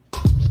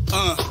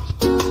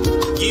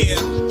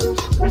Yeah.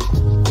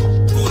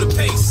 Buddha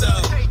Peso.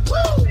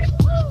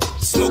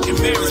 Smoking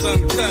mirrors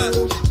uncut.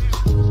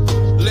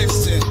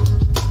 Listen,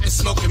 it's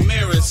smoking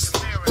mirrors.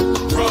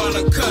 Raw and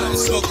uncut,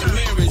 it's smoking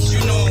mirrors. You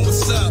know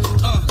what's up.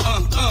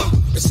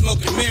 It's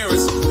smoking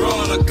mirrors.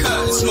 Raw and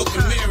uncut, it's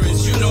smoking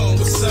mirrors. You know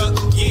what's up.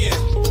 Yeah.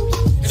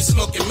 It's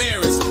smoking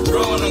mirrors.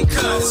 Raw and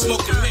uncut, it's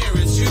smoking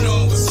mirrors. You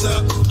know what's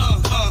up.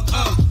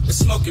 It's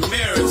smoking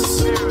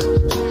mirrors.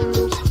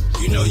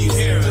 You know you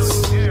hear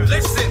us.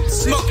 Listen,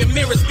 smoking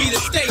mirrors be the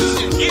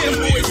station. Them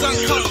boys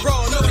uncut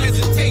raw, no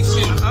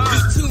hesitation.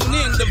 Just tune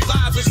in, the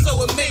vibes are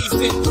so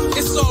amazing.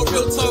 It's all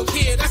real talk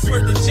here, that's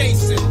word to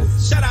Jason.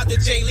 Shout out to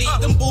Jay Lee,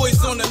 them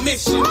boys on a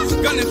mission.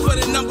 Gunning for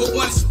the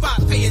 #1 spot,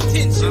 pay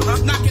attention.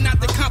 Knocking out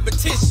the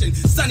competition,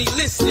 Sonny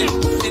listen.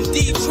 In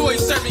Detroit,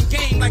 serving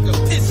game like a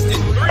piston.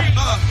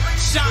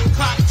 Shot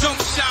clock, jump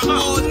shot,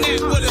 all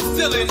net with a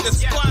feeling. The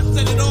squad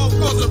set it off,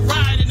 cause a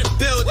riot in the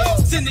building.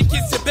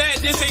 Syndicates to bed,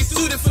 this ain't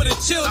suited for the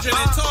children.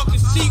 And talking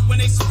cheap when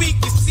they speak,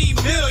 you see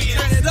millions.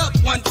 Turn it up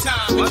one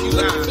time. If you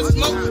looking for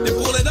smoke, then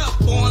pull it up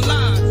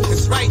online.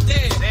 It's right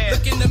there.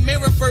 Look in the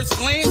mirror, first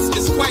glance,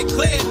 it's quite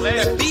clear.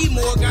 That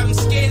B-more got them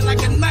scared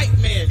like a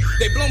nightmare.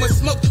 They blowing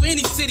smoke through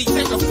any city,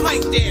 take a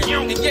flight there.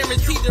 And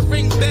guaranteed to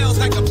ring bells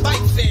like a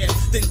bike fair.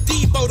 Then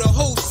Debo the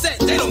whole set,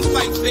 they don't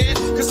fight fair.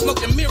 Cause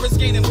smoking mirrors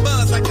gaining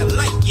buzz like a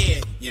light,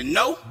 yeah. You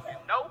know?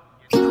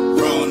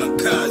 Raw on the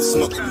cut,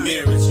 smoking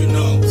mirrors, you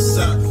know what's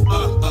up.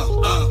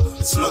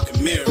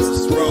 Smoking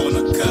mirrors, raw on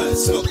the cut,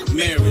 smoking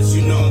mirrors,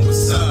 you know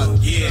what's up.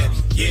 Yeah,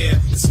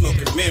 it's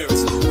smoking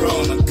mirrors, raw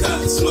on the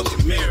cut,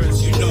 smoking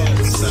mirrors, you know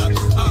what's up.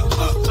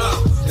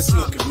 It's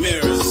smoking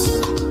mirrors.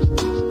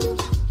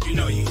 You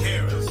know you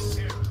hear us.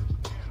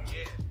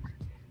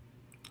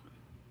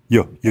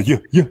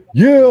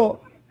 Yeah.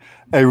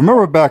 Hey,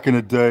 remember back in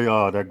the day,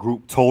 that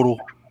group Total?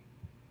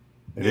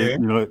 Yeah. You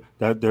know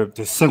that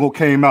the single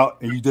came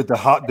out and you did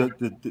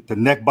the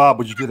neck bob,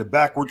 but you did it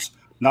backwards,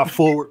 not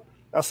forward.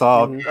 That's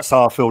how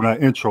I feel when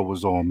that intro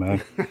was on,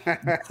 man. You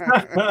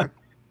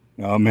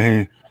know what I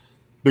mean?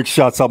 Big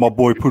shouts out my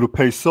boy Buddha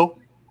Peso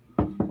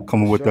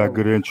coming with that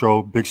good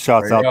intro. Big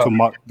shouts out to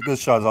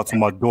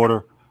my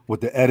daughter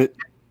with the edit.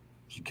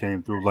 She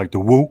came through like the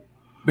woo.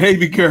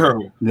 Baby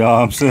girl. You know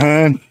what I'm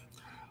saying?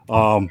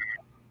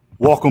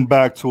 Welcome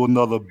back to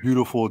another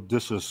beautiful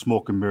edition of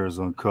Smoking Mirrors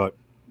Uncut.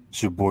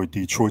 It's your boy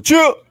Detroit.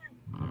 Yeah.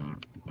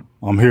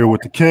 I'm here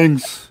with the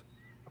Kings,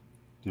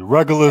 the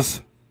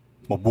regulars,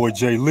 my boy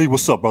Jay Lee.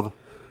 What's up, brother?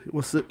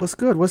 What's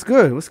good?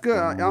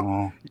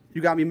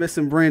 You got me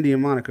missing Brandy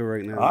and Monica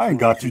right now. I ain't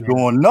got you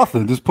doing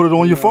nothing. Just put it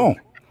on your phone.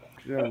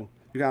 Yo,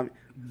 you got me.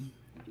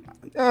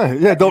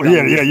 Yeah.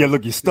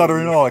 Look, you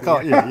stuttering all.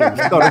 You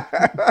stuttering.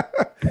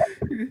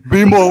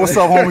 B-More, what's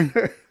up,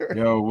 homie?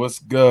 Yo, what's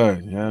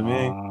good? You know what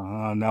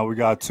I mean? Now we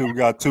got two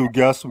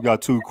guests. We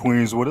got two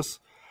queens with us.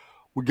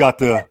 We got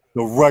the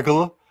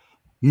regular,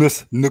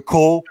 Miss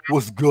Nicole.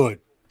 What's good?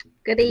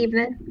 Good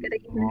evening.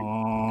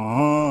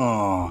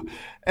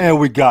 And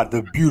we got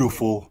the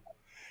beautiful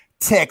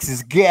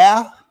Texas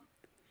gal,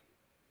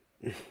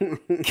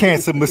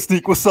 Cancer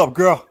Mystique. What's up,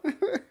 girl?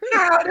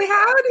 Howdy.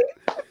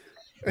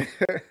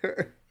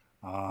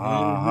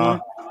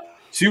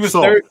 She was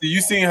thirsty. You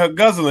seen her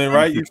guzzling,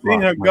 right? You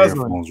seen her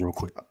guzzling. Real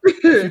quick.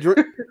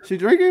 She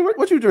drinking?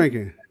 What you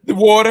drinking? The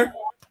water.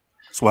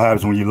 That's what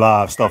happens when you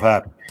live. Stuff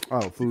happens.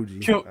 Oh,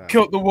 Fuji.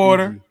 Killed the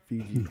water.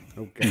 Fiji.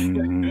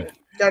 Okay.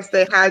 Got to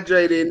stay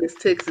hydrated in this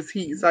Texas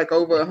heat. It's like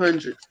over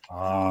 100.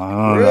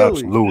 Really?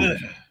 Absolutely.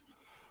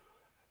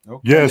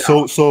 Okay. Yeah.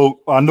 So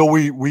I know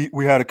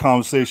we had a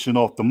conversation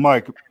off the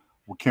mic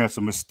with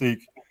Cancer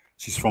Mystique.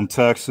 She's from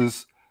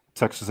Texas.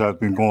 Texas has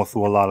been going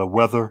through a lot of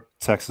weather.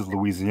 Texas,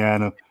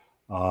 Louisiana,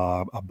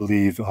 I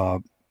believe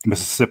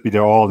Mississippi.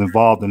 They're all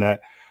involved in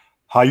that.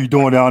 How you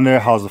doing down there?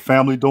 How's the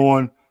family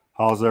doing?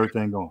 How's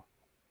everything going?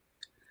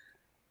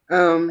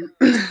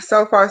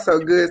 So far so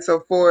good.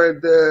 So for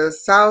the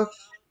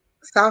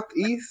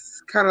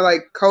southeast kind of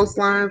like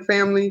coastline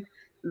family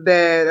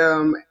that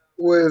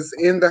was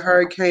in the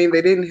hurricane,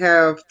 they didn't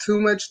have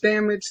too much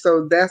damage,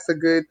 so that's a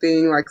good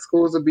thing. Like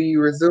schools will be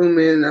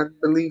resuming, I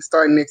believe,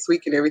 starting next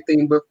week and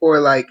everything. But for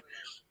like,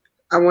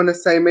 I want to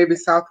say maybe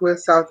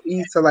southwest,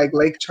 southeast, so like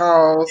Lake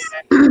Charles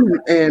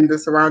and the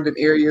surrounding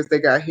areas, they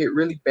got hit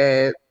really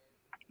bad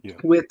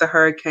with the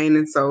hurricane.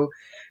 And so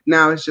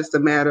now it's just a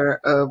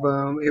matter of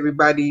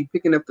everybody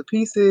picking up the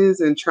pieces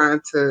and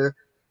trying to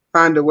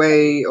find a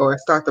way or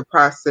start the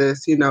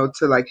process, to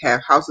like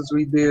have houses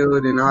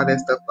rebuild and all that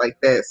stuff like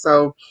that.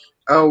 So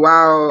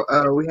while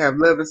we have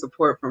love and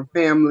support from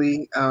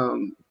family,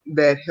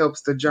 that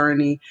helps the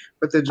journey,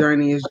 but the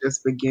journey is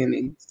just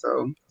beginning.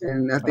 So,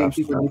 and I think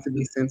people need to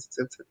be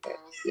sensitive to that.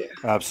 Yeah.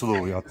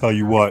 Absolutely. I'll tell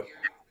you what,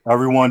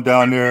 everyone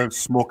down there,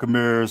 Smoking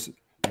Mirrors,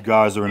 you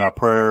guys are in our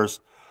prayers.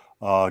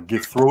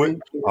 Get through it.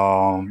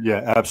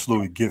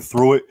 Absolutely. Get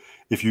through it.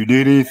 If you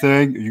need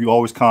anything, you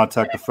always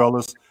contact the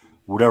fellas.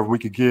 Whatever we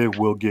could give,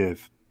 we'll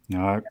give. All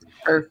right.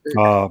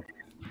 Perfect.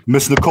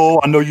 Miss Nicole,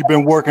 I know you've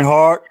been working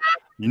hard.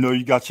 You know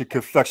you got your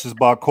Confections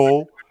by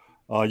Cole.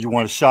 You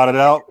want to shout it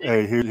out?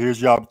 Hey,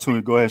 here's your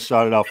opportunity. Go ahead and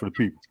shout it out for the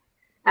people.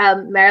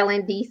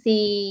 Maryland,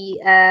 DC,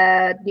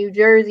 New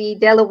Jersey,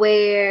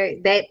 Delaware,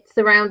 that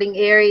surrounding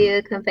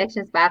area,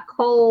 Confections by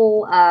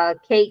Cole,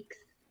 cakes,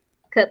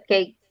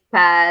 cupcakes,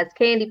 pies,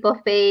 candy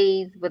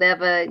buffets,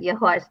 whatever your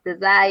heart's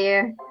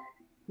desire.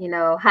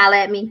 Holla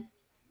at me.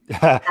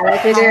 Holla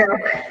at your girl.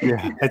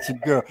 Yeah, that's your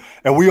girl.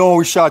 And we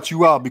always shout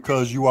you out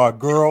because you are a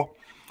girl.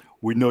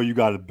 We know you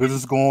got a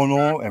business going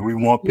on, and we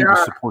want people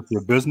to support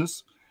your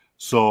business.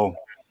 So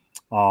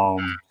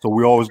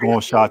we always going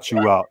to shout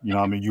you out. You know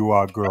what I mean? You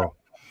are a girl.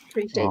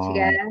 Appreciate you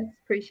guys.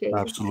 Appreciate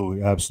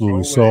absolutely,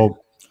 absolutely.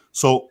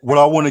 So what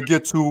I want to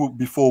get to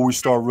before we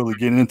start really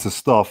getting into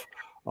stuff,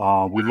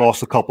 we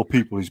lost a couple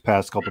people these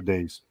past couple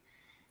days.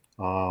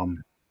 So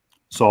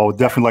I would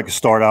definitely like to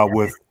start out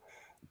with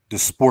the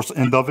sports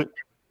end of it.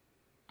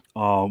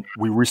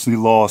 We recently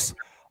lost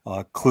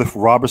Cliff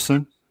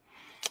Robertson.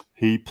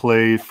 He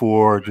played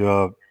for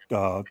the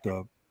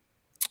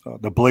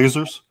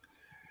Blazers.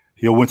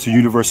 He went to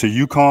University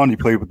of UConn. He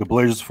played with the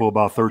Blazers for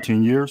about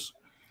 13 years.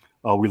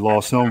 We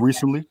lost him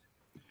recently.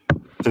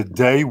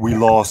 Today, we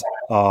lost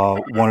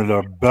one of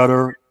the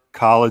better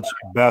college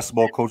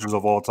basketball coaches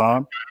of all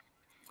time,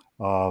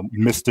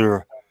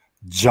 Mr.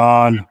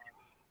 John,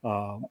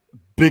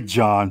 Big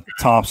John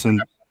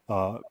Thompson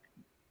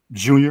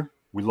Jr.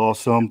 We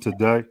lost him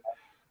today.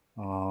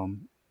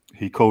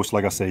 He coached,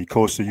 like I said, he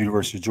coached at the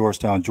University of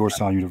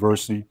Georgetown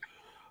University.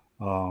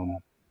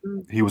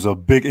 He was a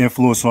big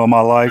influence on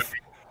my life,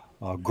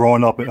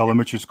 growing up in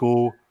elementary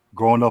school,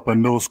 growing up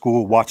in middle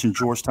school, watching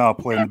Georgetown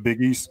play in the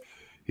Big East.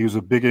 He was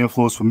a big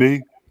influence for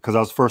me because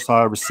that was the first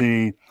time I ever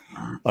seen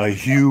a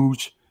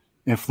huge,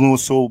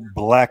 influential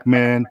black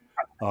man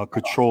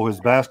control his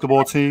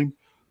basketball team,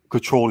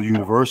 control the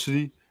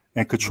university,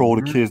 and control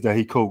the kids that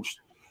he coached.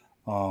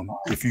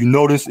 If you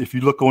notice, if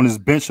you look on his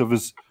bench of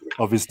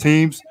his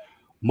teams,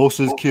 most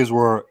of his kids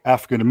were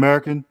African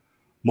American.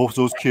 Most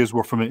of those kids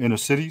were from the inner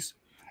cities,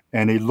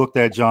 and they looked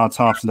at John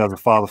Thompson as a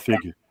father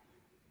figure.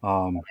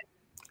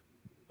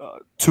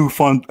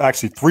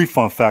 Three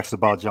fun facts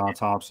about John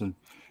Thompson.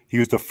 He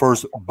was the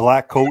first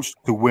black coach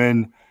to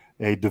win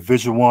a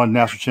Division I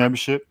national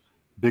championship.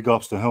 Big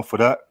ups to him for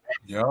that.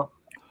 Yeah.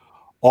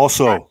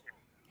 Also,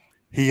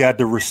 he had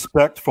the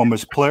respect from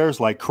his players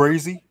like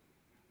crazy.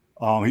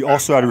 He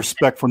also had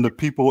respect from the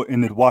people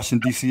in the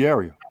Washington, D.C.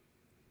 area,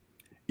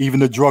 even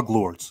the drug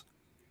lords.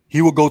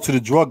 He would go to the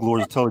drug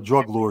lords and tell the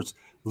drug lords,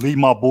 leave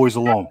my boys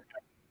alone.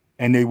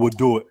 And they would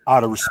do it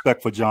out of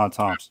respect for John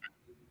Thompson.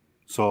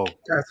 So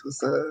that's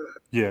what's up.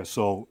 Yeah,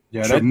 so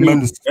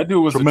tremendous. That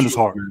dude was tremendous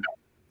heart.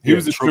 He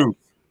was the truth.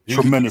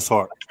 Tremendous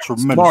heart.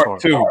 Tremendous smart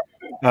heart. Too.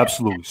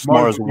 Absolutely.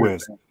 Smart as a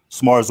whiz.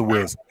 Smart as a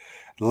whiz.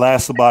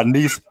 Last but not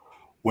least,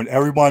 when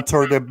everyone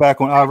turned their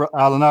back on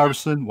Allen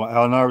Iverson, when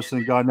Allen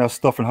Iverson got in that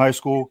stuff in high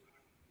school,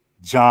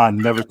 John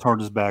never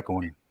turned his back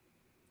on him.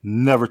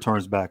 Never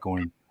turns back on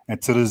him.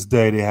 And to this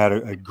day, they had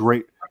a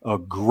great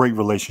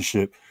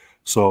relationship.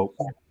 So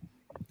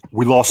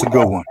we lost a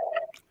good one.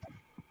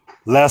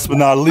 Last but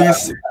not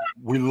least,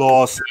 we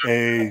lost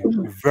a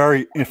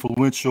very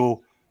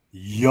influential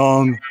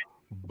young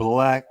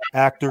black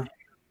actor.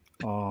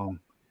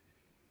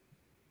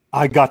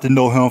 I got to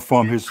know him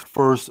from his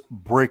first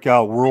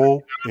breakout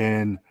role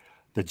in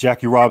the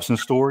Jackie Robinson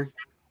story,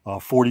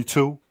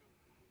 42.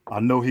 I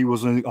know he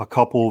was in a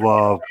couple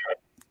of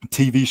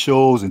TV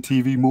shows and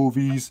TV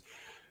movies,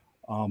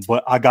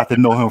 but I got to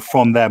know him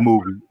from that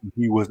movie.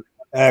 He was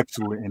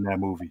excellent in that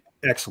movie.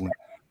 Excellent.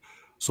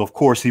 So, of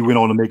course, he went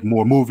on to make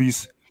more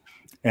movies,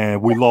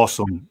 and we lost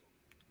him.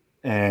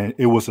 And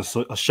it was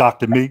a shock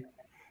to me.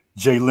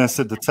 Jay Lynn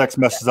sent the text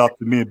message out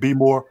to me and B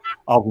More.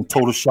 I was in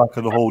total shock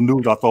of the whole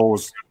news. I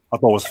thought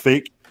it was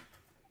fake,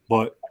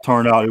 but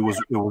turned out it was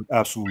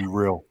absolutely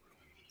real.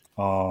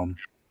 I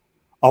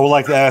would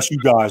like to ask you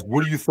guys,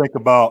 what do you think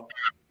about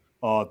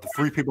the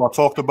three people I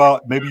talked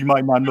about? Maybe you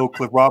might not know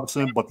Cliff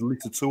Robinson, but at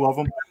least the two of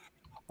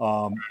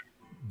them.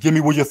 Give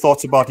me what your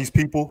thoughts about these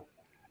people,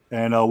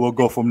 and we'll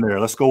go from there.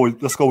 Let's go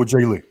with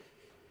Jay Lee.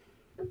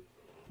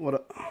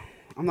 Well,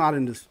 I'm not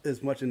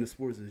as much into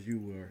sports as you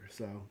were,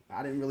 so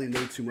I didn't really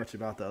know too much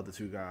about the other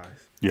two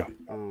guys. Yeah.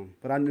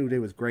 But I knew they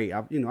was great.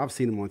 I've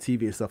seen them on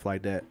TV and stuff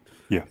like that.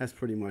 Yeah. That's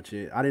pretty much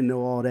it. I didn't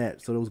know all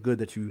that, so it was good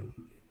that you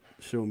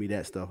showed me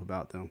that stuff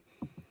about them.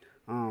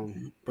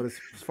 But as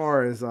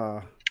far as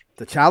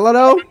T'Challa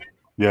though.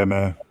 Yeah,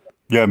 man.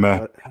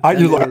 I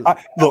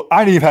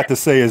didn't even have to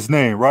say his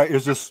name, right?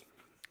 It's just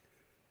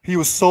he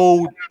was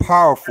so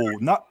powerful.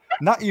 Not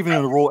even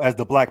in the role as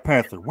the Black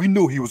Panther. We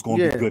knew he was going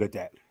to be good at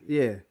that.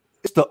 Yeah.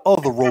 It's the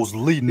other roles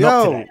leading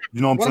up to that.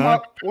 You know what I'm saying?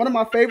 One of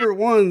my favorite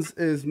ones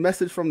is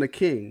Message from the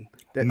King.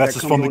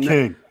 Message from the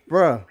King.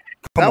 Bruh.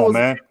 Come on,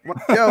 man.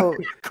 Yo.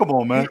 Come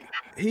on, man.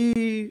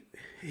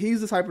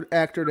 He's the type of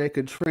actor that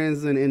could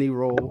transcend any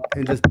role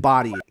and just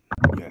body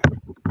it. Yeah.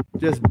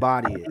 Just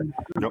body it.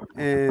 Yep.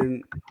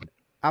 And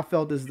I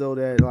felt as though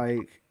that,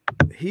 like,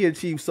 he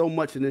achieved so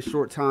much in this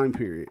short time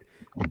period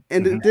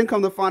And then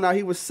come to find out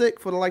he was sick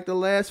for the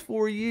last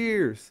 4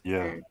 years.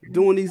 Yeah.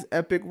 Doing these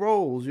epic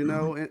roles, you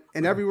know,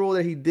 and every role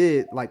that he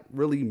did like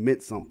really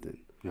meant something.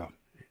 Yeah.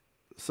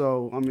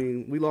 So I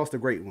mean, we lost a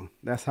great one.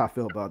 That's how I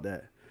feel about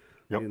that.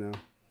 Yep. You know.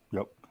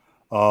 Yep.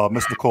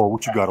 Mr. Cole,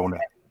 what you got on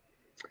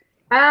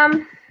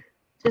that?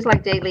 Just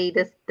like Jay Lee,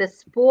 the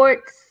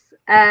sports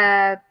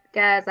guys,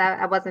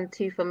 I wasn't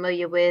too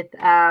familiar with.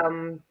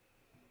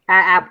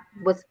 I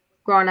was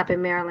growing up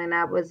in Maryland.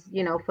 I was,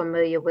 you know,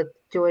 familiar with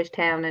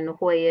Georgetown and the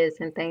Hoyas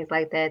and things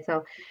like that.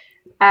 So,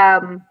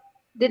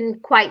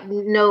 didn't quite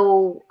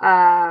know,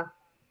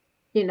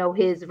 you know,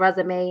 his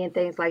resume and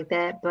things like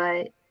that.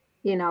 But,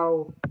 you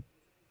know,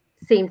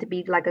 seemed to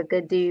be like a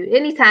good dude.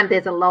 Anytime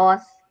there's a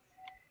loss,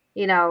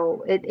 you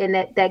know, and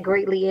that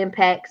greatly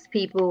impacts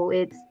people.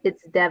 It's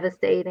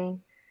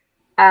devastating.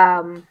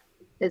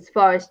 As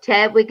far as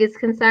Chadwick is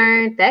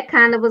concerned, that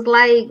kind of was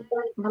like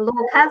my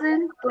little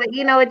cousin. Like,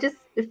 you know, it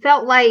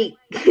felt like,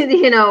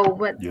 you know,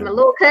 what my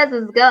little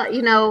cousins got,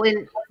 you know,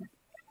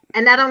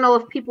 and I don't know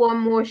if people are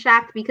more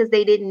shocked because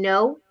they didn't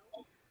know,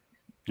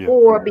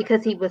 or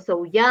because he was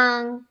so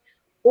young,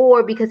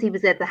 or because he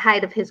was at the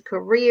height of his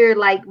career.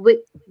 Like,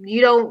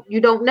 you don't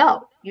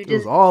know. You just, it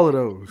was all of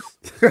those.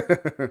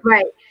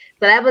 right.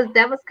 So that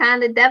was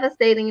kind of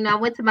devastating. You know, I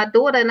went to my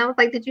daughter and I was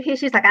like, "Did you hear?"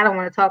 She's like, "I don't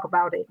want to talk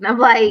about it." And I'm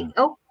like,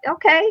 "Oh,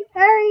 okay,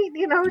 all right."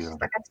 You know, she's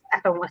like, "I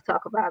don't want to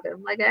talk about it."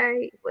 I'm like, "All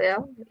right,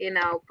 well, you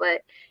know,"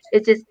 but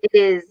it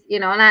is, you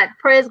know, and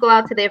prayers go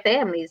out to their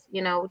families.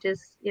 You know,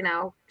 just, you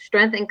know,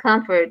 strength and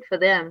comfort for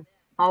them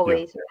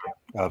always.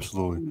 Yeah,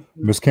 absolutely.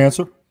 Miss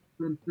Cancer,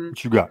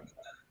 what you got?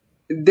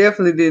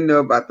 Definitely didn't know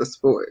about the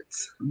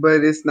sports,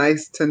 but it's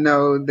nice to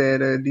know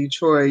that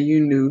Detroit, you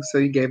knew, so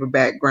you gave a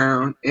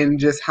background and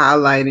just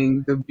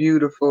highlighting the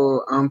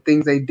beautiful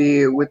things they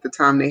did with the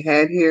time they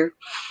had here.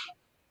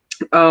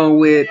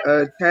 With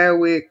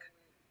Chadwick,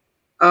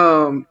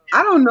 I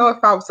don't know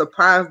if I was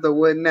surprised or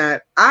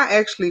whatnot. I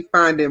actually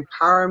find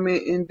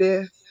empowerment in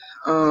death,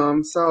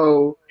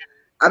 so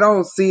I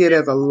don't see it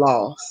as a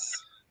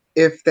loss,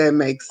 if that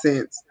makes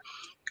sense.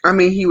 I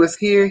mean, he was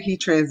here, he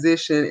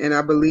transitioned, and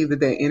I believe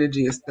that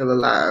energy is still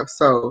alive.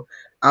 So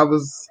I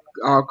was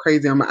all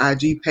crazy on my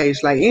IG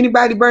page, like,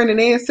 anybody burning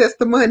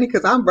ancestor money?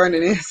 Because I'm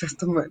burning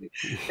ancestor money.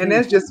 And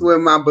that's just with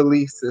my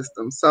belief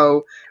system.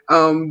 So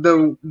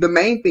the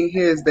main thing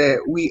here is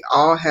that we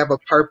all have a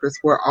purpose.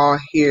 We're all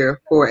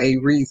here for a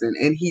reason.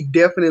 And he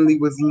definitely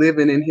was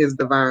living in his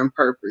divine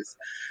purpose.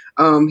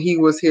 He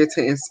was here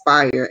to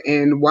inspire.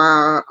 And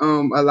while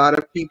a lot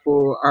of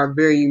people are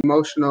very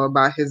emotional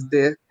about his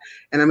death,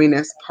 and I mean,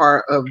 that's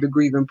part of the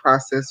grieving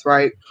process,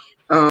 right?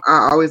 I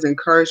always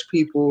encourage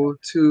people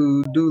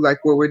to do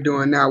like what we're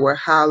doing now. We're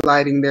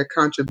highlighting their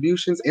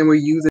contributions, and we're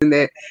using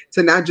that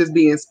to not just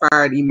be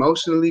inspired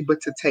emotionally,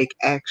 but to take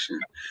action.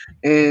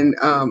 And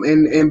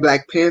in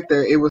Black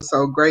Panther, it was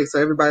so great.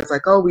 So everybody's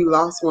like, "Oh, we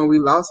lost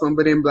one."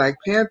 But in Black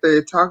Panther,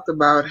 it talked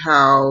about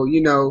how,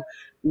 you know,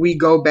 we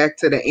go back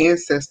to the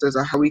ancestors,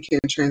 or how we can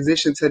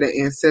transition to the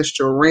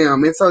ancestral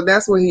realm. And so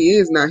that's what he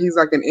is now. He's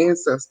like an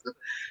ancestor.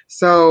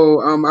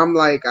 So I'm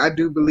like, I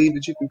do believe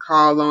that you can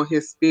call on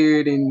his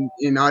spirit and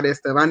all that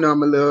stuff. I know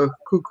I'm a little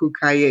cuckoo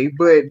kaye,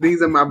 but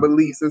these are my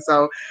beliefs. And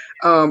so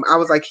I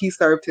was like, he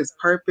served his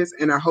purpose,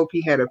 and I hope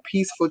he had a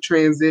peaceful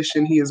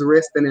transition. He is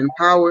resting in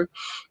power.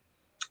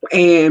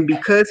 And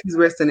because he's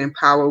resting in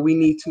power, we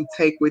need to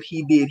take what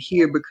he did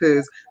here,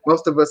 because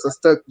most of us are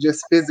stuck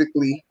just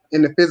physically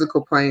in the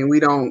physical plane. We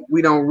don't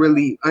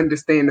really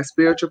understand the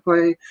spiritual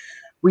plane.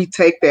 We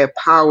take that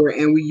power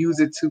and we use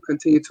it to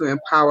continue to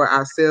empower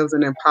ourselves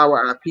and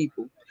empower our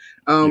people.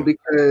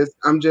 Because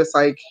I'm just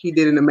like, he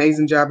did an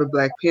amazing job at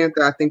Black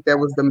Panther. I think that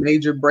was the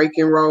major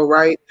breaking role,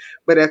 right?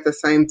 But at the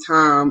same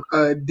time,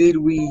 did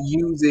we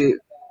use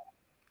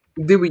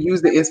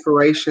the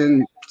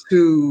inspiration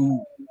to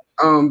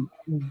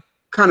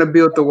kind of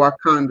build the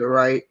Wakanda,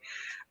 right?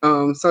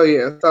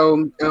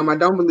 I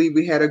don't believe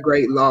we had a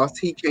great loss.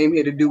 He came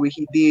here to do what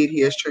he did.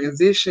 He has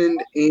transitioned,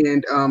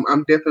 and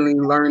I'm definitely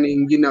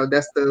learning, you know,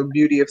 that's the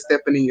beauty of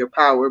stepping in your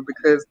power,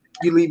 because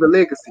you leave a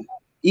legacy.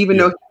 Even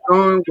though he's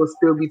gone, we'll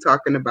still be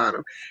talking about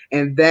him.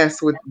 And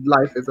that's what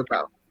life is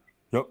about.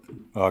 Yep,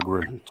 I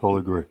agree.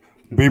 Totally agree.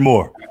 Be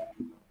more.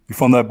 You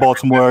from that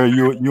Baltimore area?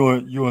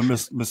 You and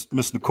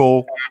Miss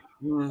Nicole.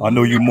 I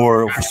know you're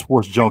more of a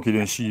sports junkie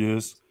than she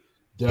is.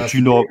 But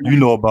you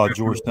know about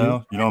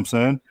Georgetown. You know what I'm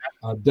saying?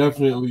 I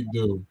definitely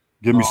do.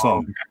 Give me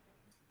some.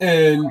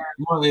 And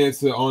my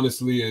answer,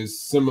 honestly, is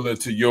similar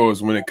to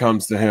yours when it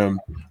comes to him.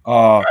 It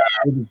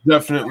was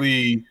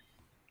definitely.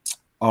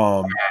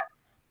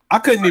 I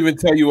couldn't even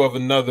tell you of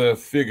another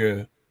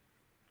figure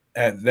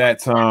at that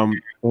time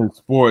in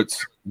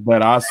sports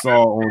that I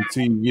saw on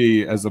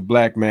TV as a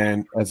Black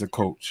man as a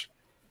coach.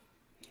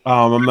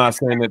 I'm not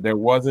saying that there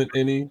wasn't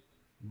any,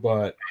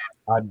 but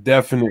I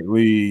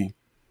definitely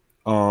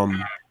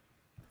don't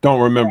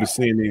remember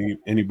seeing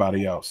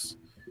anybody else.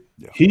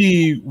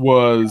 He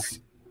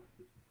was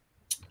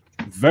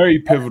very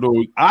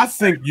pivotal. I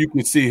think you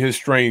can see his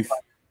strength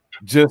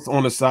just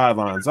on the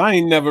sidelines. I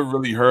ain't never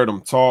really heard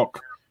him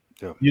talk.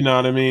 Yeah. You know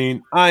what I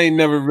mean? I ain't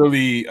never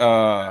really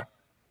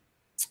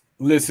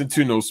listened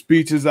to no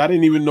speeches. I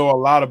didn't even know a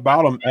lot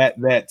about him at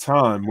that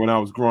time when I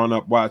was growing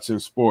up watching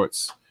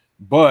sports.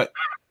 But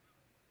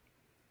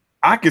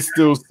I could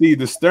still see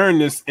the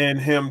sternness in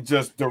him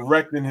just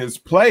directing his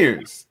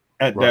players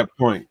at that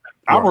point.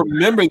 I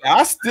remember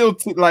I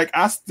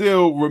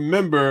still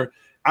remember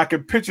I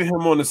could picture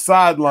him on the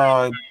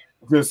sideline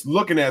just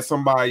looking at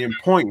somebody and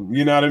pointing,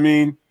 you know what I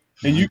mean?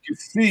 And you can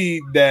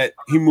see that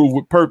he moved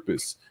with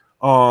purpose.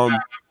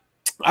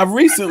 I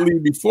recently,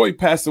 before he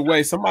passed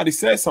away, somebody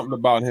said something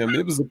about him.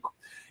 It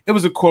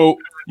was a quote.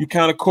 You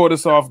kind of caught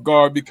us off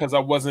guard because I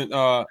wasn't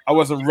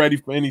ready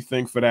for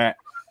anything for that.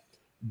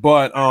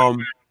 But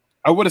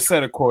I would have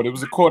said a quote. It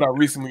was a quote I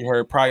recently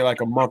heard probably like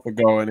a month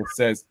ago, and it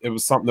says it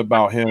was something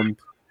about him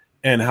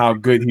and how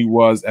good he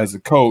was as a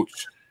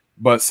coach.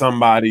 But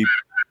somebody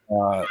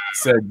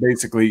said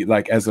basically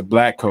like as a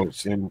black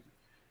coach, and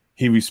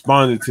he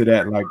responded to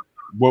that like,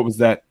 what was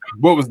that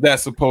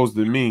supposed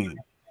to mean?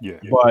 Yeah.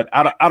 But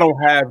I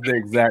don't have the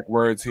exact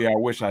words here. I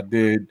wish I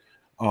did.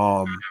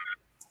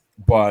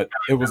 But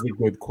it was a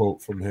good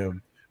quote from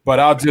him. But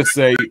I'll just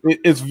say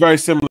it's very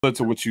similar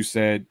to what you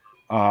said.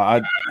 He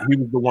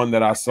was the one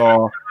that I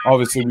saw.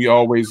 Obviously, we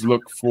always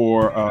look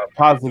for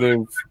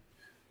positive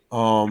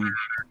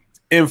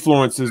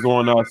influences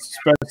on us,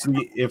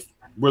 especially if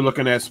we're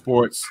looking at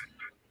sports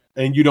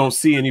and you don't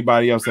see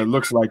anybody else that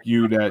looks like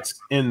you that's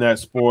in that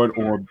sport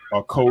or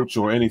a coach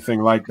or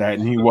anything like that.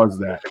 And he was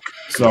that.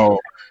 So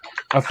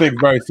I think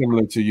very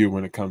similar to you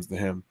when it comes to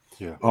him.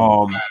 Yeah.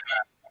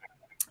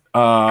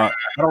 I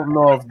don't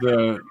know if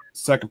the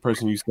second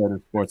person you said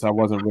in sports, I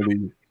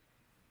didn't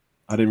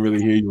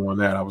really hear you on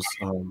that.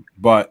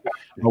 But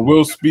I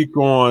will speak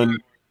on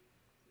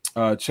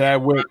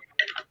Chadwick.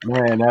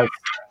 Man, that's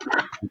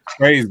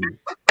crazy.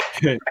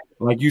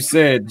 Like you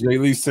said, Jay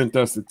Lee sent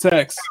us a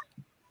text,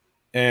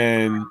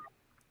 and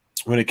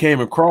when it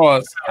came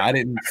across, I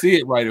didn't see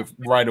it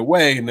right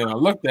away. And then I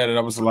looked at it,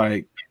 I was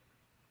like,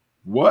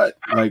 what?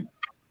 Like,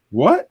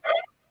 what?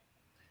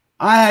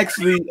 I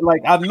actually,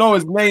 like, I know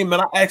his name,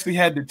 and I actually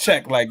had to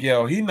check, like,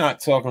 yo, he not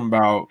talking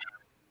about,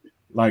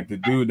 like, the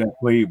dude that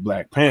played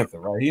Black Panther,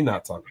 right? He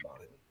not talking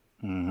about it.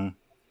 Mm-hmm.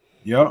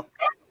 Yep.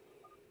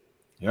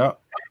 Yeah.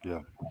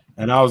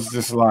 And I was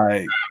just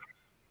like,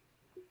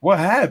 what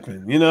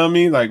happened? You know what I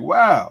mean? Like,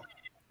 wow.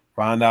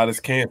 Find out it's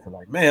cancer.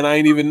 Like, man, I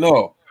ain't even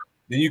know.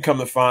 Then you come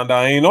to find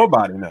out ain't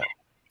nobody now.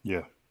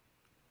 Yeah.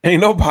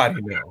 Ain't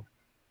nobody now.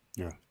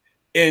 Yeah.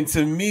 And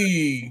to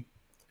me,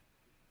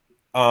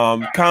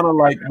 kind of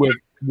like with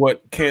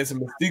what Cancer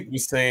Mystique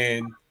was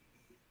saying,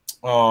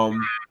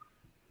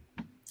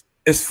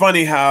 it's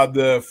funny how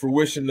the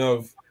fruition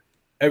of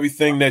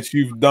everything that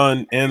you've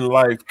done in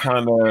life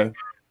kind of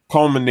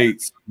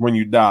culminates when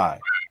you die.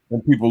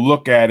 And people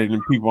look at it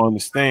and people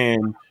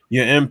understand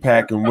your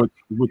impact and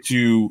what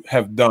you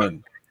have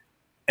done.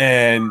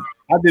 And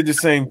I did the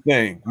same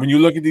thing. When you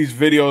look at these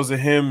videos of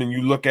him and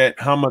you look at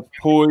how much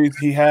poise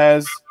he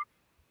has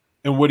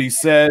and what he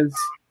says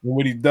and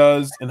what he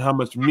does and how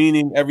much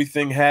meaning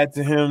everything had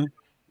to him,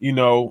 you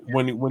know,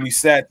 when he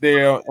sat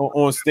there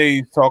on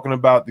stage talking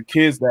about the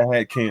kids that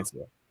had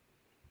cancer.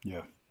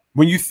 Yeah.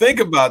 When you think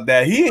about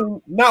that, he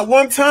not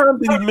one time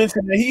did he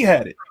mention that he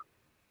had it.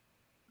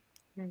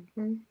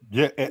 Mm-hmm.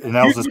 Yeah, and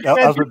that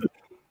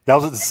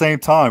was at the same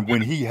time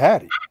when he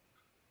had it.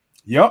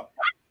 Yep.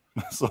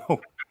 So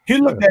he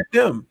looked at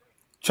them,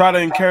 try to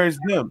encourage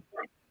them.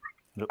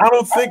 Yep. I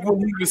don't think when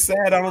he was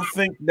sad, I don't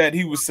think that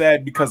he was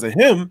sad because of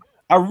him.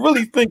 I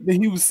really think that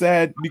he was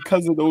sad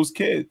because of those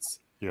kids.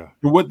 Yeah.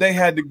 And what they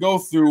had to go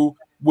through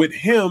with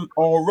him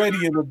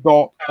already an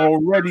adult,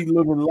 already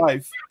living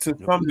life to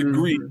some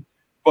degree.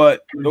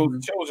 But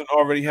those children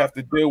already have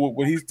to deal with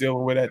what he's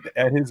dealing with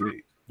at his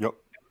age. Yep.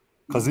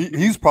 Because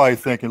he's probably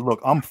thinking, look,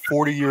 I'm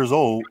 40 years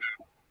old.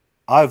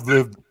 I've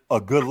lived a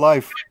good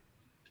life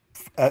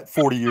at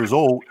 40 years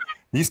old.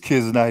 These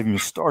kids have not even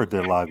started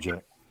their lives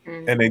yet.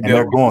 And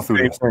they're going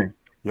through this thing.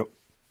 Yep.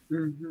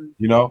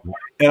 You know?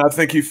 And I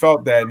think he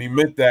felt that and he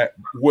meant that.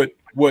 What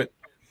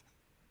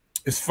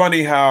it's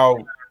funny how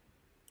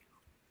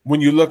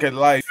when you look at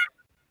life,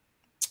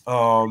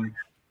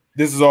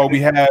 this is all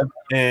we have,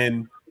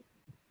 and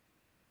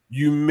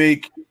you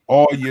make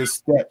all your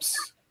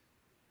steps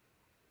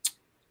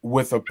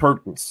with a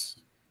purpose.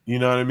 You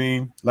know what I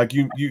mean? Like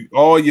you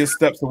all your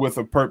steps are with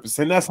a purpose.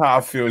 And that's how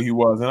I feel he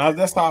was. And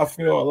that's how I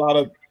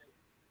feel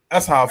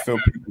that's how I feel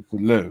people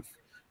should live.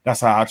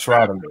 That's how I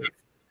try to live.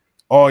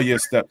 All your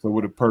steps are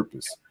with a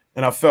purpose.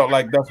 And I felt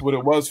like that's what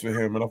it was for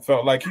him. And I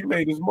felt like he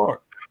made his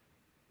mark.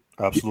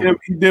 Absolutely.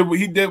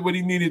 He did what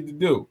he needed to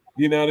do.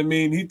 You know what I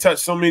mean? He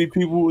touched so many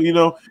people. You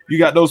know, you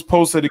got those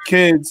posts of the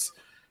kids.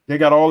 They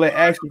got all their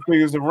action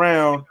figures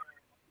around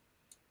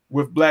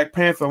with Black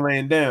Panther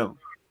laying down.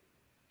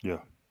 Yeah.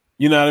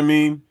 You know what I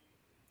mean?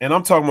 And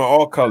I'm talking about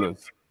all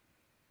colors.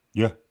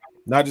 Yeah.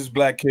 Not just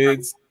black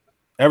kids.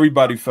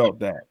 Everybody felt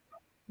that.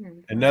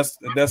 And that's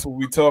what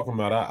we're talking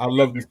about. I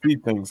love to see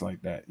things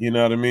like that. You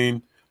know what I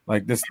mean?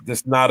 Like this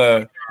not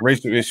a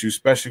racial issue,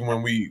 especially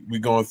when we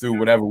going through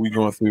whatever we're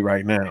going through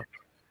right now.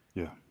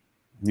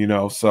 You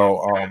know,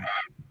 so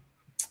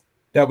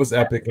that was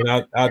epic,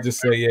 and I'll just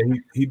say, yeah,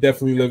 he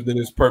definitely lived in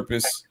his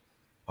purpose.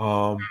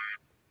 And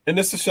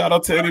it's a shout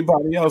out to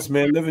anybody else,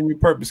 man. Live in your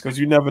purpose, because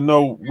you never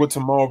know what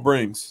tomorrow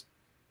brings.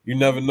 You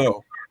never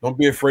know. Don't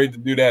be afraid to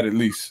do that, at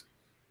least.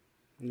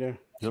 Yeah.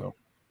 So.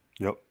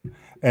 Yep.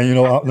 And you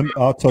know,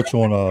 I'll touch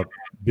on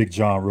Big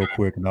John real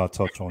quick, and I'll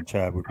touch on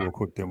Chadwick real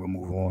quick. Then we'll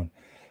move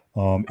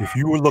on. If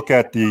you would look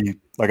at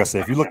like I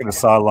said, if you look at the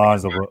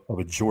sidelines of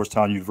a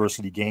Georgetown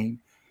University game,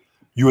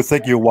 you would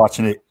think you're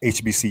watching it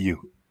HBCU.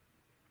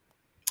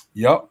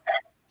 Yep.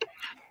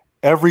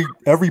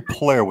 Every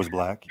player was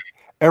black.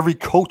 Every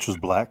coach was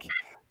black.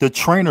 The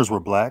trainers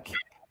were black.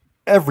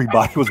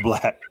 Everybody was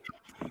black.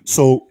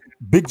 So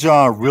Big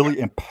John really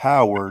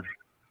empowered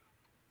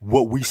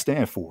what we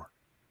stand for.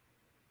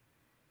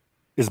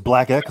 Is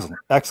black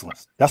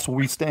excellence. That's what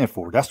we stand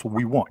for. That's what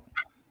we want.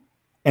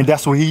 And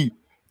that's what he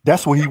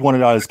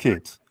wanted out of his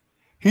kids.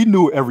 He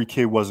knew every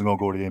kid wasn't going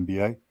to go to the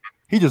NBA.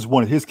 He just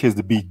wanted his kids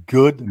to be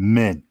good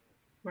men.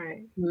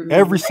 Right.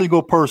 Every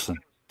single person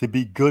to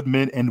be good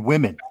men and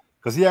women,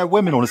 because he had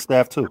women on his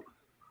staff too.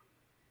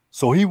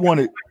 So he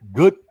wanted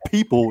good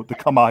people to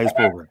come out of his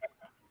program.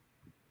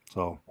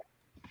 So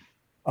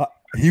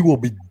he will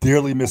be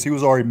dearly missed. He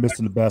was already missed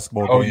in the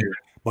basketball game,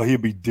 but he'll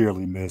be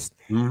dearly missed.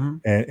 Mm-hmm.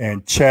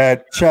 And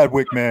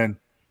Chadwick, man,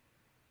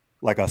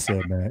 like I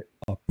said, man,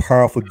 a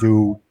powerful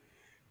dude.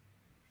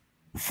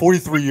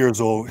 43 years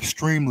old,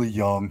 extremely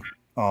young.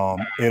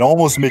 It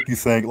almost make you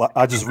think. Like,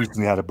 I just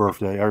recently had a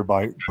birthday.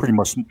 Everybody, pretty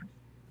much,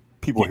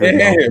 people here.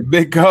 Yeah,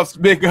 big ups.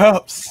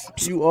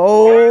 You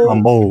old?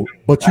 I'm old,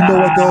 but you know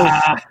what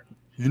though?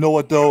 You know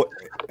what though?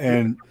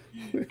 And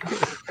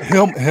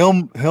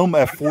him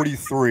at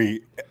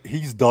 43,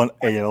 he's done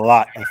a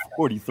lot at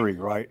 43,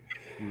 right?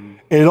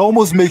 It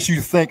almost makes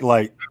you think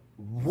like,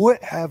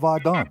 what have I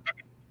done?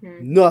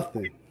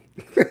 Nothing.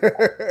 You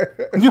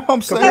know what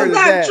I'm saying? That's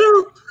not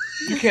true.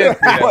 You can't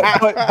do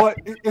that. but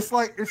it's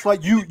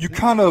like you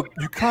kind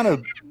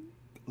of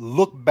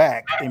look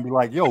back and be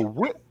like, yo,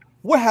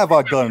 what have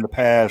I done in the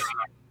past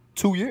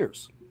 2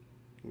 years?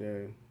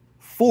 Yeah.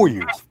 4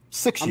 years,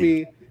 6 years. I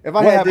mean, if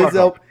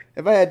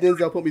I had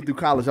Denzel put me through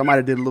college, I might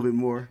have did a little bit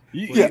more.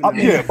 Yeah,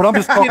 but I'm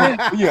just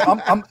talking. Yeah,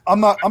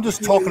 I'm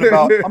just talking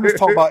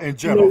about in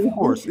general, of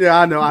course. Yeah,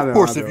 I know. Of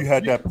course, if you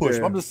had that push,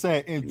 I'm just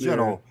saying in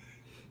general.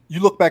 You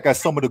look back at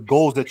some of the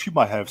goals that you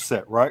might have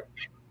set, right?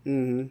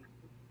 Mm-hmm.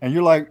 And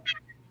you're like,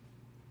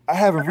 I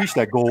haven't reached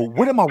that goal.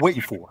 What am I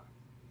waiting for?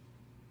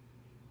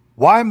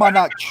 Why am I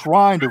not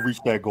trying to reach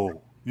that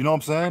goal? You know what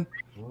I'm saying?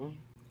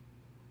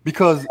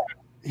 Because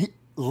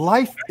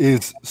life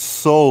is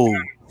so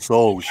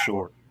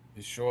short.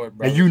 It's short,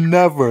 bro. And you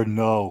never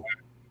know.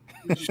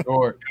 It's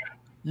short.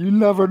 You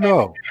never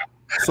know.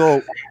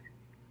 So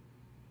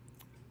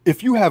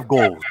if you have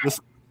goals, this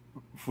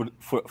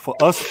for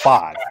us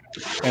five,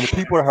 and the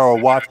people that are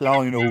watching, I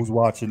don't even know who's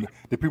watching,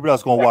 the people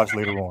that's going to watch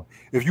later on.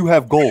 If you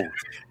have goals,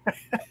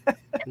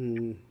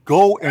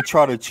 go and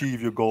try to achieve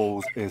your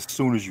goals as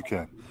soon as you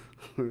can.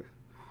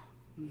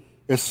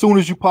 As soon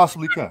as you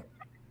possibly can.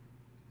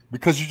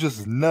 Because you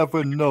just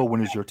never know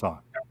when it's your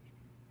time.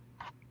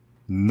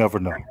 Never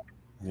know.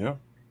 Yeah.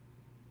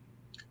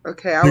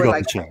 Okay, I would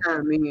like to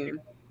chime in.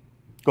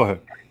 Go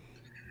ahead.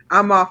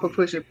 I'm all for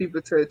pushing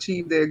people to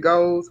achieve their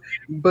goals,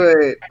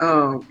 but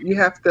you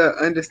have to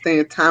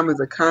understand time is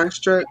a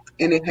construct,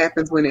 and it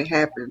happens when it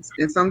happens.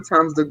 And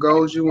sometimes the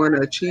goals you want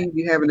to achieve,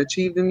 you haven't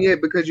achieved them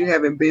yet because you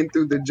haven't been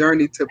through the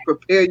journey to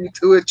prepare you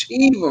to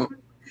achieve them.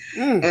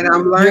 And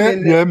I'm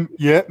learning. Maybe.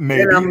 Yeah,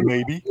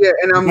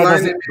 and I'm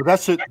learning.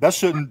 But that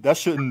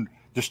shouldn't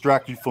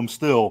distract you from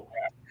still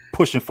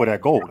pushing for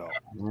that goal, though.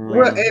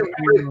 Well,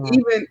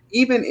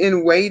 even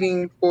in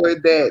waiting for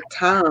that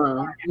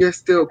time, you're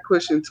still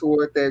pushing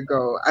toward that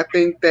goal. I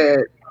think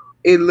that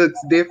it looks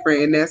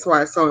different, and that's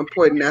why it's so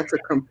important not to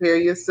compare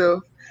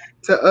yourself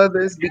to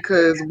others,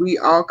 because we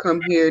all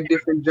come here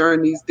different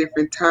journeys,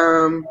 different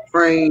time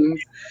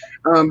frames,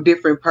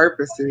 different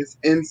purposes,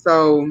 and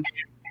so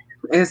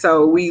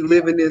we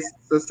live in this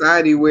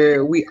society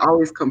where we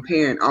always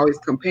comparing,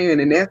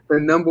 and that's the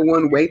number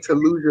one way to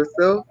lose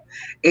yourself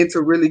and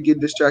to really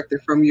get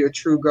distracted from your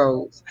true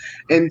goals.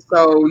 And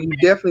so you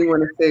definitely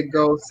want to set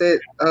goals, set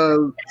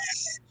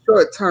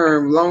short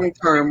term, long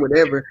term,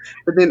 whatever,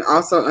 but then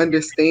also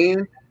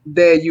understand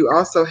that you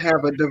also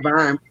have a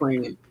divine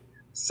plan.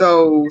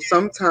 So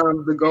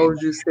sometimes the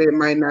goals you set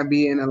might not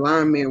be in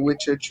alignment with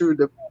your true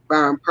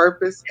divine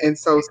purpose, and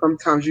so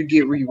sometimes you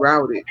get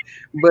rerouted.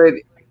 But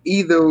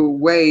either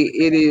way,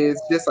 it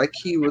is just like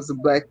he was a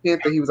Black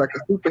Panther, he was like a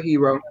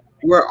superhero.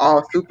 We're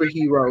all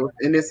superheroes,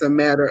 and it's a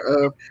matter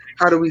of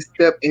how do we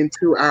step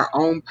into our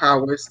own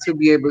powers to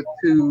be able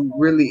to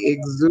really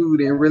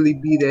exude and really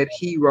be that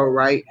hero,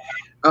 right?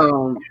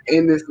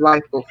 In this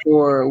life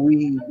before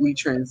we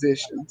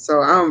transition.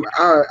 So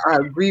I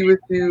agree with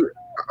you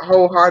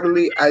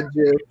wholeheartedly. I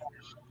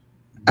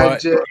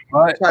just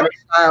try to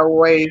shy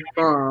away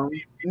from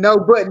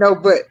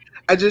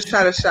I just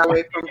try to shy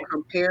away from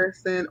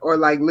comparison or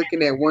like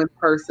looking at one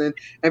person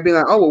and be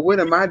like, oh, well, what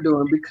am I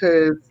doing?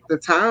 Because the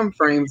time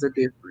frames are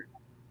different.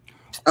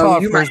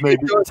 Time You might frames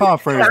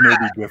may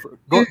be different.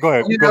 Go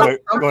ahead,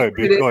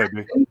 B.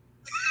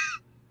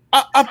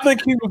 I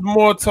think he was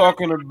more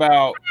talking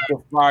about the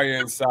fire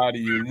inside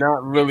of you,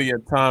 not really a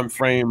time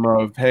frame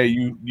of, hey,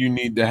 you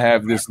need to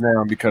have this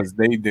now because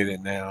they did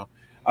it now.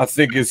 I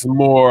think it's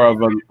more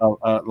of a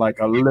like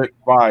a lit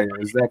fire.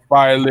 Is that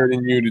fire lit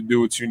in you to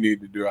do what you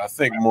need to do? I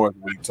think more is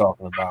what he's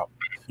talking about.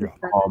 Yeah.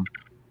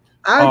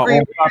 I agree on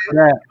with top of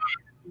that,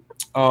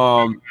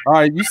 all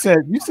right, you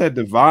said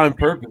divine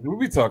purpose.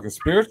 We talking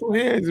spiritual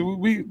here?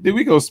 Did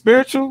we go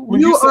spiritual?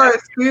 When you said, are a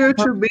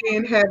spiritual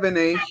being having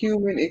a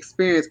human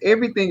experience.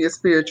 Everything is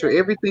spiritual.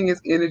 Everything is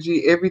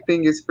energy.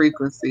 Everything is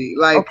frequency.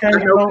 Like, okay,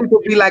 I know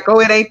people be like, "Oh,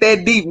 it ain't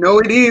that deep." No,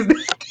 it is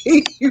that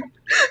deep.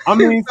 I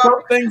mean,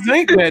 some things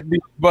ain't that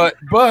deep, but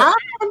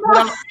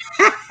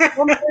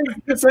some things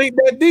just ain't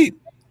that deep.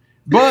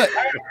 But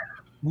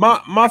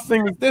my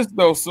thing is this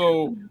though.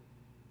 So,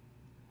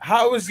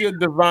 how is your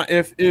divine?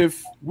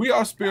 If we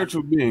are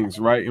spiritual beings,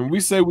 right, and we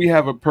say we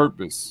have a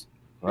purpose,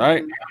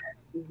 right?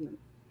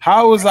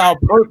 How is our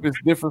purpose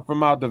different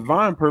from our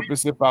divine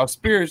purpose if our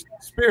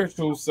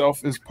spiritual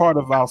self is part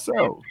of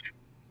ourselves?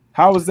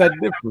 How is that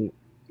different?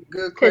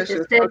 Good Because question.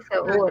 your steps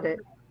are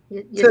ordered.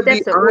 Your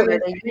steps are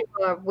ordered, and you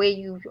are where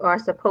you are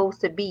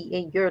supposed to be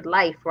in your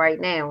life right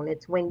now. And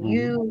it's when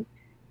you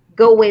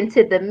go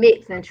into the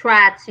mix and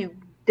try to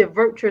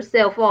divert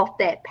yourself off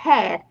that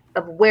path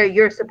of where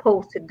you're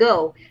supposed to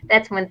go,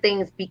 that's when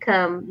things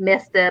become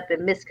messed up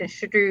and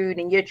misconstrued,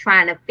 and you're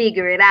trying to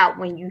figure it out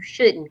when you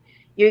shouldn't.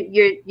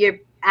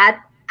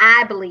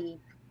 I believe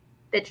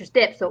that your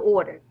steps are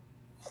ordered.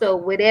 So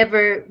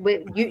whatever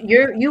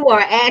you are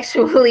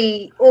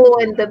actually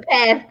on the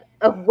path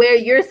of where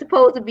you're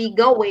supposed to be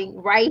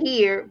going right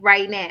here,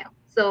 right now.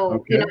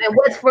 So and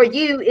what's for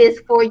you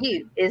is for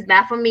you. It's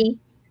not for me.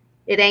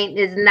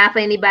 It's not for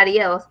anybody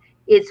else.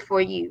 It's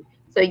for you.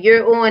 So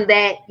you're on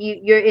that,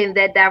 you're in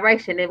that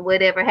direction, and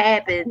whatever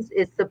happens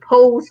is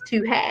supposed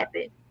to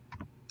happen.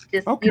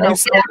 Just get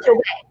out your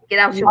way. Get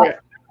out your way.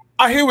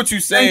 I hear what you're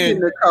saying,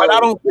 but I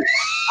don't.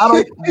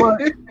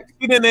 But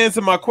you didn't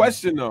answer my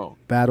question though.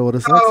 Battle of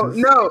the sexes. Oh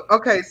no.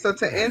 Okay, so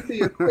to answer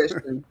your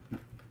question,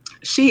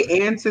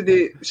 she answered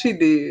it. She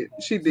did.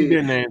 She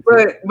didn't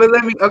answer. But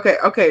let me.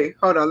 Okay.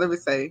 Hold on. Let me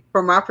say,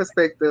 from my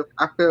perspective,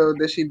 I feel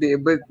that she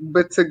did.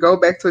 But to go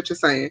back to what you're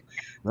saying,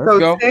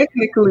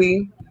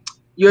 technically,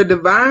 your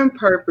divine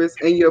purpose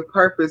and your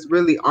purpose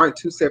really aren't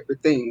two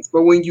separate things.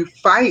 But when you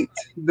fight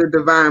the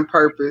divine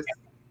purpose,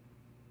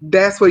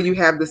 that's where you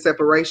have the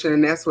separation,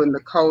 and that's what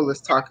Nicole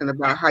is talking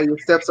about, how your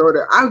steps are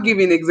ordered. I'll give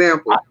you an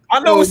example. I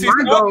know what she's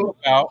talking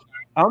about.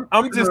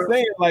 I'm just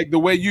saying, like the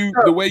way you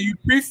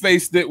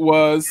prefaced it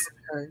was,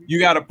 you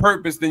got a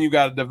purpose, then you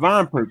got a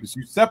divine purpose.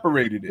 You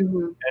separated it,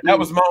 and that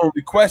was my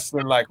only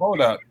question. Like,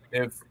 hold up,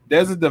 if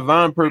there's a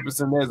divine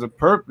purpose and there's a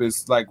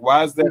purpose, like,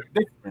 why is that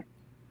different?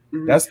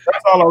 That's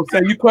all I'm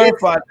saying. You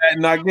clarified that,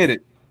 and I get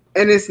it.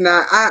 And it's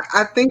not.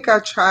 I think I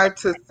tried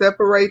to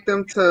separate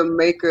them to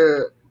make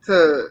a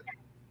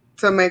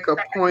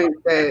point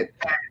that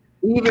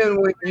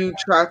even when you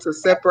try to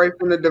separate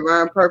from the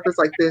divine purpose,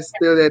 like there's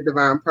still that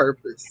divine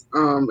purpose.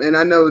 And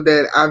I know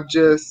that I've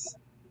just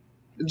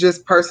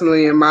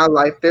personally in my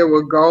life, there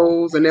were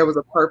goals and there was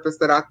a purpose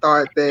that I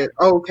thought that,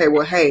 okay,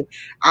 well, hey,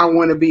 I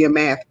want to be a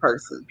math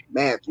person,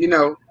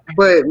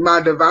 but my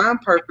divine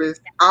purpose,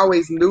 I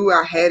always knew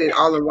I had it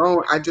all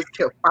along. I just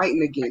kept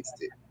fighting against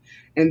it.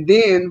 And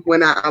then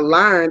when I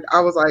aligned,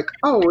 I was like,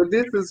 oh, well,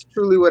 this is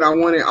truly what I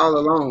wanted all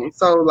along.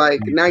 So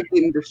like not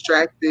getting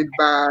distracted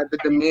by the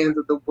demands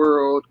of the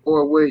world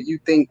or what you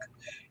think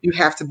you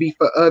have to be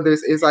for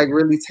others is like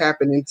really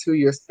tapping into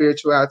your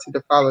spirituality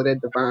to follow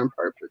that divine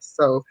purpose.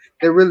 So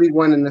they're really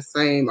one and the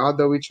same,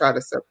 although we try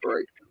to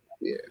separate them.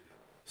 Yeah.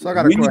 So I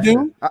got a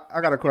question. I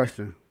got a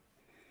question.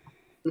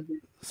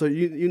 So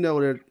you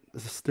know that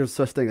there's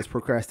such thing as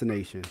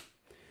procrastination.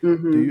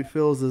 Do you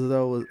feel as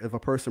though if a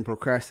person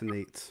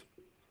procrastinates,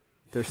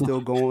 they're still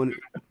going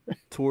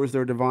towards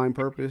their divine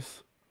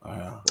purpse?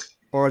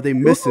 Or are they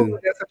missing?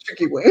 That's a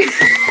tricky way.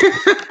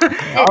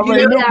 I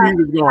already knew where he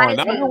was going.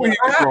 I know where he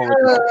was going.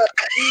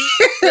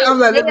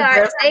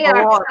 They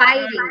are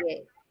fighting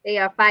it. They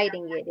are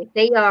fighting it. If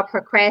they are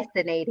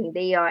procrastinating,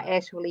 they are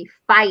actually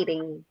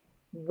fighting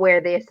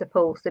where they're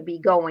supposed to be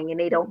going, and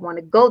they don't want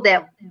to go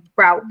that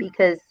route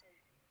because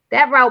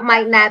that route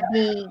might not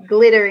be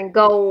glitter and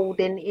gold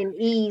and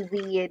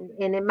easy,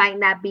 and it might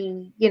not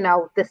be,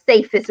 the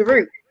safest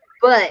route.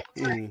 But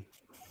so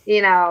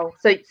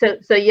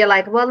you're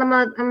like, well, I'm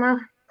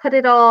gonna cut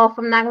it off.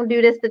 I'm not gonna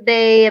do this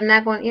today. I'm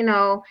not going,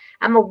 I'm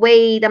gonna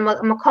wait. I'm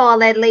gonna call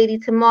that lady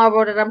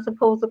tomorrow that I'm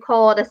supposed to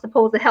call that's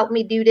supposed to help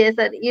me do this.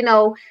 So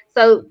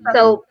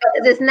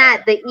it's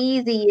not the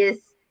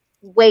easiest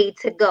way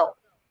to go.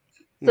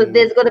 So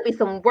there's gonna be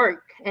some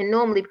work, and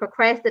normally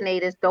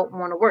procrastinators don't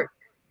want to work.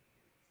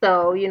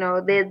 So,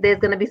 there's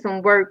going to be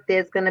some work.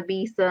 There's going to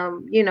be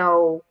some,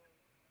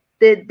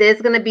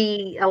 there's going to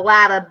be a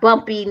lot of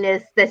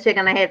bumpiness that you're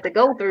going to have to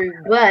go through.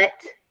 But,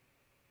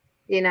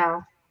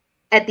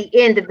 at the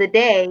end of the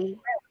day,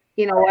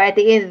 or at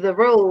the end of the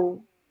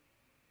road,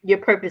 your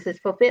purpose is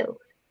fulfilled.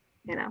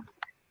 You know.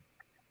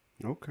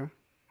 Okay.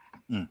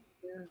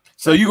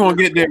 So you're gonna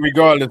get there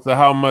regardless of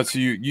how much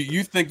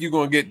you think you're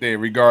gonna get there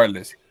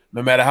regardless.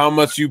 No matter how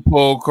much you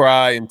pull,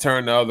 cry, and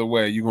turn the other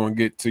way, you're gonna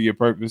get to your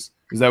purpose.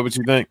 Is that what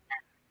you think?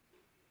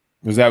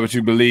 Is that what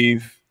you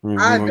believe?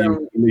 I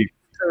don't. Believe?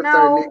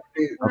 No.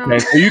 Okay,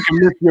 so you can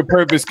miss your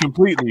purpose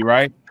completely,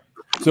 right?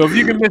 So if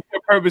you can miss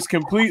your purpose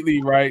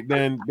completely, right,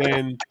 then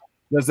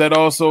does that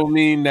also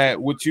mean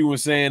that what you were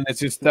saying that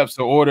your steps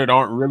are ordered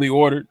aren't really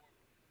ordered?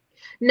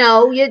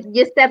 No,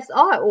 your steps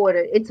are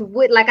ordered. It's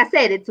like I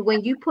said, it's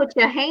when you put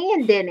your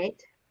hand in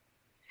it.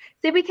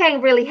 See, we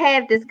can't really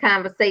have this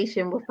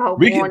conversation without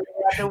going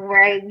the other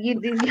way.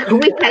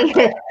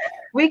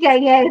 We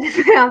can't have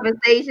this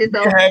conversation.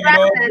 So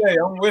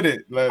I'm with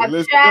it.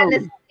 I'm trying to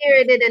steer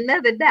it in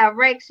another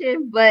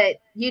direction, but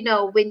you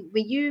know, when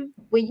you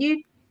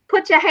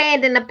put your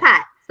hand in the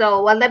pot.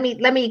 So let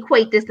me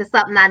equate this to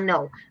something I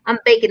know. I'm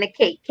baking a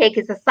cake. Cake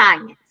is a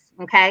science.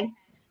 Okay.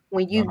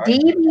 When you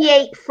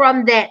deviate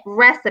from that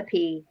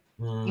recipe,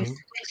 you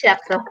switch up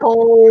the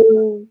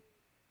whole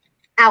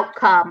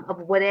outcome of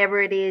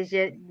whatever it is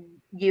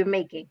you're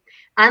making.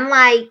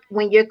 Unlike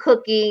when you're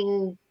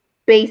cooking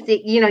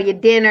basic, you know, your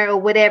dinner or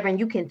whatever, and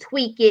you can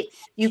tweak it,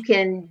 you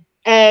can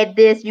add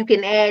this, you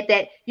can add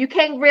that. You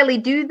can't really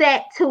do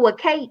that to a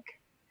cake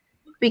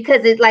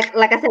because it's like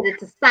I said,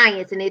 it's a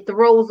science and it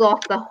throws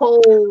off the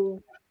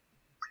whole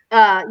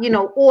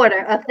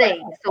order of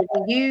things. So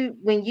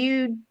when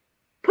you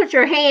put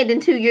your hand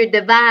into your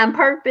divine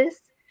purpose,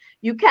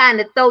 you kind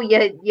of throw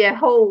your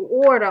whole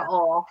order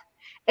off.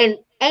 And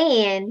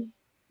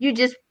you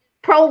just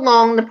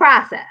prolong the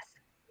process.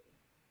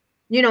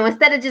 You know,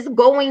 instead of just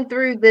going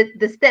through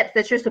the steps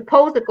that you're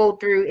supposed to go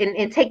through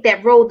and take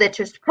that road that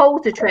you're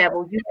supposed to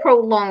travel, you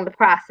prolong the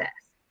process.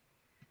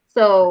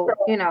 So,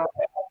 you know,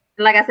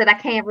 like I said, I'm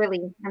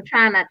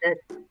trying not to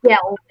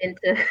delve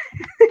into.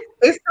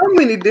 It's so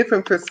many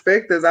different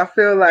perspectives. I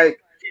feel like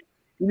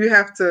you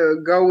have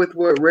to go with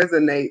what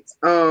resonates.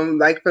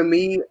 Like for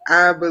me,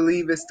 I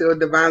believe it's still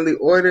divinely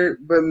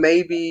ordered, but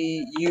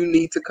maybe you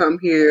need to come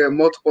here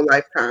multiple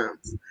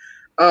lifetimes.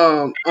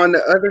 On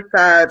the other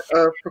side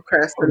of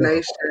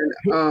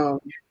procrastination,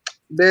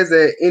 there's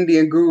an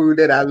Indian guru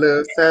that I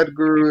love,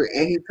 Sadhguru,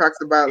 and he talks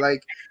about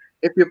like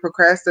if you're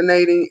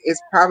procrastinating,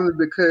 it's probably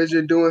because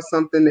you're doing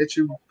something that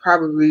you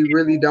probably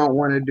really don't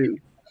want to do.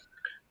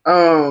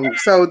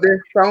 So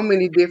there's so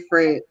many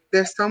different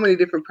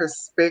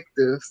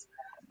perspectives.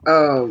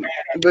 But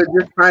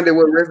just finding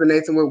what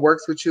resonates and what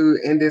works with you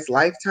in this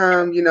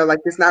lifetime, you know, like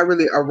it's not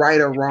really a right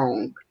or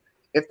wrong,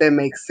 if that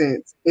makes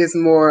sense. It's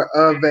more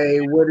of a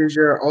what is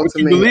your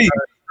ultimate believe?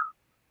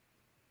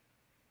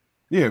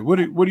 Yeah, what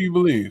do you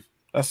believe?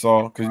 That's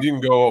all, because you can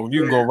go round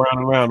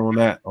and round on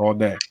that all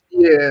day.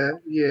 Yeah.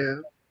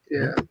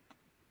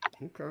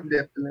 Okay.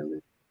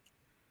 Definitely.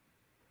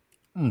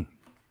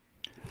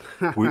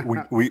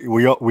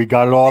 We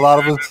got it all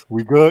out of us.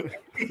 We good.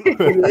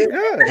 Everybody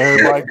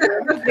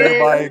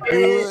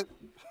good.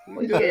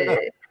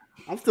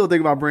 I'm still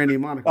thinking about Brandy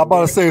and Monica. I'm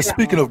about to say,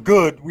 speaking of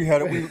good, we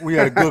had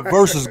a good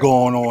verses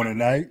going on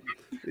tonight.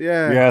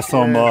 Yeah, we had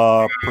some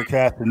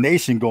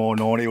procrastination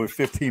going on. It was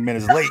 15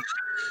 minutes late.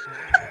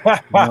 You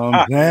know what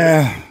I'm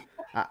saying?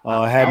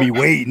 Had me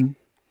waiting.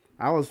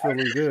 I was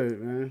feeling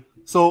good, man.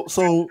 So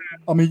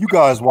I mean, you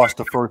guys watched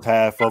the first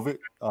half of it.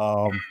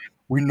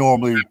 We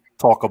normally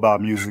talk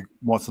about music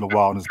once in a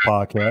while in this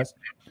podcast.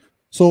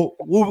 So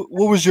who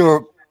was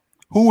your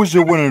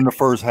winner in the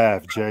first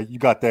half, Jay? You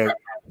got that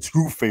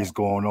screw face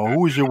going on. Who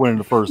was your winner in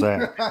the first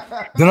half?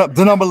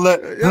 then I'm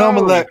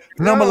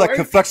gonna let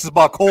Confections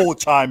by Cole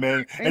chime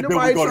in, and then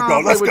we're gonna go.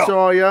 Let's go,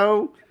 y'all,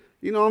 yo.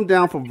 You know I'm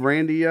down for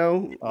Brandy,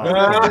 yo.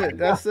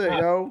 That's it,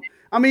 yo.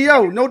 I mean,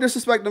 yo, no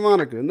disrespect to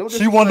Monica. No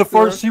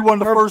disrespect. She won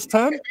the first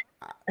 10.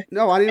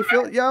 No, I didn't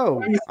feel.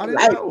 Yo, I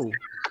didn't know.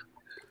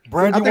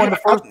 Brandy won the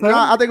first 10.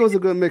 I think it was a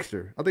good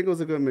mixture.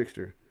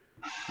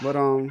 But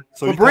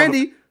but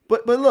Brandy,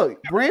 but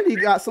look, Brandy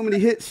got so many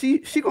hits. She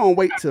gonna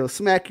wait to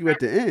smack you at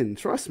the end.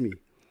 Trust me.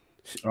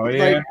 Oh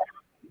yeah. Like,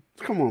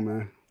 come on,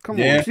 man.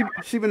 Come on.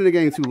 She been in the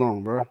game too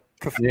long, bro.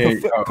 Yeah.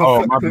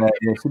 Oh my bad.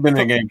 Yeah, she been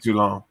in the game too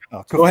long.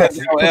 Go ahead.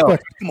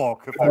 Come on,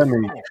 Confection.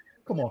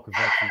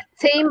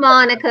 Team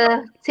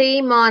Monica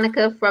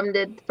from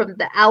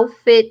the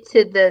outfit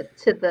to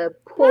the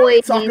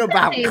poise. Talking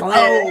about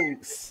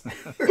clothes.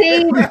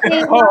 Team. Let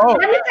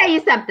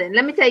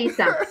me tell you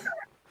something.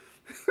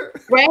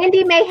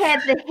 Brandy may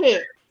have the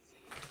hit.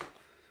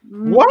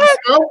 What?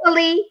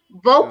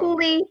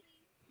 Vocally,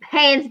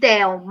 hands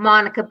down,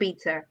 Monica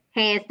beats her.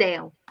 Hands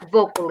down,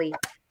 vocally.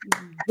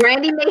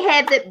 Brandy may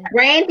have the.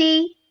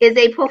 Brandy is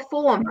a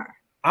performer.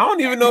 I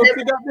don't even know if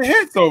she got the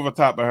hits over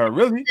top of her.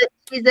 Really?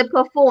 She's a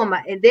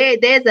performer, and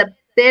there's a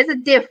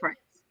difference.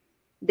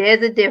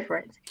 There's a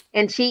difference,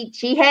 and she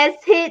has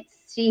hits.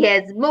 She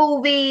has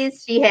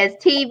movies. She has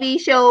TV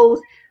shows,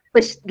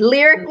 but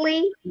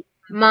lyrically,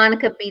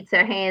 Monica beats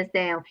her hands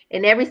down.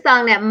 And every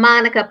song that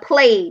Monica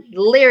played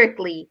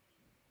lyrically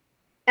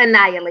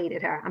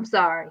annihilated her. I'm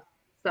sorry.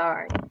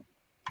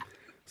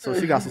 So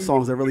she got some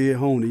songs that really hit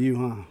home to you,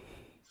 huh?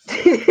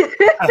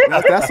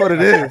 That's what it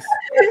is.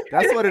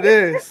 That's what it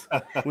is.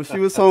 When she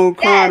was home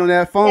crying on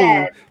that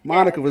phone,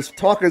 Monica was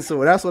talking to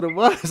her. That's what it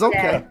was.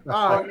 Okay.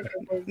 All right.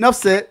 Enough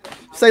said.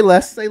 Say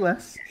less. Say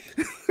less.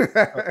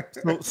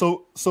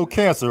 So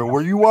Cancer,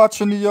 were you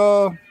watching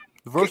the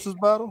versus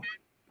battle?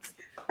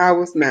 I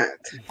was not.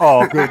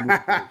 Oh goodness.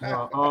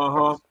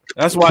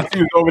 That's why she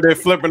was over there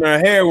flipping her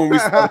hair when we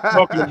started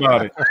talking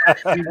about it.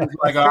 She was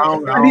like,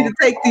 I need to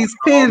take these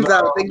pins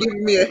out. They're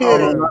giving me a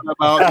headache.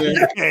 About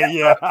it.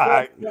 Yeah.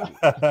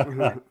 All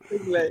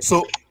right.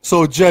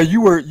 So Jay,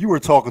 you were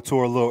talking to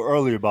her a little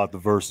earlier about the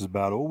versus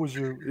battle. What was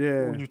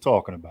you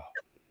talking about?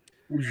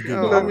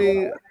 I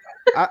mean,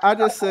 I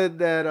just said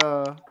that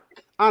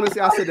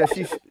honestly, I said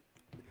that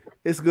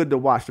it's good to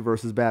watch the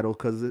versus battle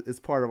because it's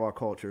part of our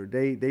culture.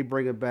 They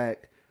bring it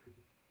back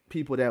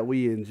people that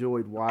we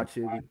enjoyed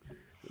watching,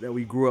 that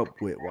we grew up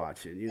with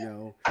watching, you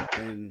know,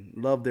 and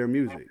love their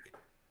music,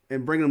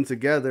 and bring them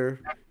together.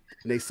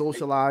 And they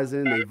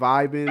socializing, they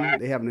vibing,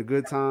 they having a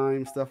good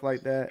time, stuff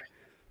like that.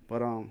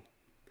 But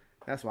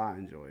that's why I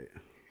enjoy it,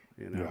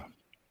 you know.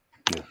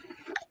 Yeah.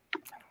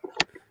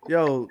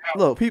 Yo,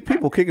 look,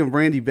 people kicking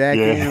Brandy back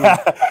in.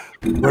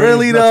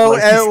 Really though,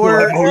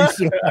 Edward.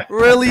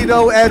 Really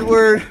though,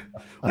 Edward.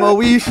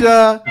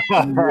 Moesha.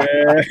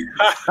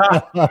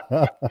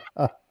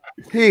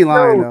 He ain't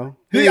lying though.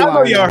 I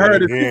know y'all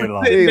heard it. He She ain't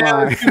was sitting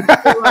down. She was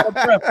still out of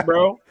breath,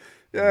 bro.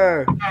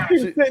 Yeah. She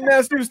was sitting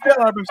down. She was still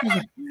out of breath. She was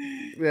like,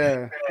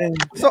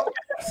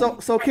 Yeah.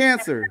 So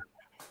Cancer.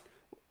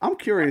 I'm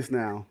curious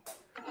now.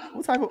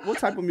 What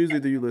type of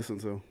music do you listen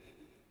to?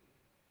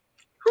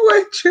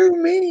 What you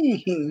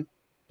mean?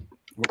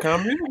 what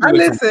kind of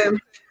music?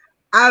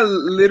 I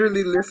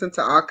literally listen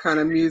to all kind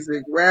of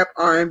music. Rap,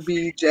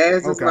 R&B,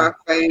 jazz is my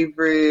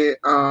favorite.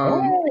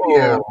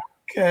 Yeah.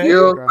 Okay.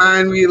 You'll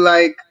find me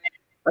like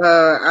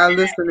I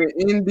listen to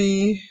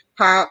indie,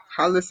 pop.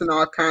 I listen to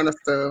all kind of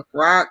stuff.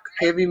 Rock,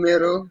 heavy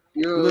metal.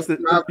 You listen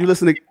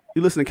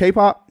to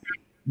K-pop?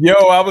 Yo,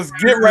 I was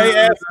getting ready to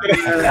ask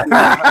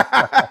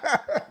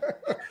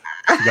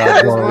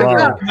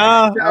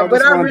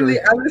But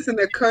I listen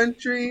to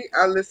country.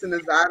 I listen to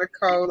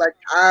Zydeco. Like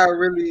I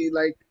really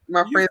like.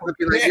 My friends would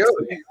be like,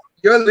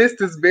 your list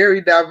is very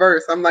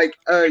diverse. I'm like,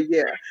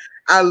 yeah,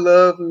 I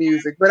love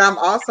music, but I'm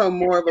also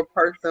more of a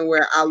person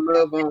where I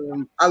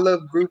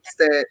love groups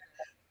that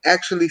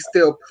actually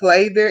still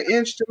play their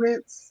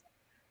instruments.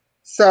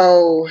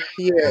 So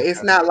yeah,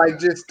 it's not like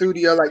just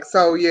studio. Like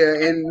so, yeah.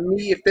 And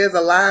me, if there's a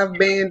live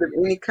band of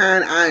any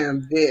kind, I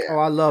am there. Oh,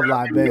 I love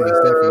live bands.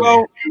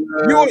 Well,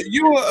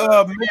 you're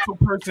a mental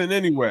person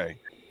anyway.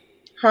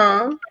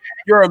 Huh?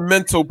 You're a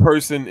mental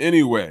person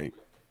anyway.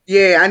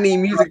 Yeah, I need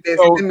music that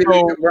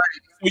stimulates right.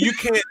 So you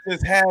can't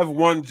just have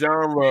one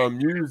genre of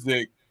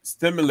music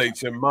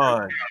stimulate your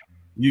mind.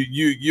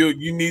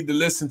 You need to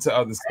listen to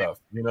other stuff.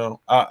 You know,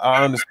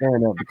 I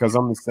understand that because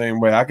I'm the same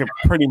way. I can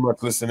pretty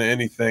much listen to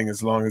anything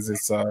as long as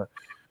it's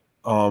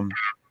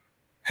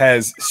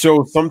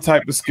shows some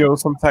type of skill,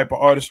 some type of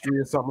artistry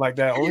or something like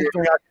that. Only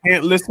thing I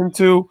can't listen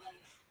to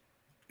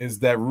is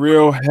that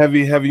real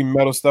heavy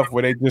metal stuff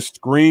where they just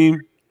scream.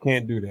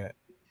 Can't do that.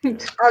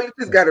 Oh, you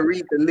just gotta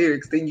read the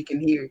lyrics, then you can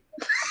hear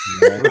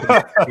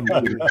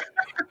it.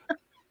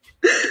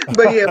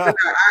 But yeah,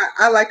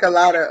 I like a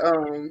lot of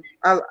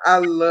I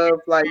love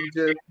like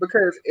just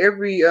because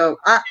every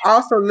I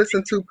also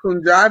listen to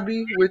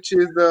Punjabi, which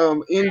is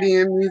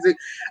Indian music.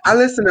 I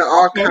listen to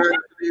all kinds of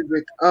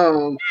music.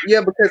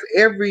 Yeah, because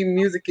every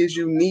music is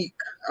unique.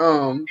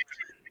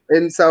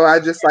 And so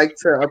I just like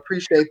to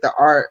appreciate the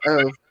art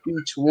of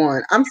each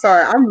one. I'm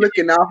sorry, I'm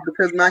looking off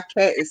because my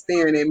cat is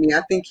staring at me.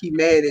 I think he's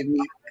mad at me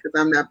because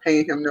I'm not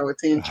paying him no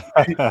attention.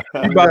 You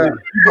about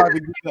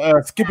to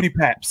get skippity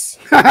paps.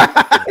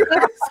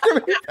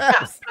 Skippity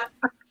paps.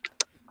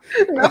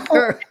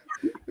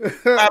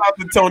 Shout out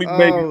to Tony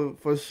Baker.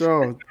 For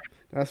sure.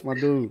 That's my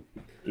dude.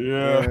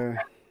 Yeah.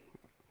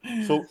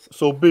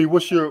 So B,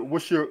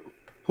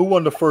 who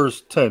won the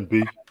first 10,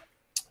 B?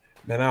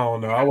 Man, I don't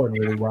know. I wasn't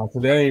really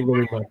watching. That ain't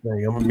really my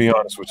thing. I'm gonna be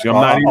honest with you.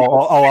 I'm not even.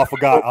 I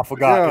forgot.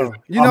 Yo,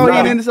 you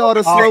know, he into all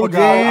the slow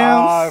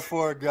jams. I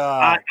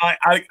forgot.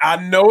 I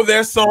know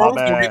their songs.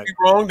 Don't get me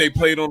wrong. They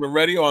played on the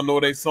radio. I know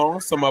their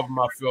songs. Some of them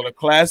I feel are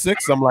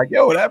classics. I'm like,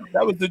 yo,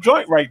 that was the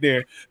joint right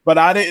there. But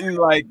I didn't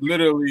like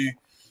literally.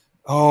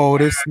 Oh,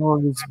 this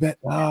song is better.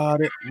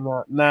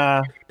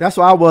 Nah. That's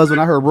why I was when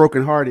I heard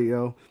Broken Hearted,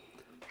 yo.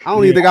 I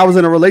don't even think I was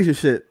in a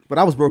relationship, but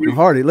I was broken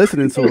hearted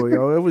listening to it,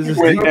 yo. It was just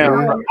deep, man.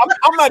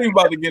 I'm not even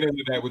about to get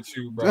into that with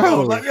you, bro.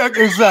 No.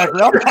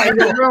 Exactly. I'm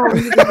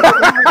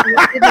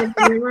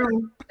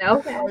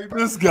Okay.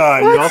 This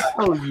guy, yo. I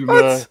told you,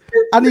 man.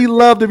 I need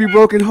love to be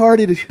broken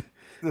hearted. This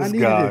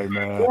guy,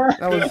 man.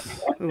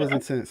 It was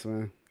intense,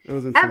 man. It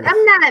was intense.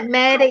 I'm not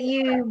mad at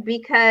you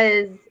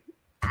because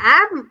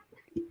I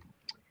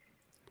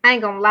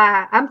ain't gonna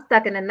lie. I'm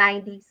stuck in the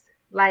 90s.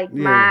 Like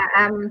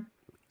I'm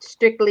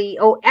strictly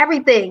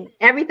everything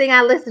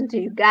I listen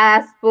to,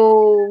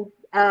 gospel,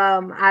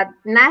 not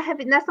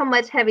so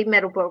much heavy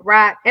metal, but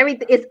rock,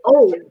 everything. It's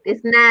old.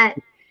 It's not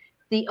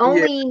The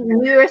only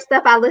newer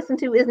stuff I listen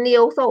to is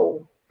neo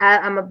soul.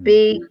 I'm a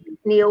big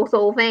neo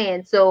soul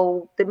fan,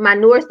 so my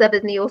newer stuff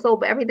is neo soul.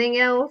 But everything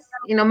else,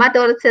 my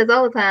daughter says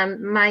all the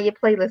time, "My your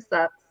playlist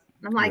sucks."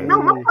 And I'm like,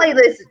 no, my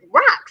playlist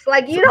rocks.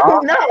 Like you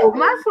don't know,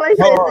 my playlist is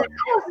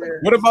awesome.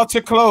 What about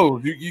your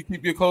clothes? You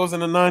keep your clothes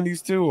in the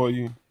 90s too, or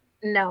you?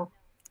 No.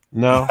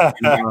 I'm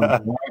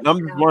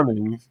just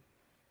wondering.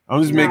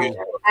 I'm just making.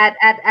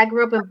 I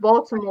grew up in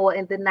Baltimore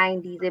in the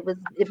 90s. It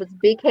was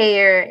big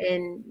hair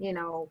and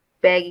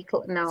baggy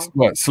clothes. No.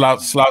 What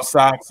slouch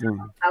socks and.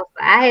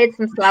 I had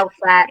some slouch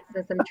socks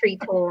and some tree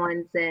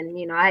torns,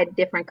 and I had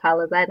different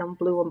colors. I had them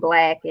blue and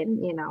black,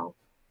 and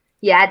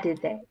I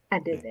did that.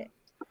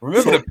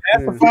 Remember the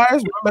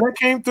pacifiers? Remember that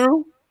came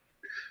through?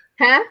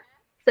 Huh?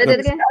 Say that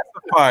again.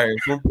 Pacifiers.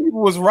 When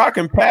people was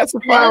rocking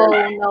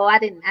pacifiers. No, I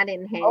didn't have.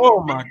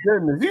 Oh my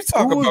goodness! You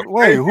talk about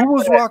who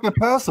was rocking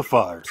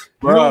pacifiers?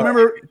 You don't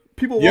remember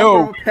people walking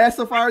around with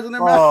pacifiers in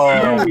their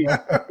mouth?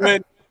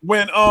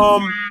 When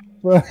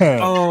what's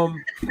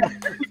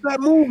that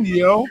movie,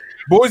 yo?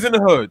 Boys in the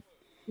Hood.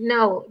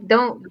 No,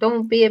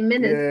 don't be a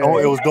menace. Yeah. Oh,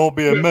 it was Don't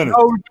Be a Menace.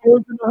 No,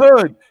 Boys in the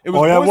Hood. It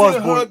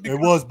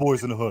was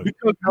Boys in the Hood.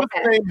 Because what's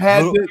the name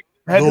had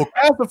the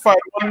pacifier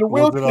on the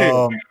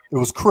wheelchair. It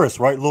was Chris,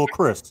 right? Little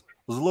Chris.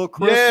 Was it Little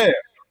Chris? Yeah. I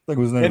think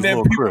his name was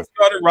Little people Chris.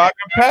 Started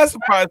rocking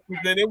pacifiers, and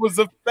then it was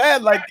a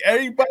fad. Like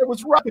everybody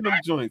was rocking them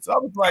joints. I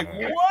was like,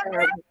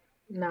 what?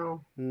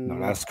 No,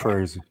 that's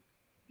crazy.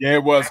 Yeah,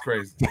 it was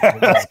crazy.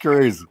 That's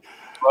crazy.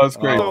 It was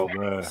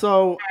crazy.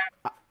 So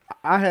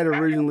I had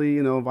originally,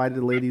 invited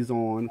the ladies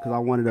on because I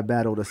wanted to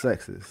battle the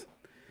sexes,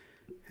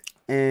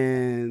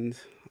 and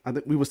I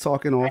think we was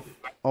talking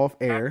off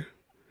air,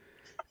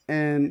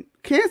 and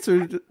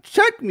Cancer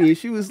checked me.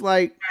 She was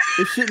like,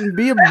 "It shouldn't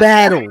be a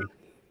battle.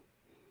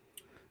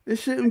 It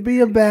shouldn't be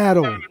a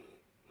battle."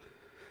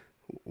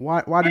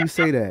 Why do you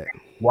say that?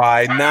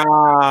 Why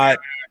not?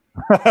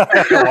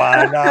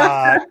 Why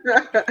not?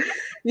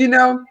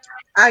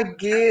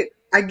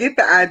 I get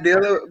the idea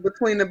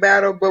between the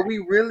battle, but we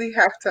really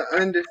have to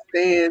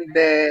understand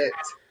that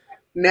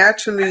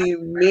naturally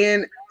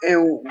men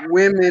and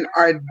women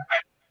are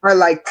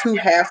like two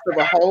halves of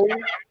a whole.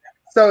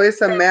 So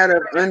it's a matter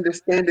of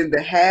understanding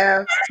the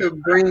halves to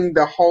bring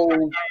the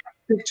whole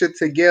picture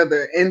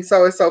together. And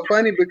so it's so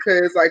funny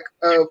because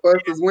for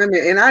us as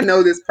women, and I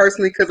know this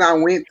personally because I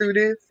went through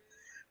this.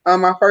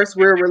 My first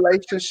real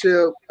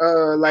relationship,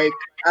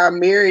 I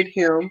married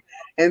him,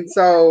 and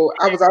so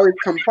I was always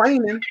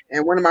complaining.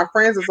 And one of my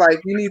friends was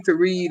like, "You need to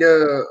read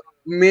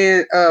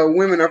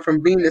Women Are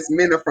From Venus,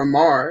 Men Are From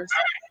Mars,"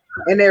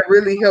 and that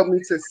really helped me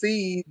to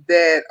see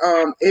that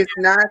it's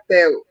not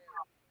that.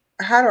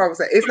 How do I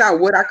say? It's not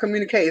what I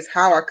communicate; it's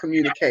how I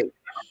communicate.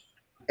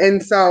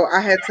 And so I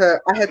had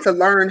to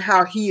learn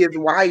how he is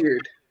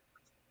wired,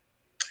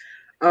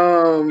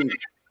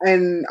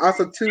 and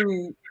also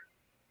too.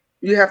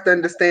 You have to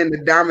understand the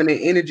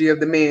dominant energy of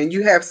the man.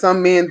 You have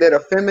some men that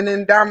are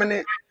feminine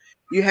dominant.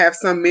 You have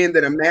some men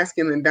that are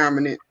masculine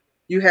dominant.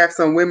 You have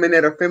some women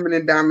that are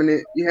feminine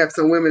dominant. You have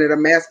some women that are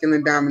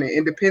masculine dominant.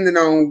 And depending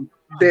on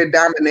their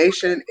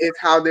domination is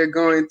how they're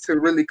going to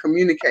really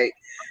communicate.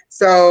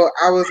 So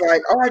I was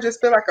like, I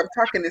just feel like I'm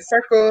talking in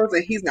circles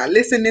and he's not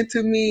listening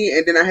to me.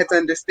 And then I had to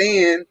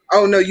understand,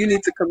 no, you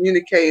need to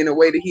communicate in a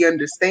way that he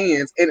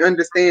understands and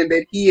understand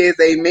that he is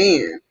a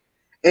man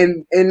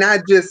and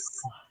not just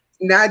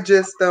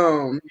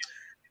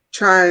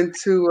trying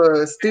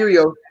to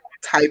stereotype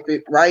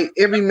it, right?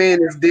 Every man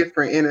is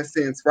different in a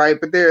sense, right?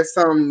 But there are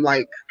some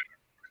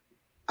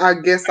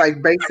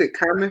basic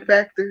common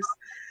factors.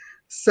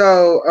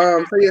 So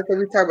we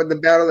talk about the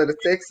battle of the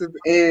sexes,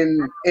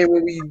 and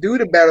when we do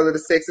the battle of the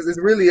sexes, it's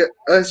really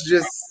us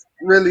just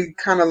really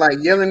kind of like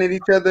yelling at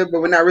each other,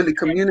 but we're not really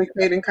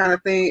communicating kind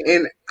of thing.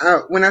 And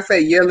when I say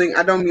yelling,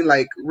 I don't mean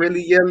like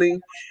really yelling.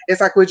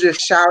 It's like we're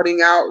just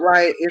shouting out,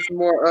 right? It's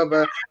more of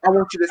I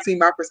want you to see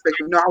my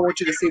perspective. No, I want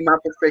you to see my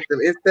perspective.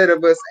 Instead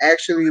of us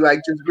actually like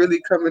just really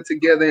coming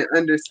together and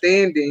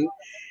understanding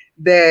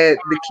that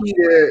the key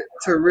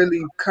to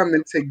really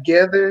coming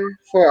together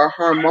for a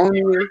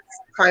harmonious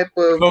type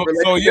of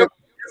relationship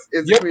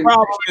is your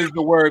problem is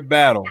the word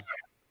battle.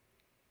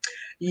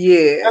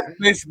 Yeah. That's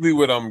basically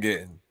what I'm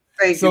getting.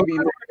 Thank you, B.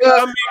 Well, I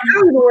don't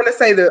even want to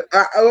say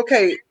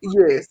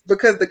yes,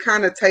 because the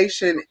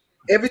connotation,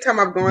 every time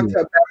I'm going to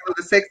a battle of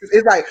the sexes,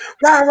 it's like,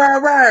 rah, rah,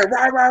 rah,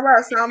 rah, rah,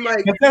 rah. So I'm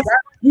like,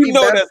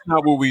 that's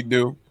not what we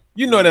do.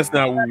 You know that's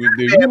not what we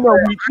do. You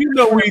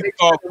know we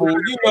thoughtful.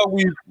 You know what I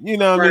mean? You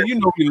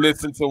know we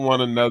listen to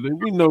one another.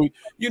 You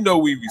know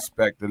we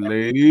respect the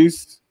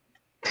ladies.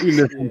 We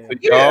listen to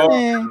y'all.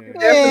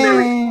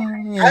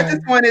 Definitely. I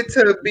just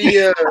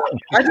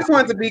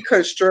wanted to be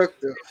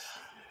constructive.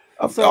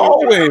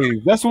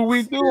 Always. That's what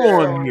we do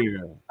on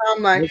here.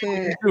 I'm like,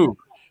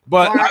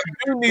 but I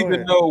do need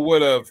to know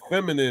what a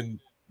feminine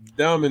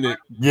dominant.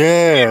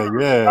 Yeah.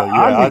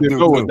 I need to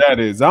know what that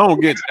is. I don't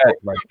get that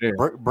right there.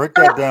 Break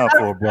that down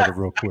for a brother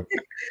real quick.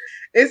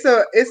 It's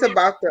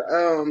about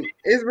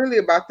it's really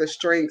about the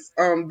strengths.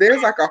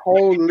 There's like a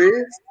whole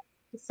list,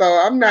 so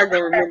I'm not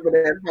gonna remember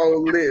that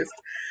whole list.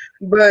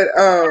 But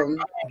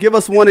give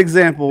us one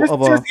example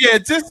of a.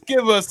 Just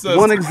give us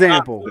one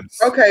example.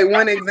 Okay,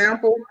 one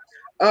example.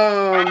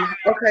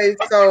 Okay,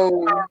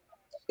 so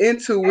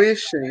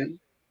intuition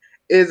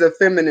is a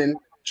feminine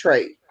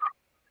trait.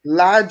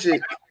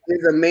 Logic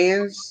is a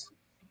man's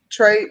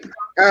trait.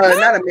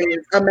 Not a man,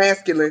 a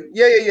masculine.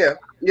 Yeah.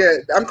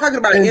 I'm talking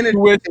about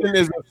intuition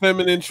is a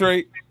feminine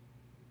trait.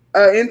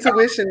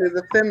 Intuition is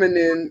a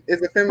feminine.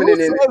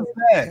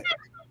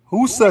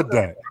 Who said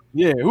that?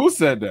 Yeah, who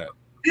said that?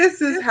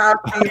 This is how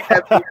things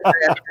have been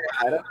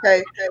classified,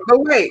 okay? But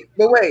wait.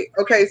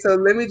 Okay, so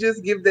let me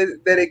just give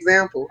that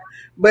example.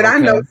 But I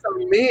know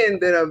some men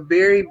that are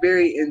very,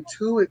 very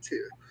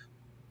intuitive.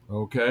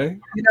 Okay.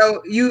 You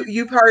know,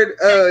 you've heard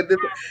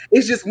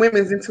it's just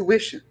women's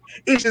intuition.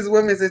 It's just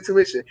women's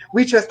intuition.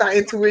 We trust our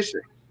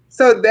intuition.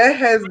 So that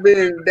has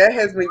been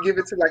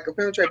given to like a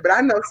feminine trait. But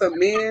I know some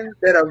men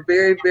that are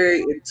very,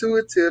 very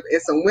intuitive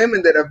and some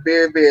women that are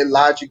very, very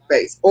logic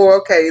based. Or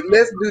okay,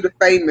 let's do the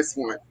famous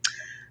one.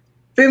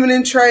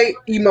 Feminine trait,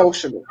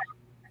 emotional.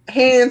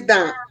 Hands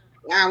down.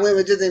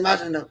 Women just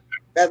emotional.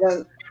 That's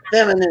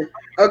feminine.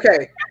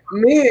 Okay.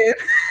 Men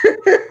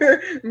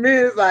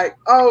is like,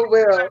 oh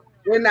well,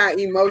 we're not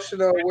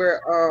emotional.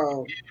 We're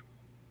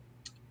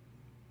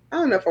I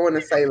don't know if I want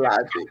to say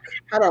logic.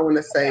 How do I want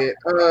to say it?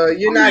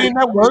 You're not.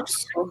 That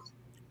works.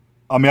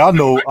 I mean, I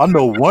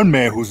know one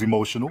man who's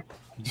emotional.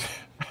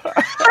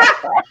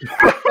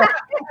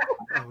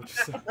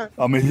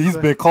 I mean, he's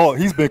been called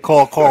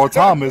Carl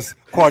Thomas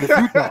quite a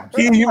few times.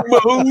 I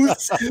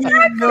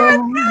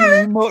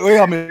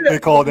mean, they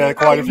called that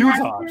quite a few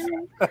times.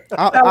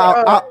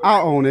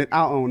 I'll own it.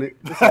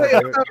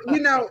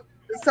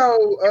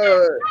 So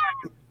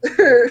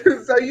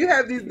you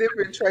have these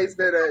different traits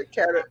that are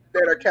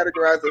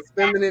categorized as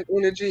feminine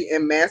energy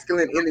and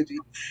masculine energy,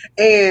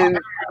 and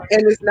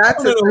it's not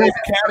to who's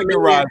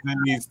categorizing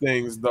these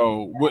things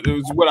though. What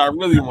I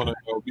really want to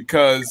know,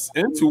 because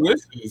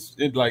intuition is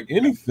like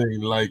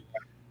anything, like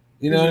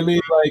you know what I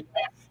mean. Like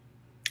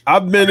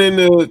I've been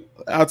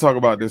I'll talk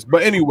about this,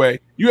 but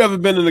anyway, you ever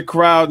been in the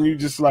crowd and you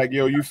just like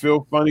you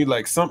feel funny,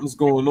 like something's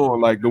going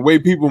on, like the way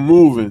people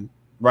moving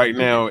right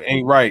now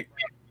ain't right.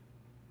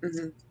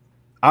 Mm-hmm.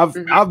 I've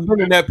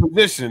been in that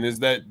position.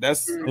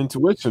 That's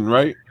intuition,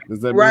 right?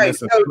 Does that right?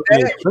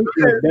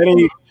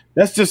 Mean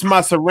that's just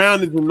my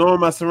surroundings and knowing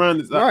my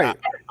surroundings, right?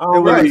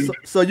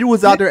 So you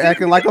was out there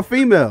acting like a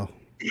female.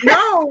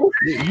 No,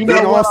 you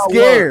know all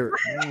scared.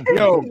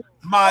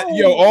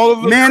 All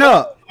of man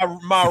up.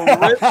 My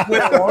wrist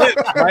went limp,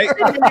 right?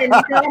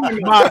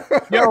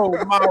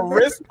 My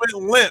wrist went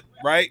limp,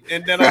 right?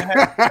 And then I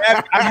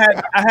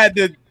had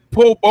to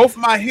pull both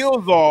my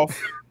heels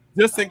off.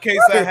 Just in case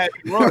I had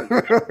to run. You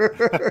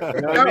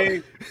know what I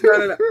mean?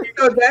 No.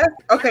 So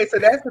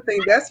that's the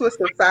thing. That's what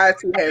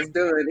society has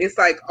done. It's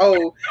like,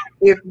 oh,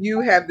 if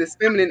you have this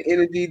feminine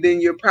energy, then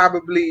you're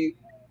probably,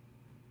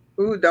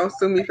 don't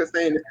sue me for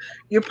saying this.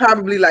 You're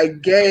probably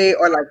like gay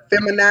or like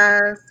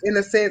feminized in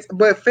a sense.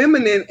 But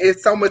feminine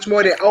is so much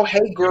more than, oh,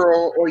 hey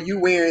girl, or you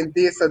wearing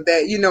this or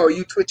that, or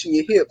you twitching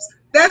your hips.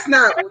 That's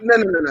not,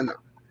 no.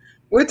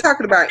 We're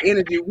talking about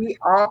energy. We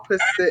all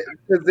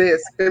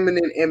possess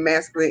feminine and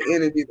masculine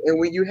energies, and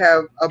when you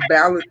have a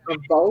balance of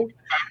both,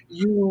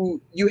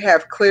 you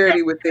have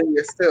clarity within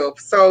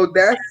yourself. So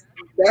that's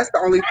the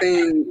only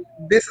thing.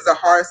 This is a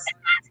hard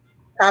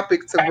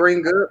topic to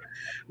bring up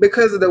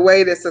because of the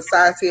way that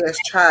society has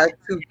tried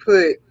to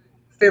put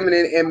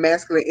feminine and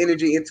masculine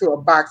energy into a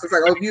box. It's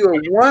like, oh, if you're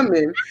a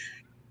woman,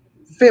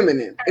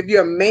 feminine. If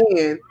you're a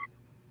man,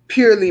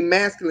 purely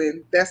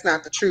masculine. That's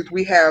not the truth.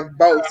 We have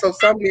both. So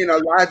some men are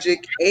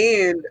logical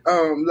and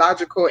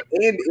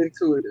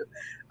intuitive.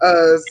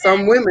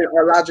 Some women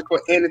are logical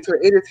and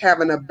intuitive. It is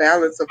having a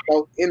balance of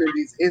both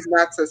energies. It's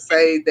not to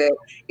say that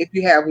if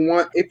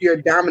you're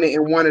dominant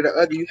in one or the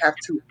other, you have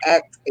to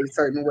act a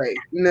certain way.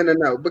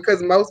 No.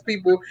 Because most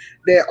people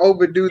that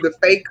overdo the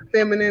fake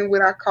feminine,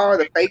 what I call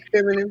the fake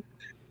feminine,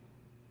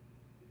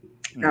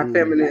 not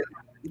feminine,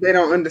 they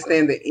don't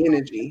understand the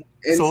energy.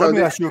 And so let me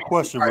ask you a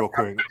question real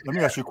quick.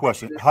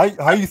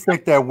 How you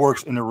think that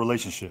works in a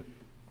relationship?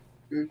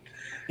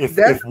 If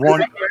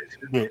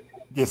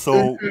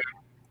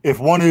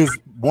one is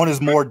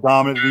more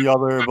dominant than the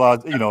other,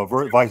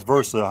 vice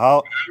versa,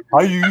 how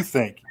do you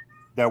think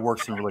that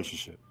works in a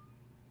relationship?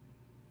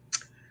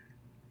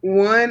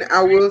 One,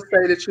 I will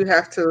say that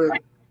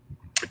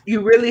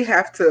you really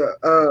have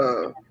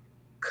to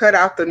cut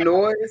out the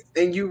noise,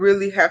 and you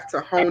really have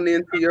to hone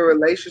into your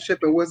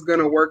relationship and what's going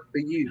to work for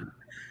you.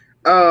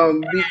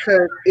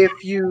 Because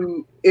if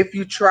you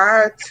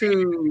try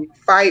to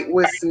fight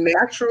what's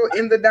natural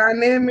in the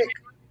dynamic,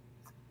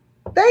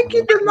 thank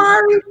you,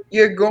 Damari,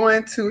 you're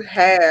going to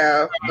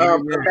have a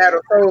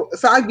battle.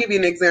 So I'll give you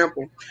an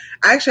example.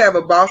 I actually have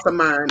a boss of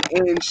mine,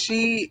 and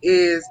she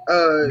is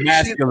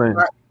masculine.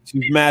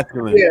 She's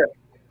masculine. Yeah.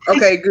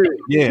 Okay, good.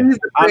 Yeah,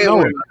 I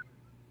know it.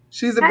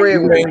 She's a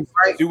breadwinner,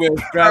 right? She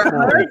wears strap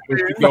on when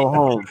she go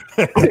home.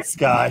 This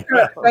guy.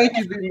 Thank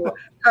you, B-More.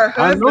 Her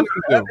husband, on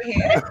the other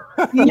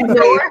hand,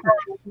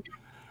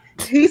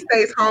 he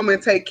stays home and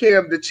take care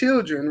of the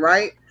children,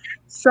 right?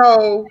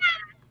 So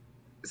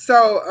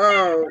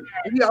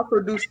he also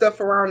do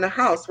stuff around the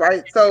house,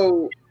 right?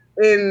 So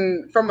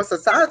from a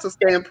societal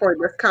standpoint,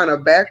 that's kind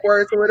of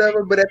backwards or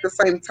whatever. But at the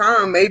same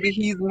time, maybe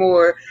he has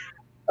more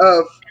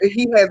of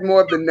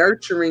the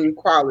nurturing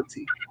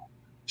quality.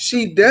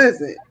 She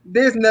doesn't.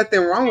 There's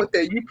nothing wrong with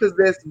that. You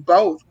possess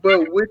both,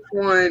 but which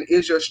one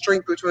is your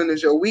strength? Which one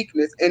is your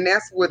weakness? And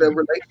that's what a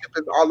relationship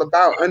is all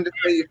about.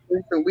 Understanding your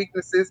strengths and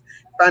weaknesses,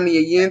 finding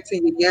your yin to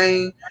your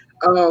yang,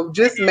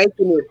 just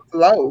making it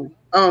flow.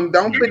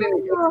 Don't put it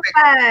in.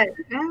 I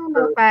don't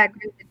know if I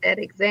agree with that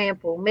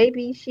example.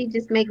 Maybe she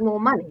just make more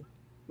money.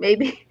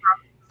 Maybe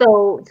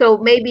so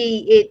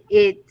maybe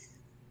it's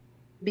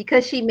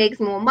because she makes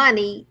more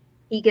money,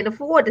 he can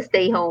afford to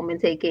stay home and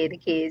take care of the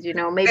kids. You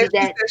know, maybe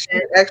that's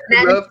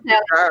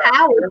not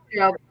power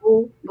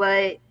struggle,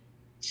 but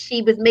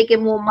she was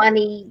making more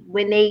money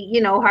when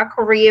her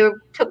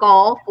career took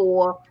off,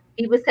 or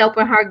he was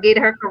helping her get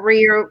her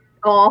career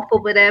off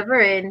or whatever,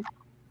 and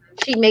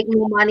she make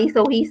more money,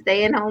 so he's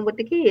staying home with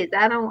the kids.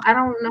 I don't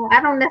know.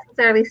 I don't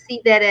necessarily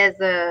see that as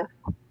a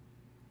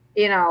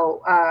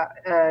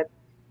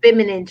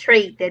feminine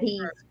trait that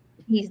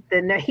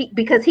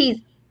because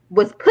he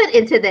was put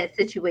into that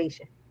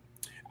situation.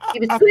 He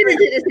was put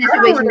into this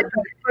situation.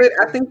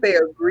 I think they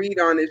agreed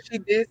on it. She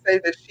did say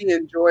that she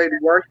enjoyed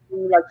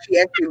working, like she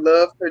actually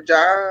loved her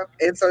job,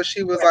 and so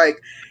she was like,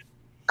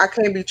 I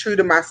can't be true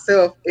to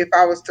myself if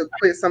I was to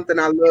quit something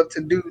I love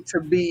to do to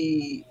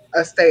be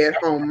a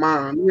stay-at-home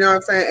mom. You know what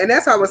I'm saying? And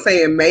that's why I was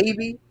saying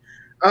maybe.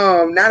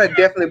 Not a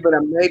definitely, but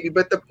a maybe.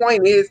 But the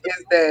point is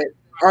that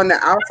on the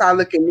outside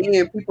looking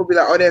in, people be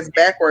like, oh, that's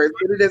backwards.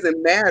 But it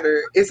doesn't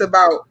matter. It's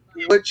about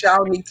what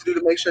y'all need to do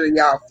to make sure that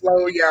y'all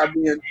flow, y'all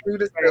being true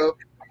to self,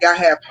 y'all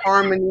have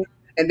harmony,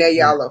 and that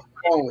y'all are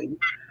flowing.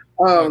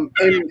 And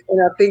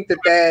I think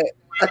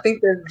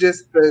that's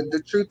just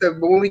the truth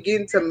of, but when we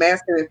get into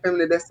masculine and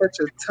feminine, that's such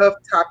a tough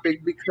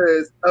topic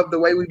because of the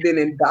way we've been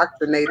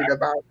indoctrinated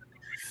about it.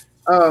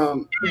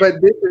 But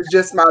this is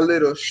just my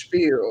little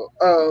spiel.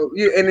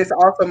 And it's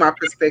also my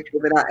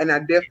perspective, and I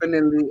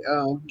definitely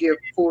give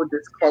full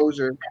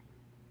disclosure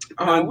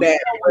on that.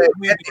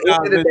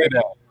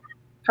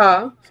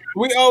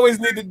 We always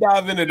need to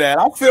dive into that.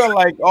 I feel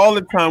like all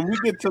the time we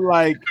get to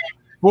like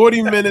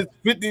 40 minutes,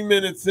 50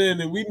 minutes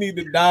in, and we need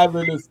to dive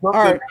into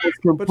something that's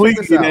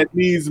completely that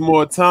needs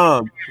more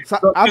time.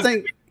 So I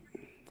think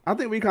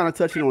we kind of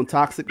touching on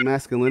toxic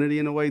masculinity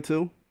in a way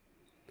too.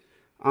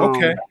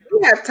 Okay.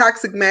 We have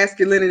toxic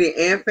masculinity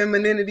and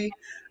femininity.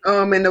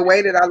 And the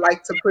way that I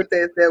like to put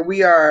that is that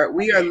we are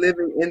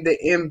living in the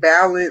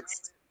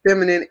imbalanced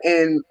feminine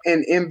and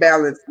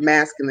imbalanced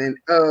masculine.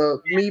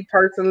 Me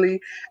personally,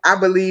 I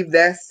believe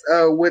that's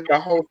what the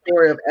whole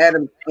story of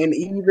Adam and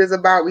Eve is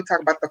about. We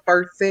talk about the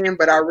first sin,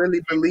 but I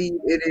really believe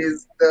it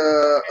is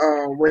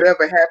the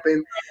whatever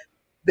happened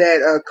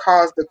that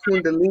caused the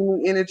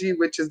Kundalini energy,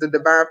 which is the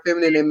divine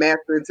feminine and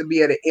masculine, to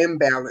be at an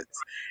imbalance.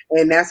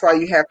 And that's why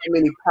you have so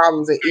many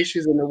problems and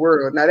issues in the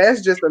world. Now,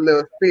 that's just a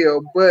little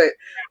spiel, but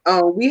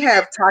we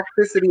have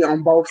toxicity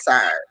on both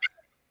sides.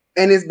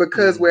 And it's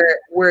because we're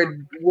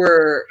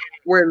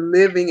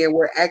living and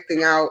we're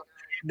acting out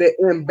the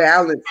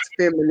imbalanced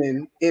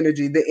feminine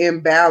energy, the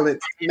imbalanced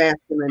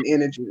masculine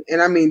energy.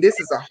 And I mean, this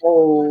is a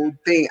whole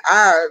thing.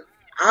 I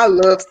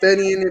love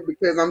studying it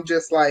because I'm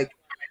just like,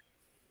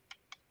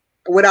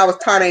 what I was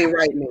taught ain't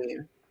right,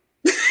 man.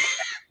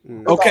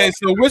 Okay,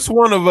 so which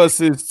one of us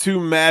is too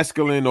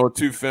masculine or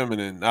too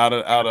feminine out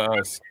of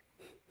us?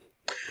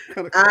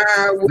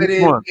 I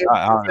wouldn't.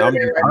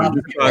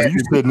 You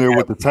sitting there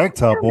with the tank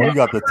top on. You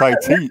got the tight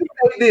tee.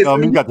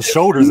 You got the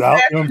shoulders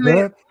out. You know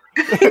what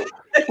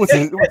I'm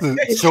saying? What's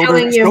the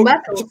shoulders?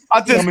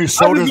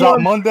 Shoulders out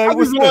Monday. I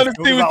just want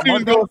to see what she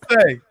was gonna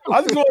say.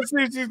 I just want to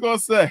see what she's gonna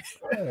say.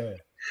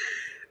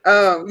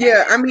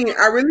 Yeah, I mean,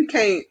 I really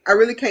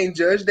can't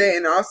judge that,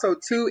 and also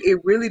too,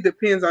 it really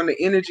depends on the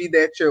energy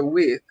that you're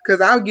with. Because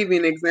I'll give you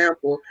an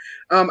example.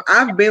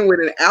 I've been with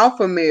an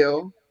alpha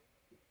male.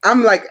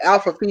 I'm like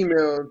alpha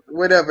female,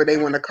 whatever they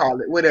want to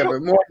call it, whatever,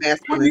 more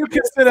masculine. What do you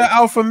consider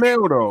alpha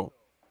male though?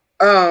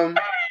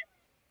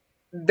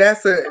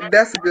 That's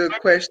a good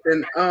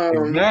question.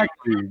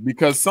 Exactly,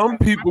 because some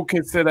people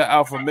consider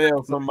alpha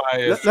male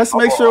somebody else. Let's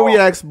make sure we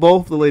ask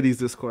both the ladies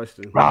this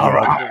question. All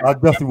right, I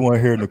definitely want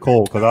to hear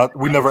Nicole because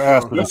we never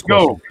asked her this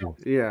question before.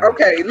 Yeah.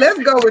 Okay, let's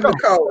go with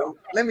Nicole.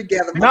 Let me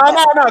gather. No,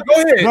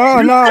 go ahead.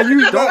 No,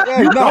 you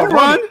don't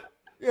run.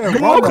 Yeah,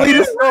 come on,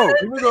 Cletus.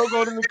 We're gonna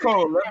go to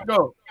Nicole. Let's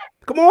go.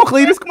 Come on,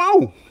 Cletus. Come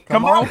on.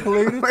 Come on,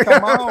 Cletus.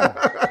 Come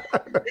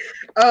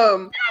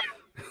on.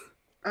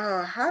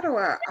 How do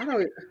I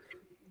don't.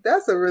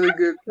 That's a really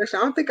good question.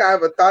 I don't think I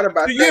ever thought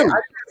about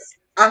that.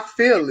 I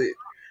feel it.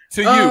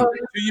 To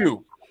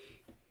you.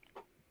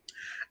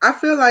 I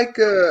feel like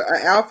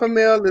an alpha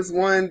male is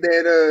one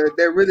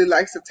that really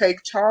likes to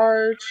take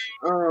charge.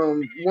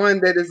 One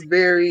that is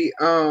very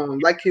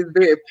he's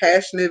very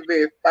passionate,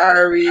 very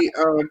fiery.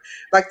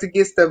 Like to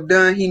get stuff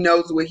done. He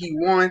knows what he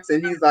wants,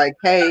 and he's like,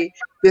 "Hey,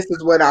 this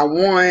is what I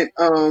want."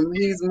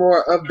 He's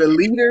more of the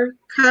leader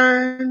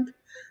kind.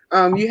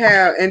 You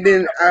have, and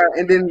then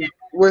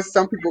what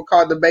some people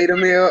call the beta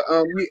male.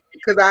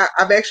 Because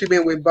I've actually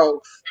been with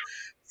both.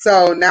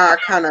 So now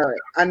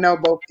I know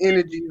both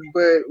energies,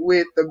 but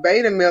with the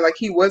beta male, like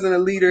he wasn't a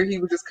leader. He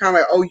was just kind of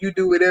like, oh, you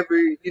do whatever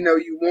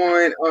you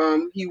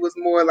want. He was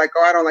more like,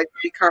 oh, I don't like to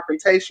be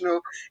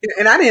confrontational,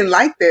 and I didn't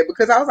like that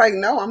because I was like,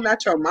 no, I'm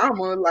not your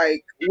mama.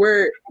 Like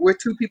we're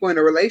two people in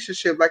a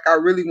relationship. Like I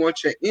really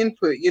want your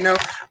input,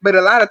 But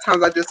a lot of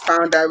times I just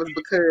found out it was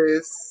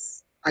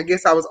because I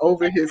guess I was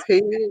over his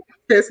head,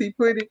 as he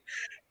put it,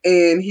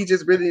 and he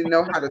just really didn't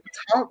know how to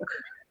talk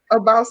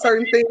about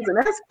certain things, and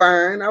that's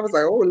fine. I was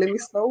like, oh, let me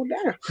slow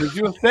down. Because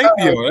you're a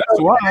Sapio, that's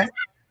why.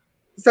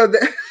 So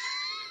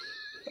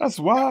that's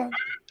why.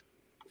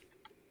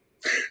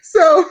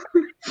 So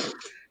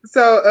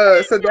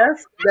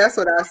that's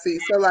what I see.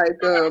 So like,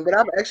 but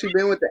I've actually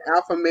been with the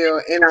alpha male,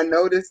 and I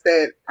noticed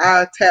that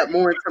I tap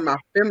more into my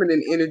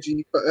feminine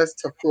energy for us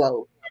to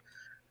flow.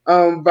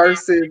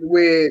 Versus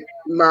with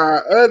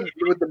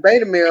the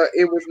beta male,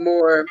 it was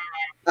more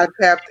I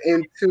tapped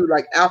into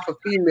like alpha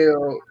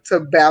female to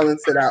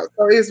balance it out.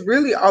 So it's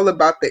really all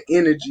about the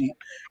energy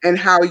and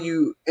how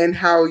you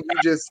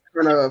just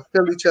kind of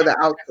fill each other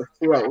out to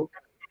flow.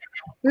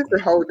 It's the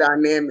whole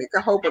dynamic.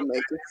 I hope it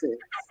makes sense.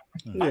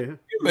 Yeah, it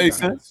makes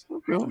sense.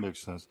 That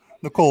makes sense.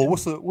 Nicole,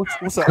 what's the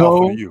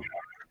alpha to you?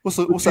 What's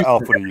the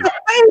alpha to you?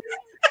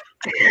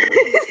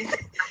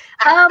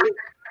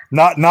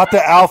 Not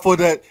the alpha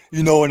that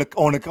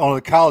on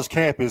the college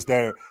campus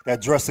that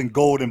dress in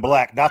gold and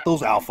black. Not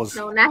those alphas.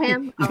 No, not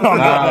him.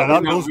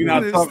 Not those. We're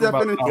not talking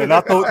about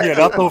not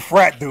those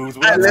frat dudes.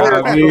 Because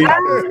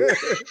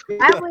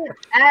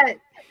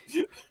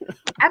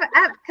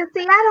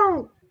see,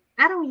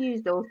 I don't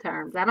use those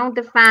terms. I don't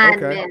define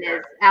men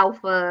as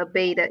alpha,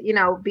 beta.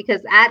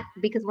 Because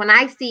when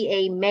I see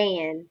a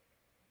man,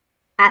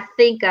 I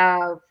think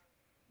of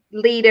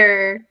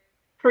leader,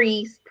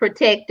 priest,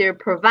 protector,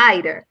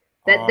 provider.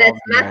 That's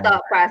my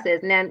thought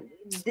process. Now,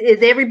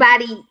 is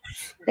everybody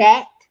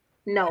that?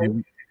 No.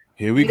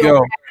 Here we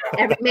go.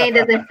 Every man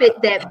doesn't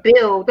fit that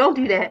bill. Don't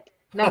do that.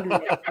 Don't do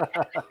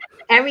that.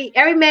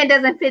 Every man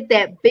doesn't fit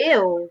that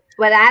bill.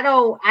 But I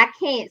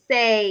can't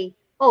say,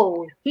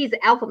 oh, he's an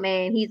alpha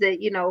man. He's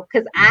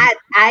because I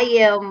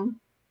am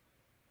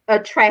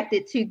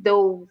attracted to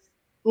those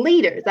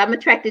leaders. I'm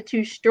attracted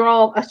to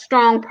a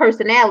strong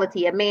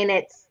personality, a man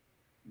that's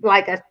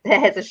that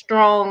has a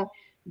strong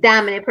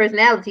dominant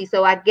personality.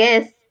 So I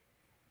guess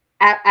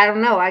I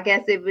don't know. I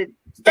guess it would.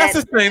 That's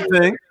the same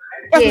thing.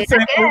 I've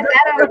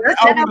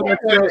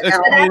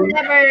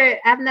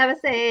never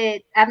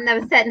sat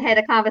and had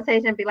a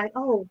conversation and be like,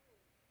 oh,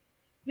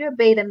 you're a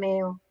beta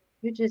male.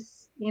 You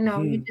just you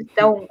just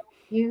don't.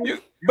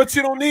 But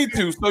you don't need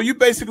to. So you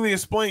basically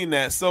explain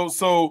that.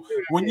 So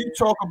when you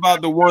talk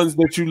about the ones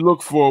that you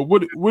look for,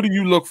 what do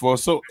you look for?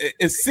 So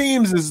it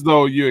seems as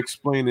though you're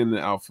explaining the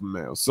alpha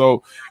male.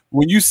 So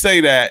when you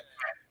say that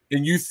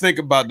and you think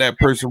about that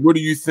person, what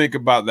do you think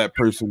about that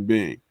person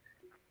being?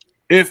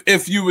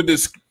 If you were to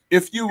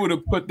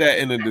put that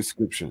in a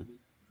description.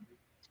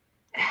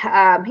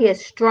 He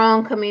has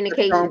strong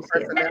communication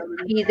skills.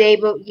 He's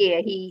able,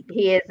 he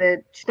has a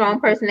strong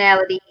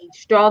personality,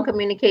 strong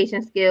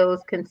communication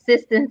skills,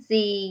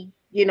 consistency,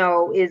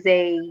 is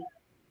a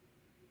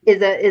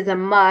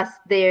must.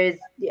 There's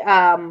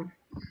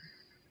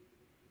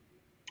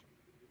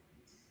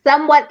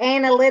somewhat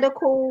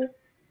analytical,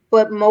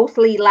 but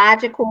mostly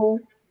logical,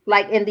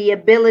 like in the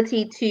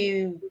ability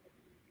to,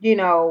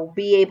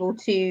 be able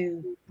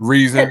to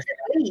reason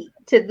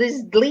to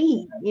this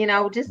lead,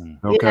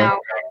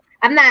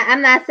 I'm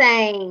not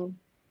saying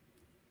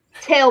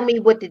tell me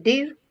what to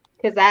do,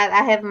 because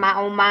I have my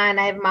own mind,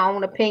 I have my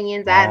own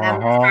opinions.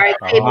 I'm very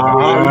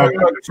capable.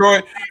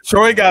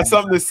 Troy got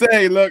something to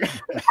say. Look,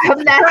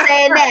 I'm not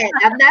saying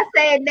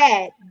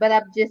that, but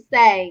I'm just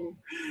saying,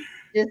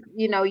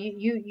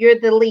 you're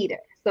the leader.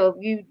 So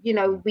we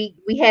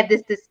have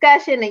this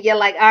discussion and you're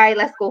like, all right,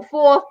 let's go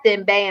forth.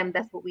 Then bam,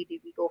 that's what we do.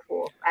 We go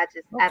forth. I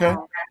don't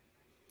know.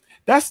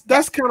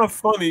 That's kind of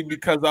funny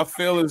because I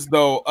feel as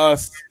though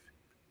us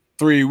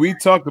three, we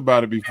talked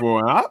about it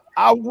before. And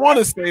I want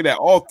to say that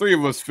all three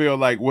of us feel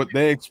like what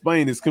they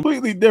explain is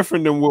completely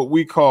different than what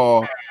we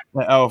call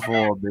the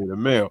alpha or beta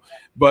male.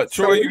 But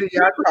Troy,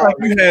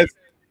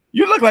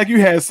 you look like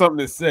you had something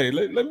to say.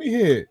 Let me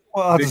hear it.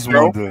 Well, I just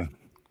wanted to.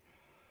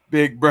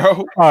 Big bro.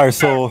 All right,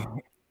 so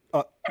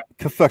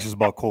confessions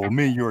about Cole.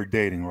 Me and you are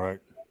dating, right?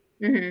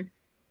 Mm-hmm.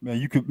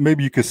 Man,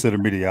 maybe you consider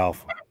me the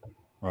alpha,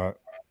 right?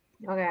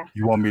 Okay.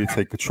 You want me to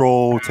take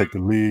control, take the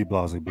lead,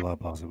 blah blah blah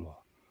blah blah.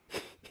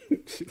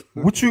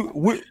 What you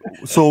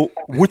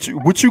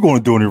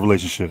gonna do in a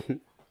relationship?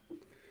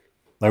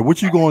 Like,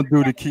 what you gonna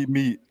do to keep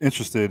me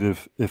interested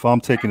if I'm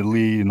taking the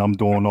lead and I'm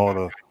doing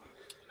all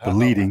the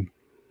leading?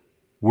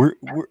 Where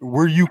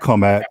you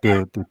come at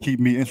to keep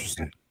me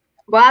interested?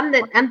 Well, I'm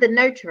the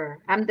nurturer.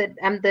 I'm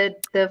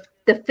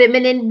the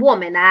feminine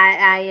woman.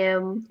 I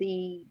am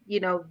the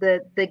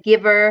the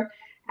giver.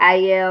 I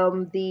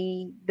am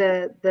the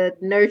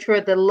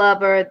nurturer, the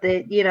lover,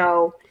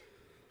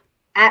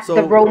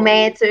 the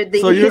romance or the.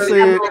 So you're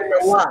saying,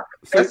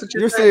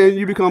 you're saying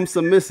you become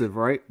submissive,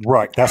 right?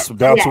 Right. That's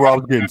where I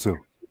was getting to.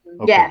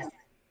 Okay. Yes.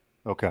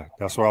 Okay,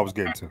 that's where I was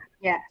getting to.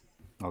 Yes.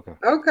 Okay.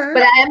 Okay.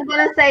 But I am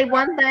gonna say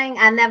one thing.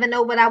 I never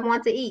know what I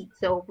want to eat.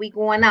 So if we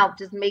going out,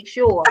 just make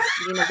sure.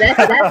 You know, that's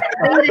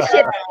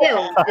leadership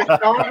skill. Just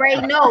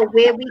already know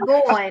where we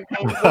going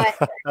and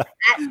what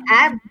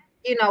I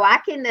I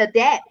can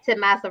adapt to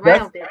my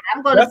surroundings.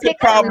 I'm gonna pick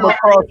a problem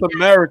across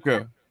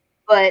America.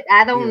 But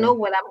I don't know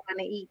what I'm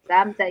gonna eat. So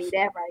I'm telling you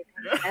that right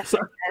now. That's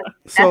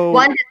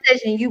one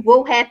decision you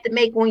will have to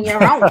make on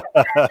your own.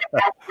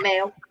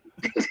 Male.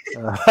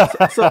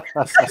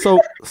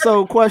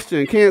 So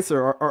question,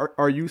 Cancer,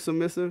 are you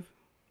submissive?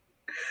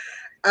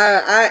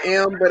 I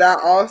am, but I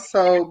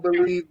also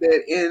believe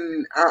that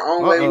in our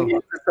own way we need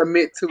to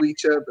submit to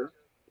each other.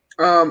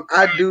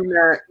 I do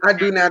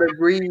not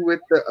agree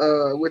with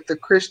the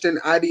Christian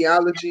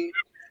ideology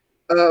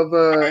of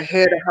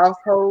head of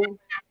household.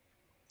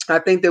 I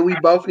think that we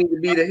both need to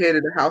be the head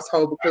of the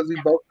household because we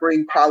both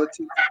bring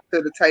qualities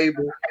to the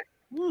table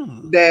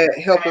that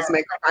help us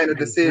make a final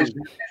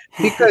decision.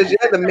 Because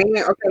the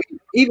man, okay,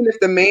 even if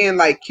the man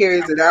like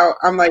carries it out,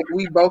 I'm like,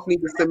 we both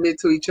need to submit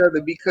to each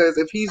other, because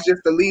if he's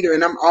just a leader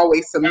and I'm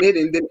always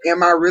submitting, then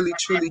am I really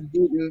truly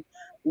getting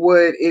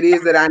what it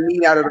is that I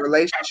need out of the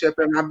relationship?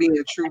 Am I being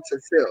true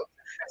to self?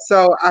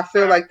 So I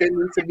feel like there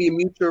needs to be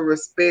mutual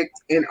respect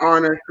and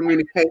honor,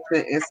 communication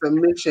and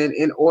submission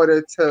in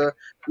order to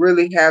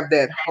really have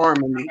that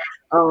harmony.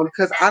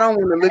 Because I don't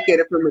want to look at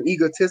it from an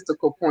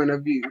egotistical point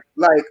of view.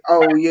 Like,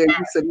 oh yeah,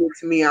 you submit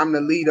to me, I'm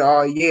the leader.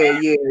 Oh yeah,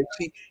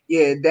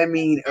 that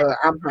means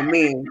I'm her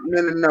man.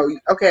 No.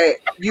 Okay,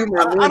 you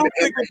my man. I don't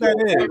think that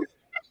is.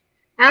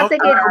 I don't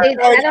think it means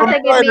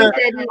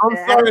that. I'm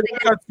sorry to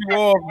cut you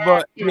off,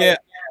 but yeah,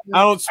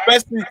 I don't.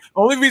 Especially,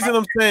 only reason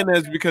I'm saying that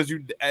is because you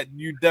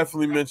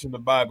definitely mentioned the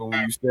Bible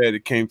when you said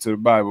it came to the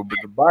Bible, but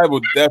the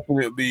Bible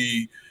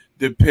definitely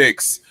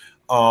depicts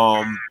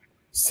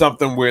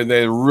something where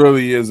there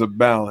really is a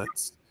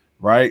balance,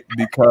 right?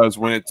 Because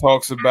when it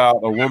talks about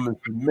a woman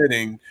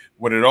submitting,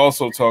 what it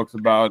also talks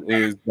about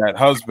is that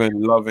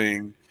husband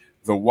loving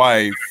the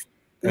wife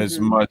as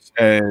much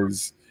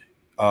as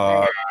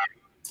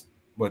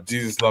what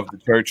Jesus loved the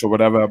church or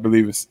whatever. I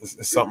believe it's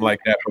something like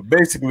that. But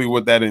basically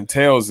what that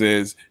entails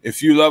is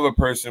if you love a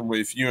person,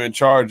 if you're in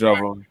charge of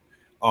them,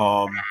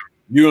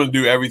 you're going to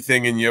do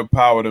everything in your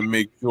power to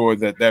make sure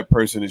that that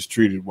person is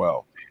treated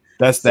well.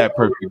 That's that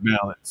perfect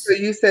balance. So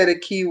you said a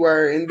key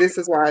word, and this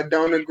is why I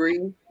don't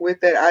agree with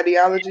that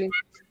ideology.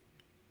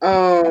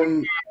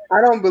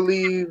 I don't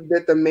believe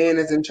that the man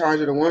is in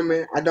charge of the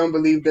woman. I don't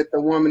believe that the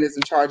woman is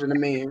in charge of the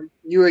man.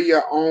 You are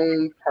your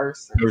own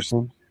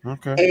person.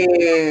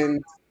 Okay.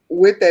 And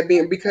with that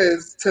being,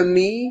 because to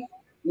me,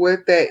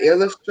 what that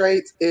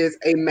illustrates is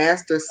a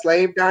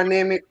master-slave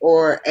dynamic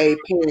or a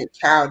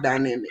parent-child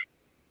dynamic.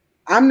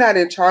 I'm not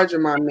in charge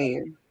of my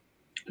man.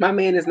 My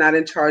man is not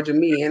in charge of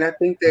me. And I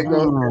think that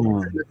goes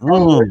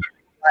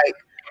like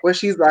where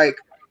she's like,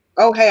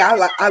 oh, hey, I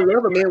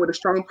love a man with a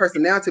strong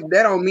personality, but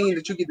that don't mean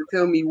that you get to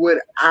tell me what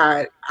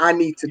I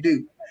need to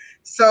do.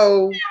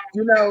 So,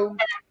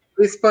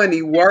 it's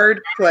funny.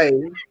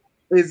 Wordplay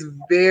is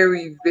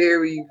very,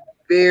 very,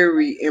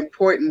 very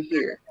important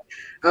here,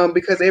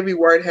 because every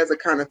word has a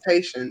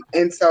connotation.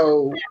 And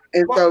so,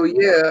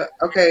 yeah,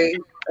 okay,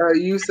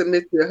 you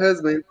submit to your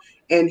husband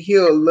and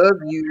he'll love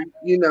you,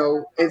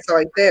 and so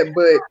like that.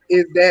 But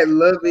is that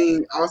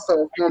loving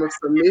also a form of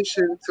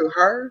submission to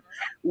her?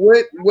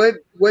 What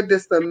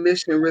does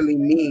submission really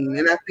mean?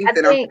 And I think I'm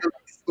still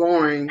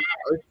exploring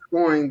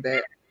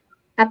that.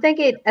 I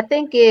think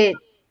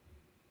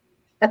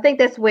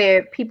that's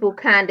where people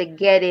kind of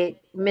get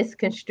it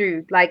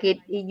misconstrued. Like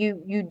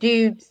you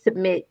do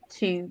submit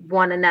to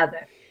one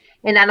another,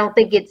 and I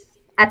think it's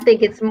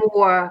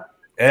more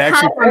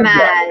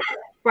compromise.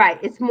 Right,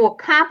 it's more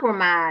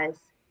compromise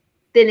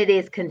than it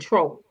is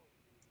control.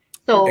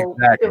 So,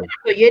 exactly.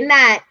 So you're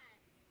not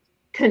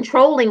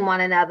controlling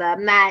one another.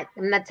 I'm not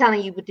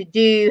telling you what to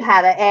do,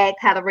 how to act,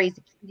 how to raise.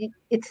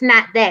 It's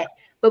not that,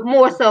 but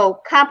more so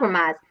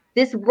compromise.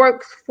 This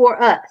works for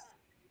us.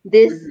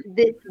 This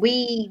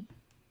we,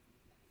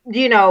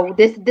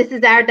 this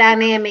is our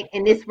dynamic,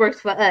 and this works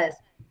for us.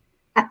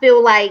 I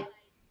feel like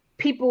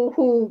people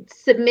who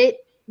submit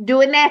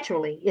do it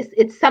naturally.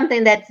 It's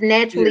something that's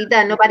naturally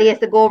done. Nobody has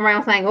to go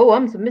around saying, "Oh,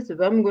 I'm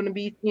submissive. I'm going to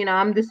be,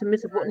 I'm the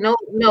submissive." No.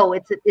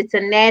 It's a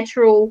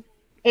natural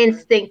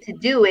instinct to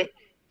do it,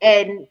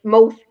 and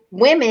most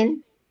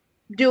women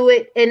do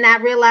it and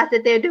not realize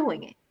that they're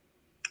doing it.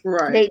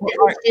 Right.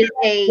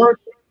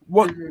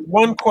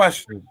 One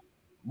question.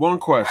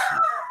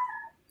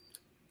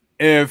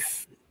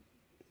 If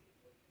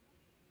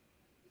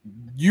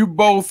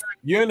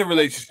you're in a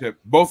relationship,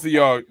 both of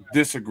y'all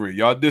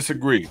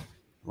disagree.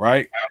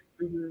 Right?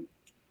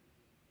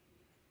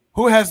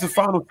 Who has the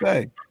final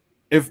say?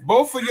 If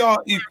both of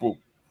y'all equal,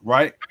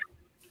 right?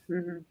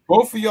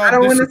 Both of y'all. I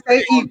don't want to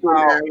say equal.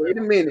 Now. Wait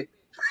a minute.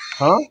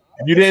 Huh?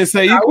 You didn't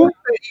say equal? I would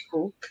say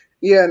equal.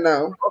 Yeah,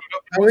 no.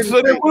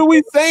 So then what are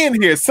we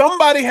saying here?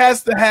 Somebody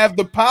has to have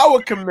the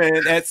power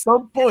command at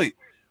some point,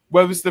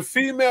 whether it's the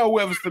female,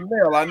 whether it's the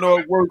male. I know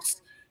it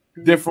works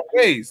different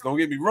ways. Don't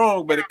get me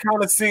wrong, but it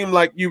kind of seemed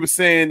like you were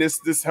saying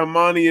this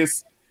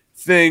harmonious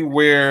thing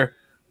where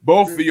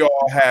both of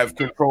y'all have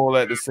control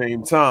at the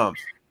same time.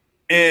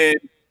 And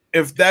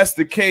if that's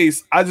the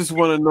case, I just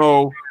want to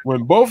know,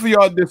 when both of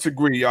y'all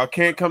disagree, y'all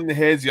can't come to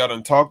heads, y'all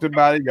done talked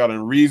about it, y'all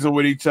done reasoned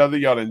with each other,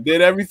 y'all done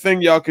did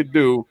everything y'all could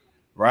do,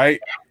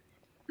 right?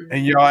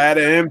 And y'all at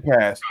an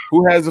impasse.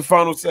 Who has the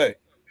final say?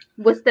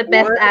 What's the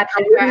best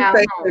option for our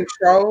home?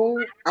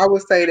 Control. I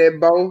would say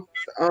that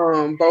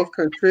both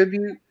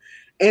contribute.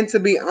 And to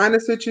be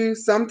honest with you,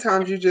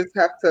 sometimes you just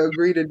have to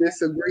agree to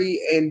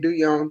disagree and do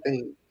your own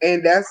thing.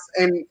 And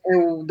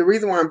the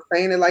reason why I'm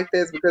saying it like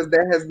this is because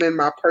that has been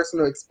my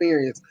personal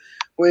experience.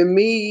 When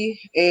me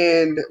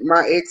and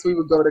my ex, we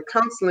would go to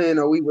counseling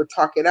or we would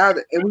talk it out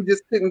and we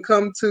just couldn't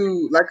come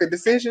to like a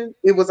decision.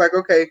 It was like,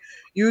 okay,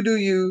 you do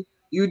you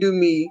do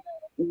me.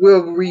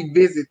 We'll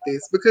revisit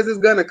this because it's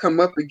gonna come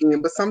up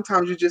again. But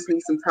sometimes you just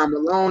need some time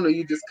alone, or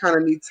you just kind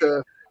of need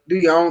to do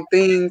your own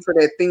thing so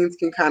that things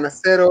can kind of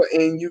settle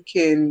and you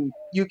can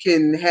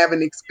have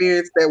an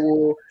experience that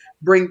will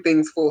bring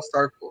things full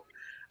circle.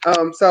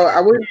 So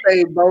I wouldn't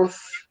say both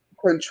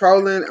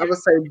controlling. I would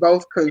say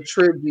both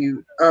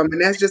contribute,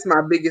 and that's just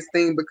my biggest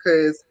thing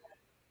because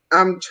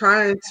I'm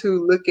trying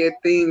to look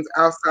at things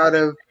outside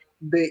of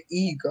the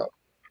ego.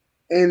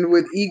 And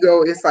with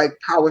ego, it's like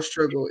power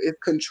struggle, it's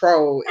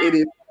control, it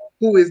is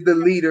who is the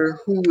leader,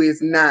 who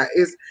is not.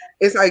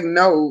 It's like,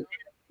 no,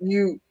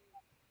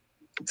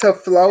 to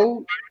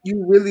flow,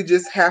 you really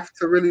just have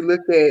to really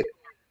look at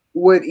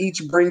what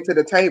each bring to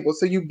the table.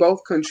 So you both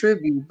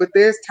contribute, but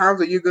there's times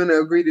where you're gonna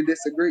agree to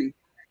disagree.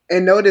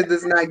 And know that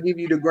does not give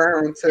you the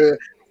ground to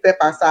step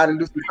outside and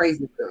do some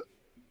crazy stuff.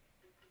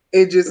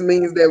 It just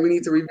means that we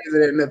need to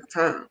revisit it another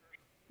time.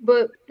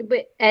 But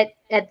at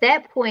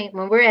that point,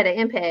 when we're at an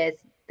impasse,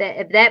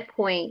 at that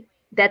point,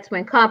 that's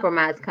when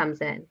compromise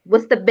comes in.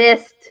 What's the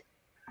best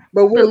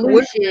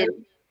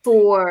solution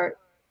for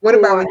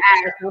our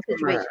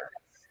situation?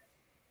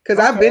 Because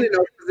I've been in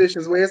those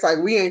positions where it's like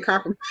we ain't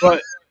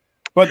compromised.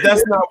 But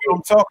that's not what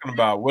I'm talking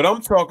about. What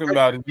I'm talking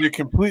about is you're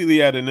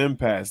completely at an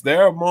impasse.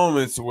 There are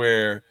moments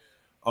where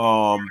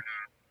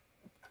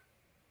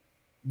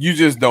you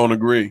just don't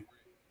agree.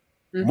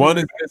 Mm-hmm. One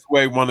is this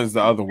way, one is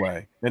the other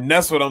way. And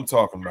that's what I'm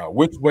talking about.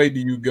 Which way do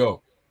you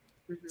go?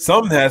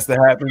 Something has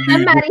to happen.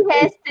 Do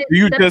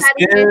you just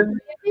end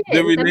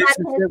the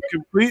relationship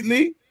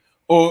completely,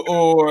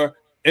 or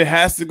it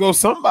has to go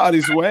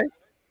somebody's way?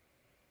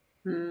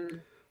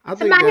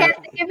 Somebody has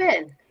to give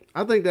in.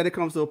 I think that it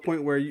comes to a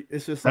point where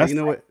it's just like, you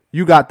know what,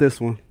 you got this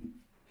one.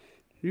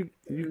 You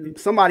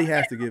somebody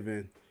has to give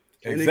in.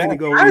 And exactly. It can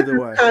go either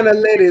way. Kind of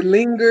let it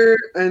linger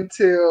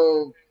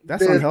until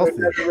that's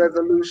unhealthy.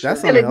 Resolution.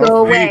 That's unhealthy.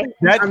 Go away.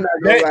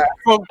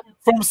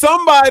 From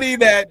somebody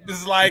that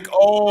is like,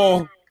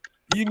 oh,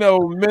 you know,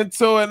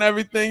 mental and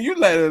everything, you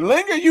let it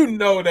linger. You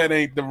know that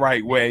ain't the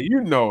right way.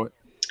 You know it.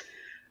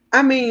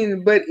 I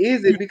mean, but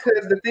is it?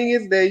 Because the thing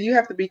is that you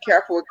have to be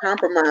careful with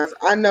compromise.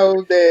 I know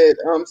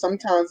that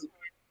sometimes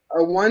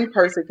one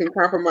person can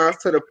compromise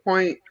to the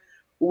point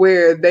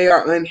where they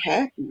are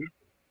unhappy.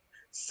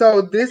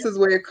 So this is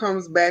where it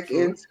comes back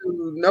into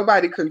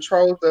nobody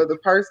controls the other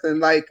person.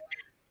 Like,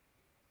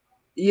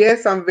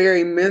 yes, I'm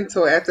very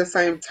mental. At the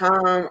same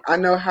time, I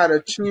know how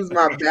to choose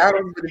my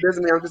battles, but it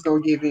doesn't mean I'm just gonna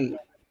give in.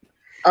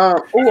 Man,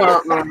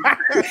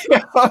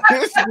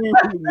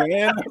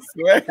 I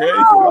swear.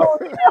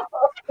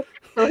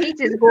 So he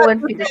just going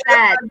to the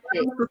side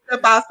chick.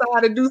 Step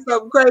outside and do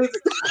something crazy.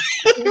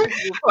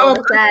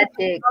 Side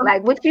chick.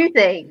 Like, what you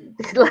think?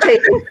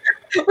 Like,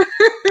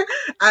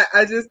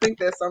 I just think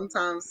that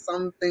sometimes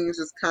some things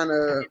just kind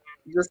of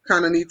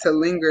need to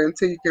linger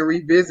until you can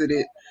revisit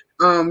it.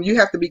 You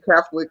have to be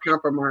careful with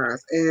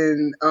compromise,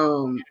 and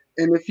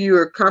if you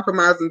are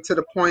compromising to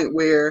the point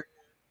where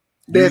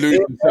there's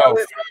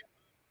influence,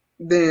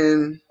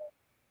 then.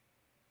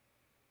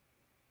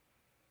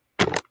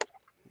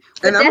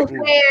 And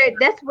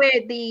that's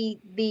where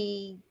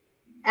the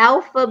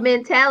alpha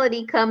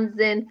mentality comes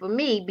in for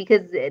me,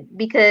 because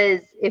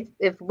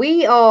if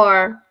we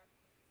are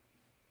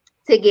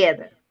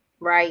together,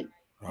 right?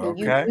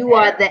 Okay. You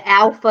are the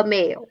alpha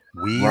male.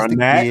 We run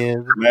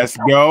that. Let's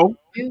go.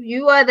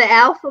 You are the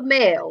alpha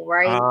male,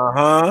 right?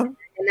 Uh-huh.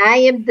 And I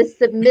am the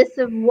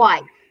submissive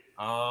wife.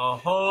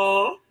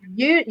 Uh-huh.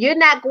 You're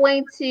not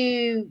going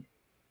to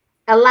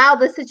allow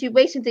the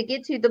situation to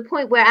get to the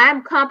point where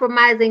I'm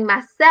compromising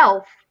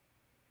myself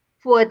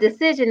for a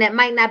decision that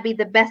might not be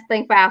the best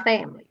thing for our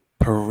family.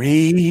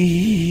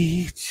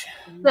 Preach.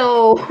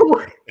 So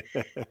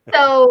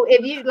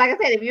if you, like I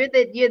said, if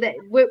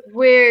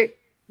we're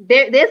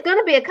there's going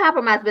to be a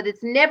compromise, but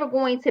it's never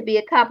going to be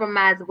a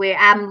compromise where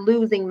I'm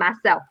losing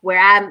myself, where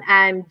I'm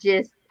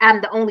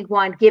the only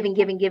one giving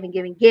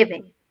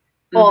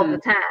all the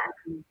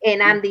time,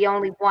 and I'm the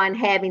only one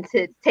having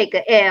to take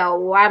a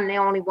L, or I'm the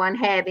only one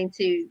having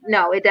to.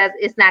 No,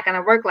 it's not going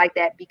to work like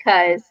that,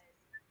 because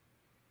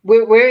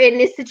we're in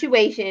this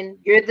situation.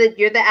 You're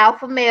the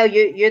alpha male.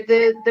 You're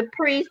the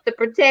priest, the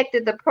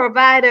protector, the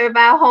provider of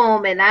our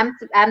home, and I'm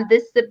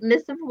this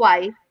submissive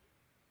wife.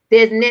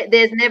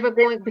 There's never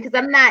going, because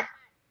I'm not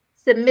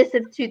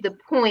submissive to the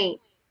point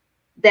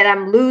that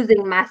I'm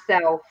losing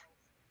myself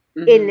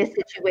in this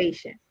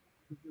situation.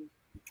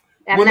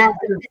 When I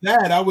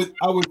that, I would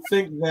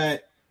think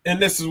that, and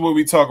this is what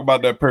we talk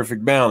about, that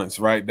perfect balance,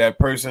 right? That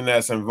person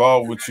that's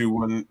involved with you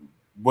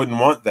wouldn't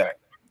want that,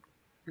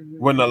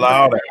 wouldn't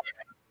allow that.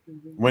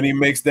 When he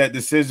makes that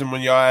decision,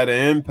 when y'all at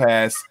an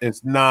impasse,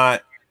 it's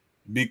not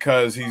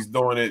because he's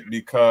doing it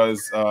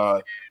because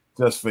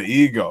just for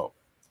ego.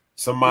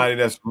 Somebody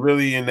that's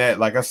really in that,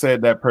 like I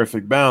said, that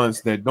perfect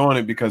balance, they're doing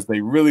it because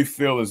they really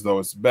feel as though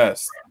it's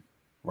best,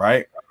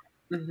 right?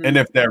 And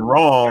if they're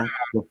wrong,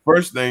 the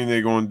first thing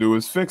they're going to do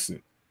is fix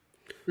it.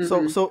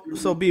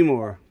 So be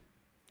more.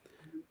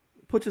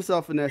 Put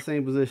yourself in that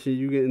same position.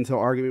 You get into an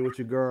argument with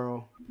your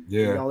girl.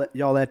 Yeah.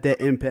 Y'all at that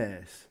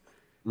impasse.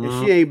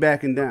 And she ain't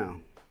backing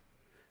down.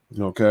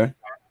 Okay.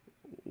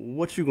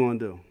 What you gonna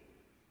do?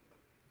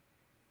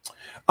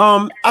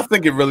 I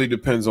think it really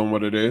depends on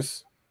what it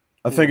is.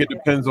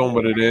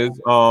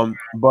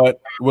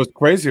 But what's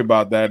crazy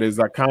about that is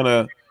I kind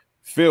of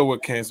feel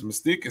what Cancer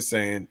Mystique is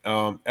saying.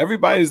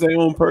 Everybody's their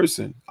own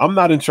person. I'm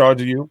not in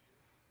charge of you.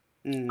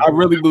 I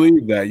really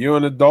believe that. You're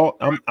an adult.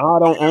 I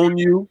don't own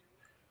you.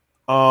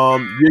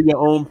 You're your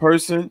own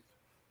person.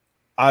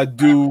 I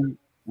do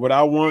what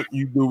I want.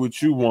 You do what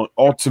you want.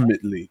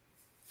 Ultimately,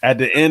 at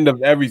the end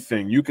of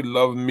everything, you can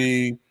love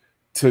me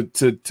to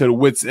the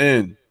wit's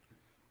end,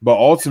 but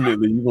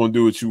ultimately, you're gonna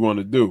do what you want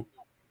to do.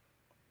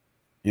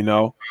 You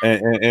know,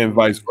 and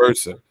vice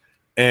versa.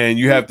 And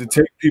you have to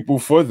take people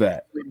for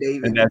that,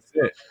 and that's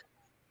it.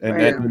 And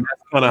that's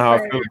kind of how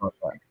I feel about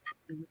that.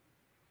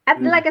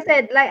 Like I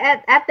said,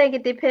 I think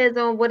it depends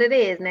on what it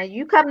is. Now,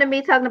 you come to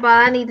me talking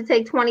about I need to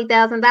take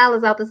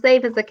 $20,000 out the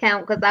savings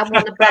account because I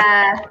want to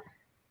buy,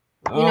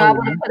 I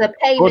want to put a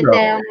payment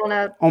down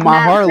on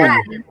my Harley.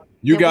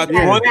 You got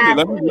 20.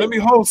 Let me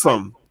hold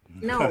some.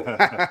 No,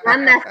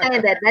 I'm not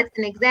saying that. That's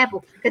an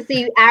example. Because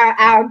see,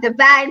 our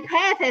divine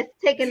path has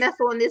taken us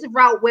on this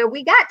route where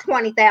we got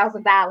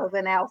 $20,000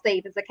 in our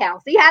savings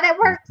account. See how that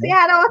works? See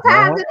how it all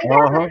ties in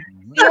together?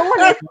 So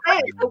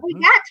we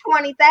got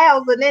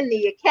 $20,000 in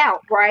the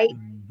account, right?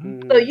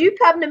 So you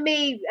come to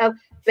me,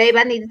 babe,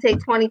 I need to take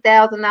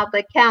 $20,000 out the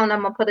account.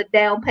 I'm gonna put a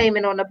down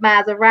payment on the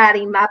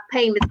Maserati. My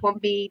payment's gonna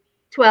be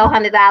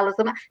 $1,200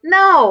 a month.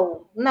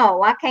 No,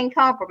 I can't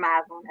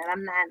compromise on that.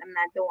 I'm not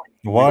doing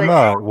it. Why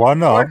not? Why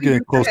not? I'm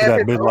getting close to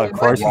that midlife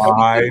crisis.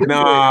 Why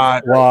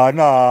not? Why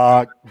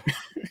not?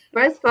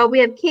 First of all, we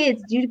have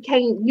kids. You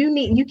can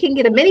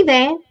get a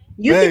minivan.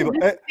 Babe,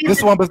 this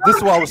is what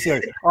I would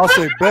say. I'll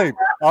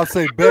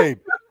say, babe,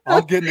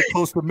 I'm getting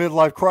close to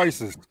midlife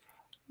crisis.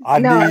 I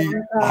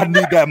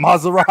need that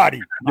Maserati.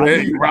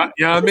 You know what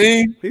I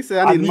mean? He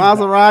said I need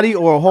Maserati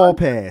or a hall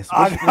pass.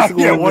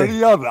 Yeah, one or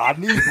the other. I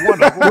need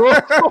one of them.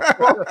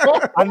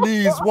 I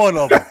need one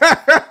of them.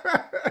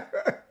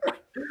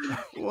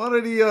 One or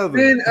the other.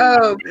 Then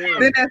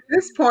at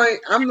this point,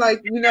 I'm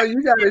like, you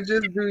gotta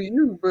just do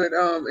you. But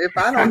if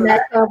I don't know,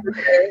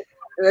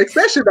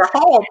 especially the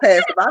hall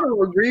pass, if I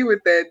don't agree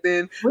with that,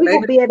 then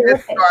maybe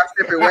let's go our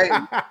separate ways.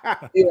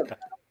 Yeah.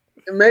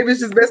 Maybe it's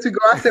just best we go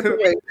our separate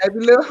ways. Have a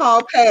little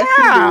hall pass.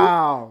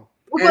 Wow.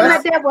 We're gonna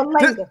have that one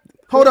later.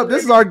 Hold up,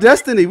 this is our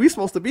destiny. We're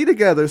supposed to be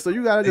together, so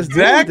you gotta just do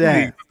that.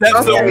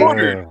 That's the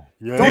order.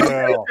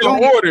 Yeah.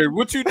 Order.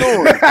 What you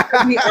doing?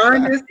 To be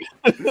honest,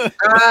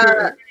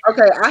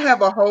 I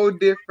have a whole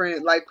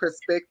different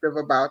perspective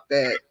about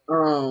that.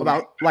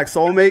 About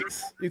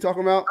soulmates? You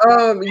talking about?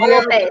 Yeah,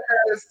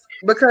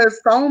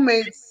 because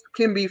soulmates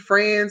can be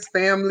friends,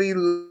 family,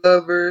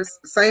 lovers.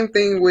 Same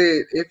thing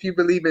with if you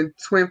believe in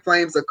twin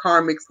flames or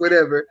karmics,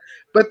 whatever.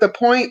 But the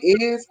point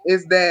is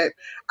that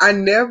I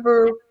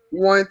never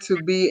want to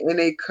be in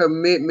a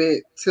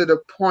commitment to the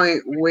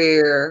point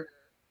where,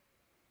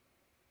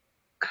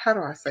 how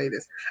do I say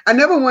this? I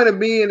never want to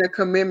be in a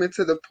commitment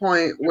to the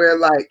point where,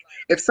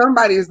 if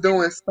somebody is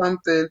doing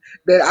something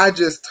that I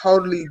just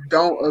totally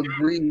don't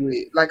agree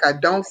with, I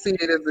don't see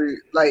it as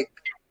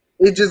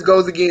it just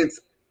goes against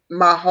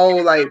my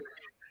whole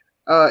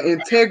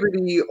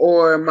integrity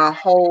or my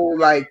whole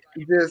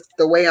just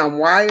the way I'm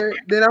wired,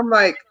 then I'm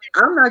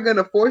I'm not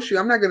gonna force you.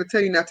 I'm not gonna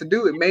tell you not to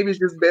do it. Maybe it's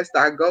just best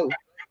I go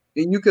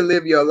and you can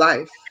live your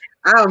life.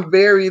 I'm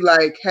very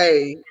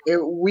hey,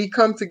 if we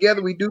come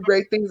together, we do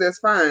great things, that's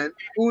fine.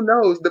 Who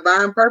knows?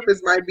 Divine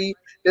purpose might be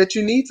that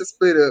you need to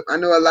split up. I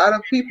know a lot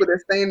of people that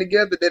staying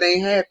together that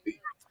ain't happy.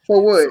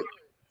 For what?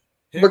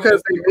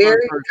 Because they're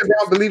married, because they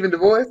don't believe in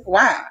divorce?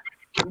 Why?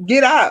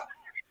 Get out.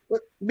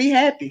 Be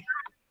happy.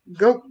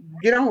 Go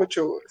get on with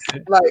yours.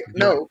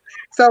 No.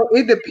 So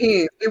it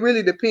depends. It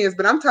really depends.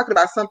 But I'm talking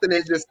about something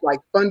that's just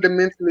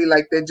fundamentally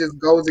that just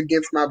goes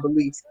against my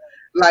beliefs.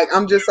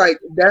 I'm just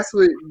that's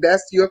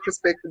your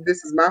perspective.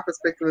 This is my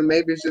perspective, and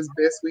maybe it's just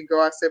best we go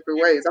our separate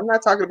ways. I'm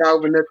not talking about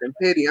over nothing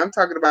petty. I'm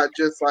talking about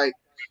just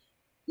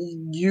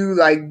you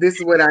this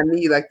is what I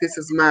need. This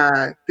is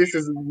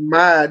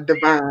my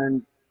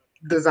divine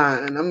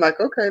design. I'm like,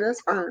 okay,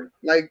 that's fine.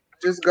 Like,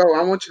 just go.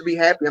 I want you to be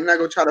happy. I'm not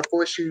gonna try to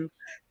force you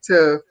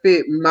to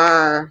fit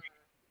my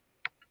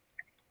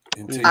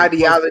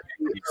ideology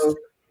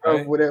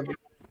of whatever.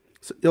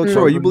 So, yo,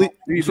 Troy, you believe?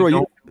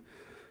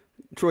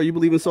 Troy, you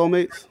believe in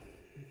soulmates?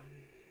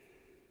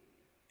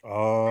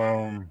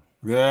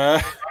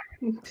 Yeah.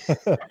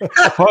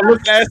 Oh,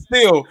 look at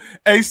Still.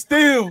 Hey,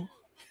 Still.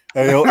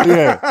 Hey, yo,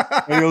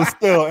 yeah. Hey, yo,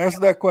 Still, answer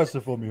that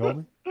question for me,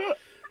 homie.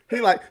 He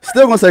like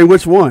still gonna say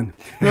which one.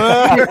 Yo,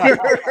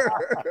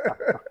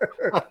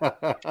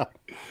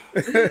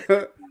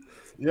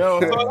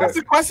 so that's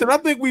the question. I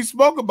think we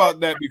spoke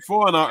about that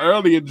before in our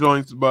earlier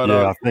joints, but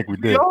yeah, I think we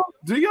did.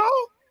 Do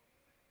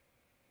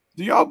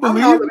y'all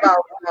believe? I'm all about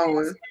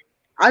flowing.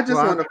 I just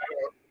want to.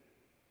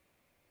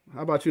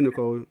 How about you,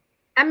 Nicole?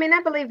 I mean,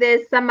 I believe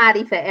there's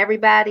somebody for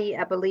everybody.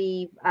 I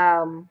believe.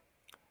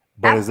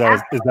 But is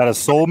that a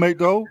soulmate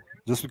though?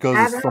 Just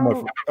because it's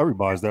somebody for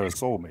everybody, is that a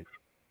soulmate?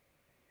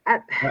 I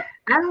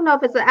don't know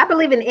if it's. I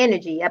believe in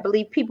energy. I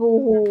believe people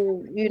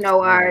who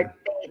are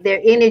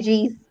their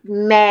energies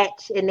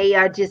match and they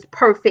are just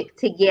perfect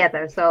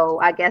together. So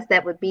I guess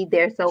that would be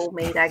their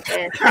soulmate. I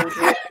guess.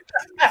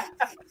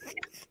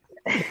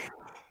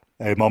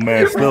 Hey, my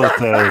man still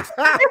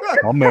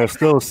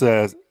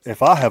says,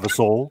 if I have a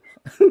soul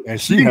and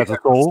she has a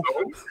soul,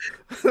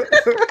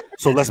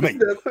 so let's meet.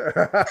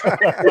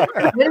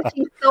 What if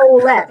she's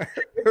soulless?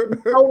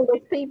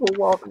 Soulless people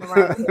walking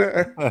around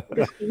here.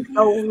 She's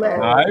soulless.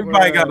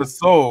 Everybody got a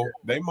soul.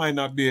 They might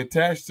not be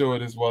attached to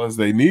it as well as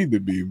they need to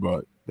be,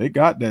 but they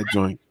got that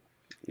joint.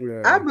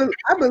 Yeah. I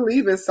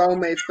believe in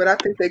soulmates, but I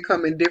think they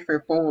come in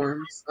different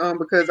forms.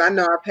 Because I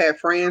know I've had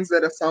friends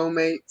that are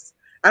soulmates.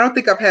 I don't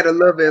think I've had a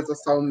love as a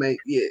soulmate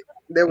yet.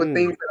 There were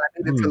things that I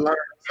needed to learn,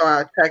 so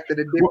I attracted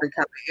a different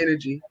kind of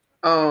energy.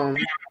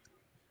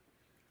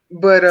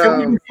 But can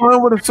you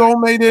define what a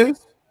soulmate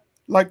is?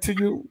 Like to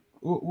you,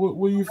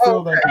 what do you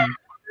feel that?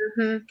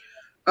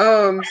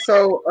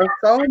 So a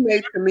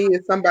soulmate to me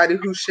is somebody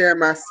who share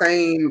my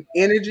same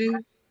energy.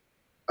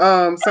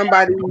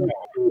 Somebody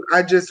who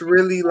I just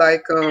really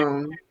like.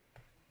 How do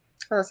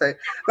I say?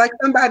 Like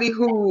somebody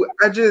who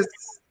I just.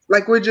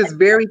 Like we're just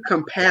very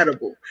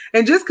compatible,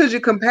 and just because you're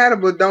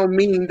compatible don't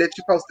mean that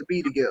you're supposed to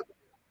be together.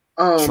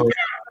 So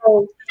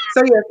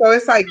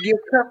it's like you're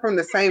cut from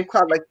the same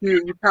cloth. Like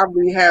you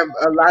probably have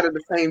a lot of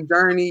the same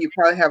journey. You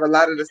probably have a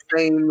lot of the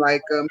same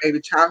maybe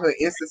childhood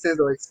instances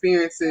or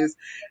experiences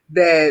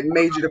that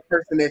made you the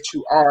person that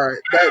you are.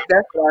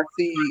 That's what I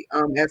see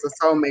as a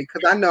soulmate.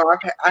 Because I know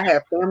I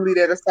have family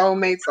that are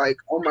soulmates. Like,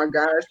 oh my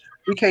gosh,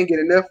 we can't get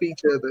enough of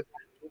each other.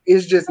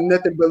 It's just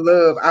nothing but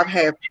love. I've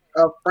had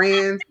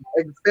friends,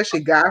 especially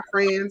guy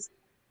friends,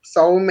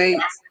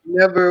 soulmates,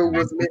 never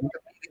was meant to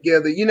be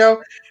together,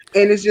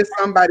 and it's just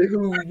somebody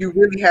who you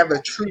really have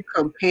a true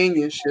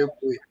companionship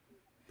with.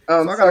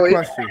 So I got a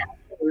question.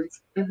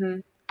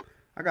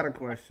 I got a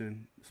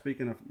question.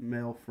 Speaking of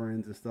male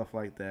friends and stuff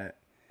like that,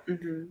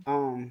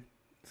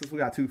 since we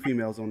got two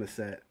females on the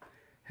set,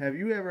 have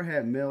you ever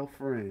had male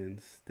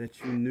friends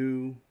that you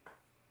knew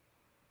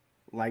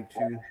liked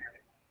you?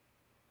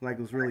 Like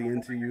was really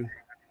into you,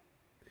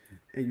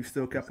 and you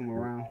still kept him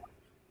around?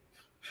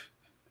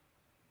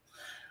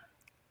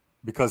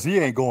 Because he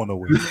ain't going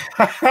nowhere.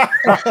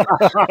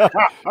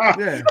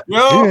 Yeah, he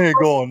ain't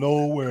going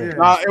nowhere.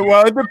 Yeah.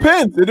 Well, it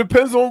depends. It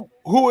depends on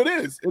who it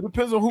is. It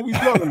depends on who we're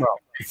talking about.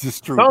 It's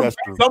just true. That's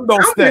true. Some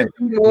don't stay.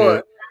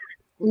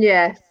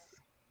 Yes.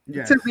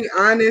 To be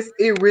honest,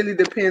 it really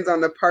depends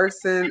on the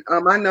person.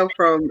 I know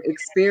from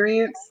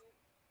experience,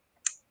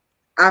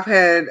 I've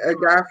had a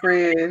guy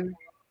friend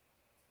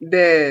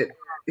that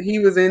he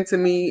was into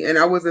me and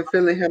I wasn't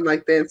feeling him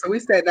like that. And so we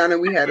sat down and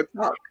we had a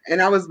talk.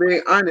 And I was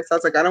very honest. I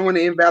was like, I don't want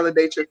to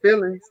invalidate your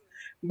feelings,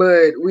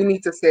 but we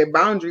need to set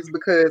boundaries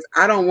because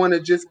I don't want to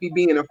just be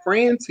being a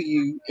friend to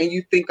you and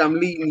you think I'm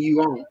leading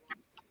you on.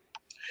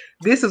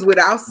 This is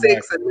without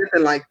sex or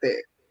nothing like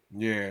that.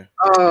 Yeah.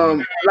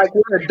 Like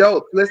we're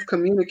adults, let's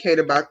communicate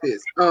about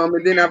this. And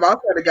then I've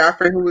also had a guy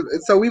friend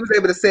so we was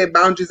able to set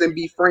boundaries and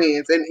be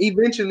friends. And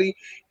eventually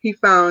he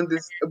found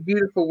this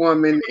beautiful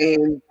woman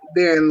and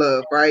they're in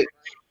love, right?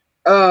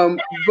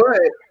 But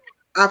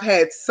I've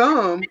had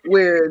some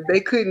where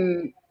they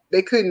couldn't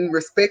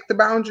respect the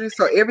boundaries.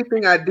 So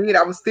everything I did,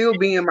 I was still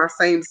being my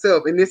same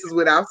self. And this is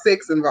without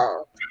sex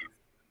involved.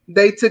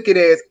 They took it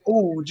as,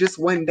 ooh, just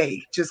one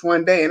day.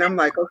 And I'm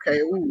like, okay,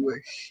 ooh,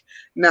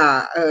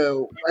 nah,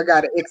 I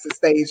got an exit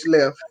stage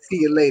left. See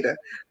you later.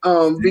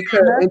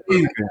 Because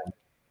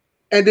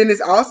and then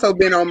it's also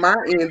been on my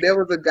end. There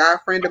was a guy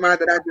friend of mine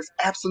that I just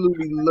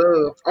absolutely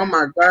loved. Oh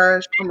my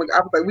gosh. I was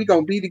like, we're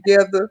going to be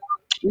together.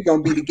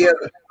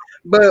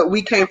 But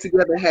we came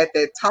together and had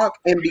that talk.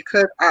 And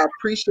because I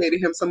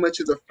appreciated him so much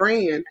as a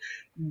friend,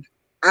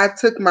 I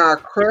took my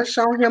crush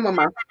on him or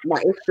my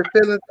extra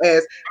feelings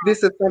as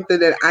this is something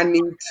that I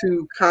need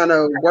to kind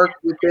of work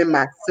within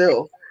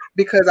myself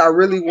because I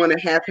really want to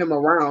have him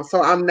around.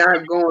 So I'm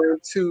not going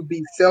to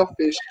be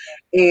selfish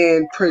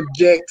and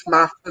project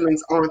my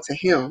feelings onto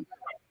him.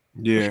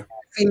 Yeah.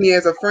 See me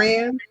as a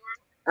friend,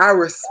 I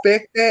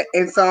respect that.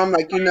 And so I'm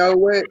like, you know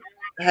what?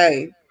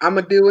 hey, I'm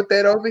gonna deal with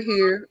that over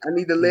here. I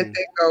need to let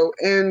that go,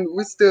 and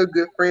we're still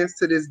good friends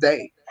to this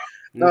day.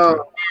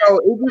 So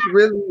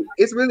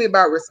it's really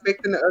about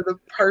respecting the other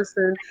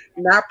person,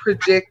 not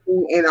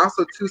projecting, and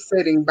also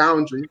setting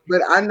boundaries.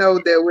 But I know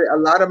that with a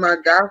lot of my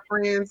guy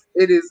friends,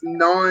 it is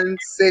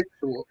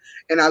non-sexual,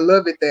 and I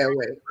love it that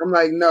way. I'm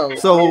like, no.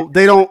 So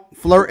they don't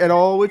flirt at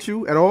all with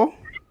you at all?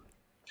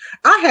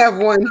 I have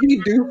one. He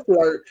do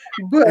flirt,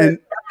 but I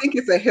think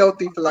it's a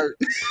healthy flirt.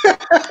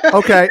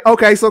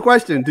 Okay. So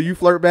question: do you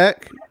flirt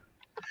back?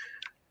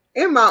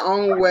 In my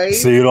own way.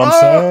 See what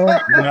I'm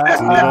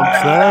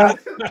saying?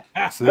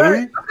 See?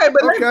 When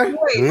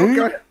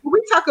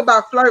we talk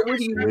about flirt, what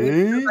do you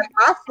mean? Like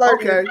I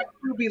flirt,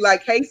 you'll be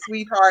like, "Hey,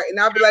 sweetheart," and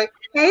I'll be like,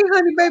 "Hey,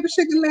 honey, baby,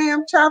 chicken,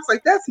 lamb chops."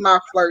 Like that's my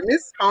flirt. And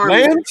it's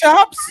harmless. Lamb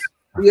chops?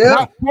 Yeah.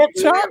 Not pork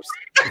chops?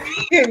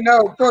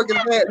 No, pork and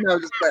lamb. No,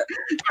 just that.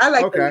 I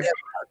like that.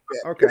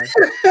 Okay.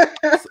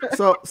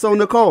 So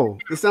Nicole,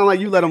 it sounds like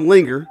you let them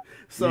linger.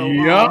 So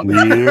Look,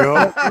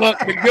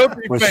 the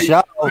guilty face.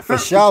 For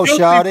sure,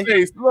 shawty.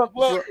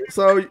 Look.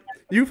 So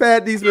you've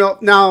had these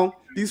male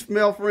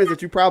friends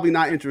that you're probably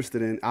not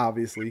interested in,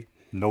 obviously.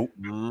 Nope.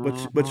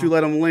 But you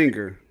let them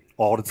linger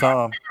all the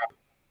time.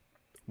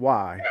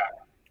 Why?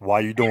 Why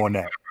are you doing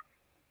that?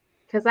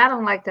 Because I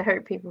don't like to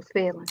hurt people's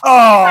feelings. Oh.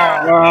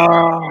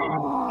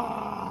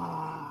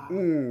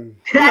 I'm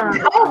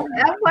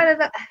one of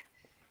the.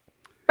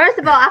 First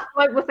of all, I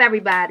flirt with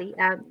everybody.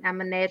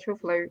 I'm a natural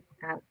flirt.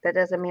 That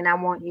doesn't mean I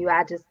want you.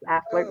 I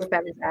flirt with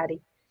everybody.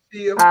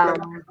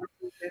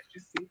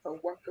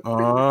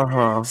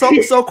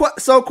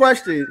 So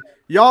question,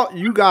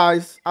 you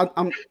guys,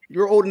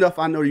 you're old enough.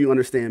 I know you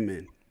understand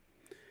men,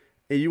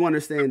 and you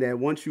understand that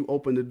once you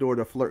open the door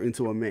to flirt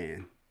into a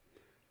man,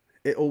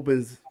 it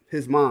opens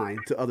his mind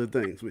to other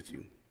things with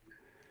you.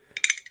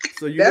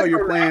 So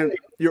you're playing.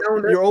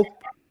 You're open,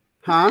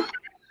 huh?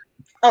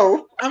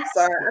 Oh, I'm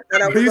sorry. I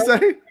thought I was. What you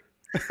say?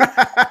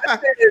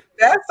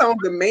 That's on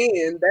the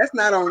man. That's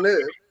not on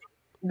us.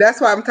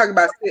 That's why I'm talking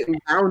about setting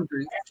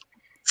boundaries.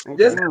 Okay.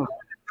 Just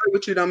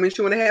with you don't mean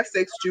she want to have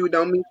sex with you.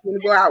 Don't mean she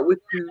want to go out with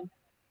you.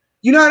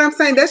 You know what I'm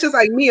saying? That's just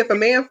like me. If a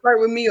man flirt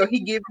with me or he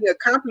gives me a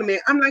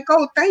compliment, I'm like,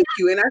 oh, thank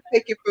you, and I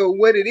take it for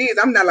what it is.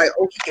 I'm not like,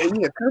 oh, he gave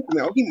me a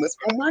compliment. Oh, he must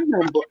want my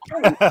number.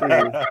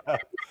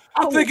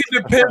 I think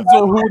it depends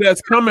on who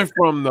that's coming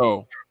from,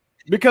 though.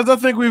 Because I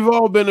think we've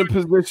all been in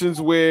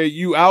positions where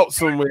you out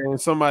somewhere and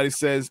somebody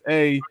says,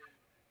 hey,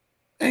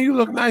 you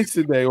look nice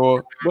today,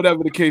 or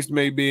whatever the case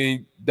may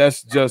be.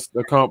 That's just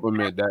a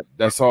compliment.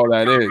 That's all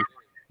that is.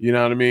 You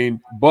know what I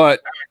mean? But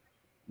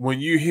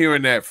when you're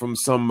hearing that from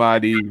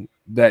somebody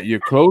that you're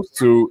close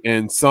to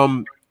in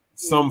some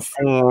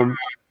form,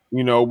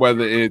 you know,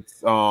 whether it's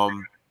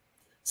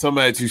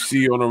somebody that you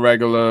see on a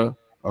regular,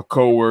 a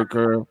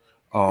coworker,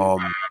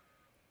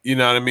 you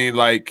know what I mean?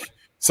 Like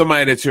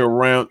somebody that you're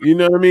around, you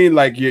know what I mean?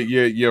 Like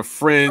your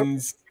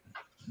friends,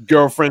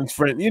 girlfriend's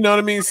friend, you know what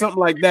I mean? Something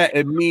like that.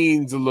 It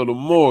means a little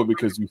more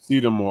because you see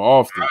them more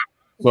often.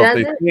 So if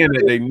they can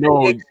it, they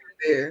know. Does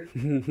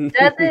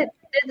it?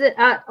 Is it?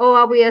 Or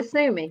are we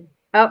assuming?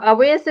 Are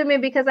we assuming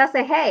because I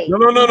say, hey? No.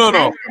 I'm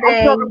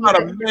talking about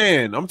a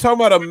man. I'm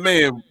talking about a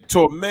man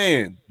to a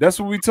man. That's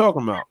what we're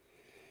talking about.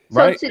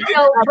 Right?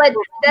 But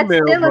that's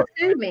still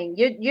assuming.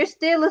 You're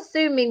still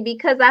assuming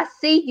because I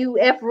see you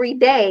every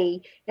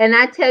day and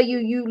I tell you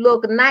you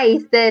look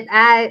nice that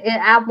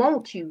I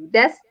want you.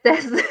 That's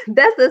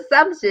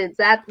assumptions.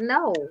 I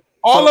know.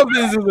 All of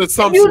this is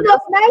assumption. You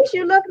look nice.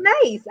 You look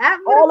nice.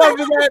 All of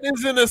that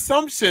is an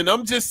assumption.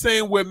 I'm just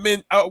saying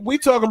women. We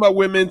talking about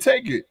women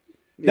take it.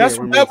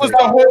 That was the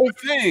whole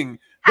thing.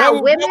 That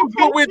was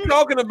what we're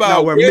talking about.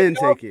 No, where men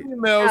take it.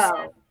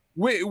 Females,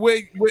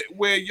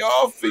 where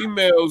y'all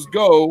females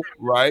go,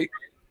 right?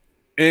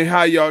 And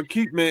how y'all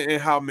keep men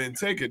and how men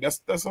take it. That's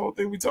the whole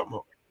thing we talking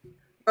about.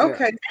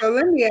 Okay, so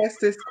let me ask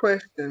this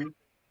question.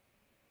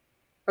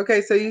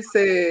 Okay, so you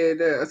said,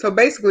 so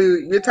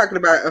basically you're talking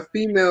about a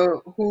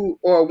female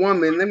or a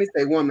woman, let me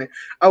say woman,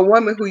 a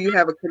woman who you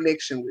have a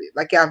connection with,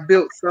 like y'all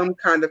built some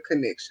kind of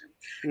connection.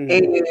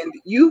 Mm-hmm. And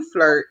you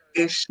flirt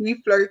and she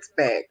flirts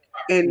back.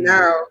 And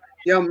now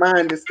your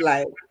mind is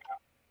like,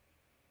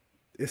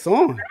 it's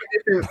on.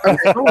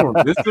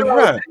 This is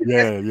right.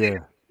 Yeah.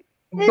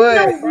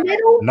 But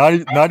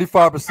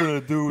 95%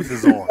 of the dudes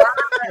is on.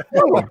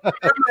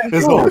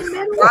 It's on.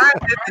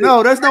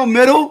 No, there's no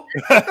middle.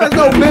 There's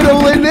no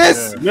middle in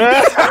this.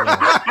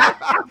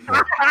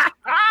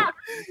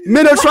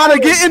 Men are trying to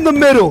get in the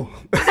middle.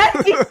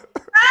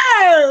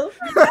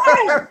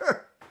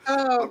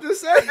 I'm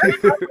just saying.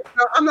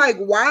 I'm like,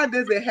 why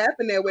does it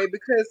happen that way?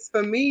 Because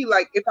for me,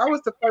 like, if I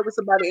was to flirt with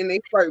somebody and they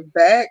flirt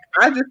back,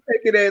 I just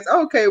take it as,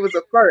 okay, it was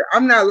a flirt.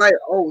 I'm not like,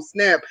 oh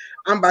snap,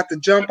 I'm about to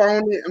jump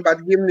on it. I'm about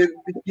to give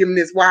him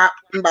this whop.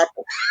 What?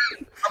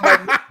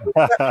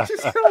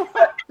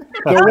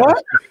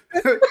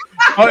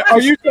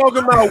 Are you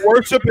talking about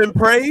worship and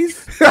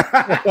praise? Is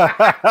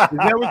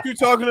that what you're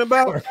talking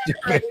about? Worship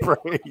and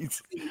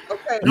praise.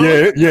 Okay.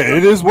 Yeah,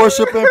 it is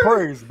worship and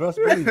praise. Best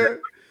believe.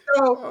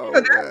 So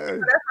that's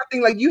my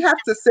thing. Like, you have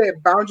to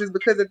set boundaries,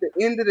 because at the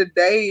end of the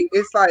day,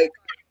 it's like,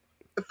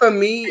 for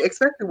me,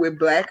 especially with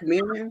Black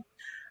men,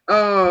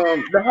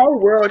 the whole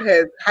world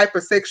has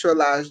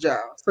hypersexualized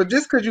y'all. So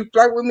just because you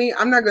flirt with me,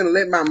 I'm not gonna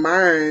let my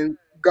mind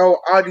go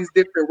all these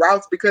different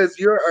routes, because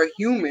you're a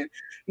human.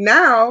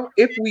 Now,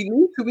 if we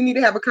need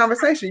to have a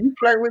conversation. You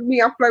flirt with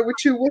me, I flirt with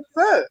you. What's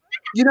up?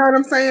 You know what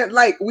I'm saying?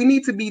 Like, we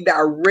need to be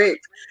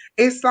direct.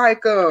 It's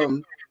like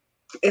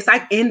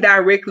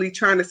indirectly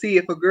trying to see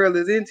if a girl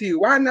is into you.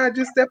 Why not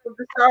just step up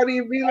to shawty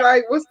and be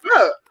like, "What's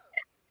up?"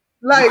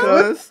 Like,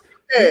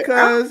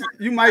 because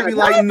you might be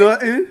like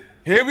nothing.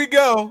 Here we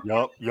go.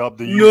 Yup.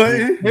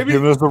 You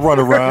giving us a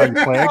runaround,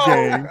 you playing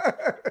game.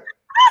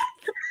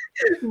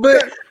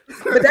 But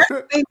that's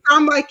the thing.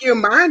 I'm like, your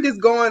mind is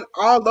going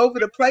all over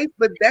the place,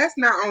 but that's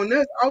not on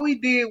us. All we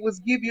did was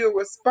give you a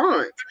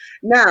response.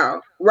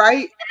 Now,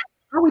 right?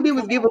 All we did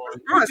was give a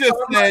response.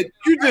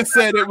 You just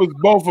said it was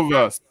both of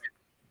us.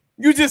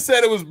 You just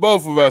said it was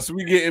both of us.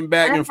 We getting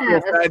back and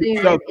forth at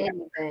each other.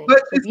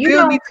 But if you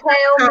don't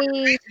tell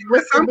me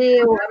what's the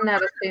deal, I'm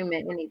not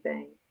assuming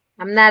anything.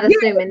 I'm not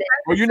assuming that.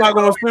 Well, you're not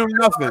gonna assume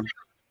nothing.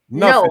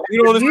 No,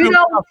 you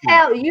don't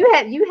tell. You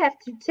have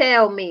to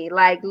tell me.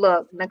 Like,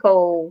 look,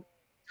 Nicole,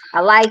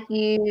 I like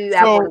you.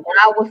 I want to go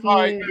out with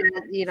you.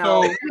 You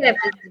know, you have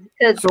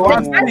to. So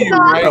I see you,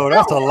 right? Oh,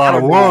 that's a lot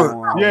of work.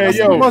 Yeah, that's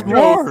too much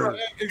work.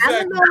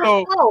 Exactly.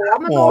 Come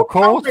on,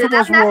 Cole, too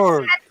much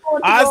work.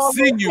 I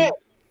see you.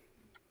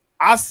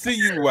 I see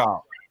you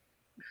out.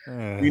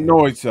 We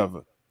know each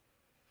other.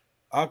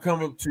 I'll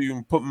come up to you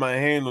and put my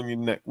hand on your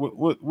neck.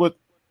 What?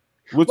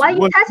 Why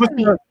you touching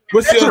me?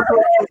 What's your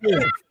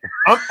assumption?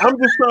 I'm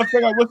just trying to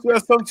figure out what's your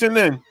assumption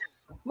then.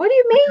 What do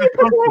you mean you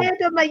put your hand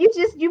on my?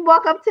 You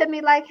walk up to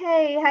me like,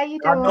 "Hey, how you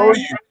doing?" I know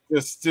you.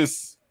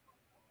 Just.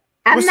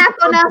 I'm not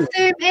gonna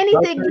assume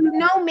anything. You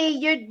know me.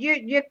 You're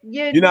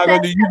not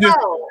gonna do.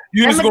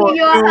 You just gonna give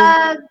you a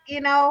hug,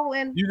 you know,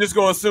 and you just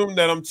gonna assume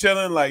that I'm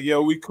chilling. Like,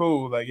 yo, we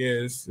cool. Like,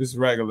 yeah, it's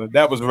regular.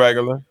 That was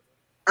regular.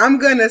 I'm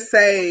gonna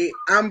say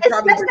I'm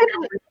probably gonna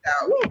reach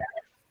out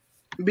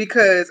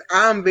because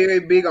I'm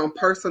very big on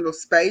personal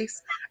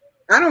space.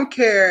 I don't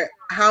care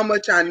how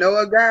much I know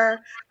a guy.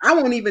 I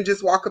won't even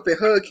just walk up and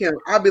hug him.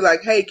 I'll be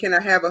like, "Hey, can I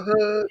have a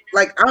hug?"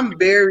 Like, I'm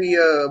very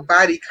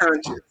body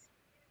conscious.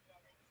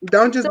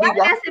 Don't just be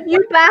walking. I guess if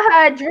you buy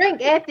her a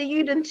drink after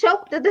you done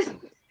choked her,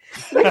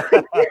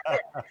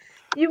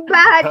 you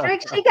buy her a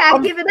drink, she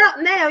gotta give it up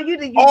now. You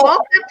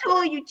walked up to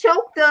her, you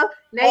choked her,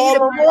 now you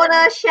done bought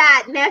her a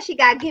shot, now she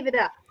gotta give it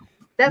up.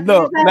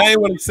 No, that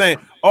ain't what I'm saying.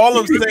 All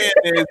I'm saying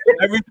is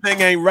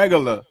everything ain't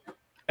regular.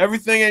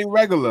 Everything ain't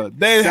regular.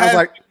 Sounds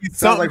like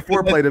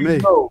foreplay to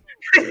me.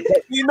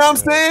 You know what I'm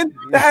saying?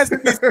 There has to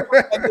be something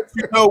that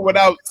you know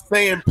without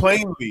saying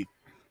plainly.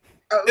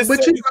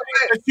 But you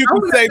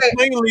can say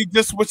plainly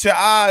just with your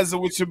eyes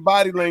or with your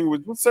body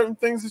language. With certain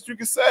things that you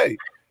can say.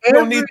 You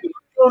don't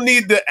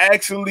need to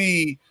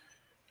actually,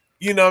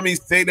 you know what I mean,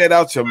 say that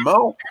out your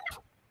mouth.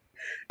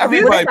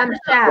 Everybody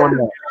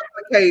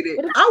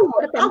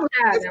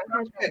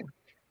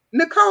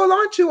Nicole,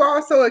 aren't you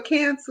also a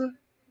Cancer?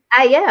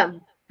 I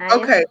am.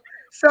 Okay.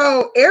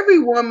 So every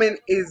woman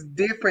is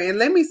different. And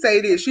let me say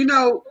this,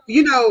 let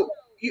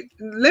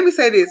me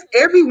say this.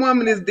 Every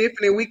woman is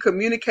different and we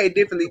communicate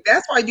differently.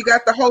 That's why you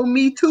got the whole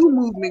Me Too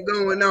movement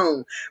going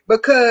on,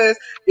 because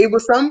it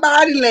was some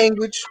body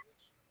language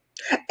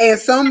and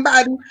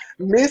somebody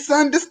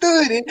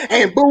misunderstood it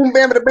and boom,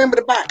 bam, bam,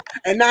 bam,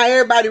 and now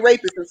everybody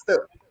rapists and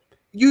stuff.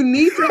 You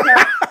need to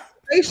have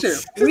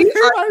conversation. We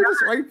are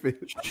just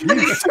rapists.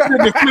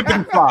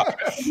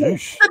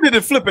 I did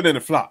the flipping in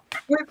the flop.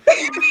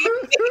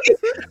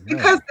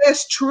 Because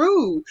that's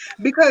true.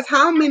 Because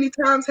how many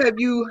times have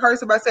you heard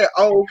somebody say,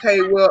 "Oh,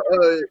 okay, well,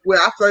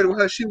 I flirted with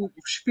her. She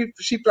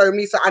flirted with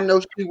me, so I know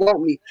she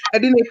want me."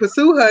 And then they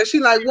pursue her. She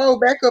like, "Whoa,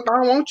 back up! I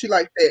don't want you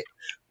like that."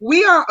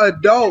 We are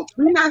adults.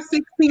 We're not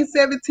 16,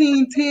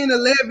 17, 10,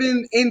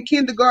 11 in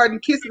kindergarten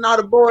kissing all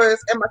the boys.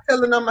 Am I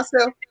telling on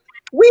myself?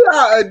 We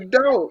are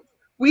adults.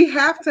 We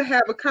have to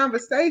have a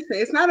conversation.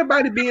 It's not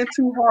about it being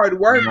too hard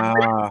work.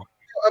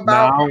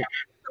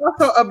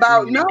 Also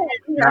about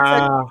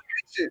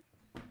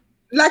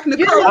like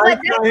Nicole, that's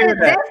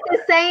the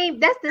same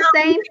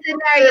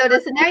scenario.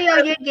 The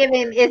scenario you're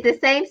giving is the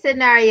same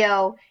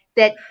scenario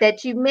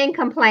that you men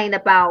complain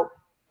about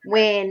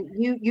when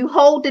you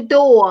hold the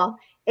door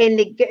and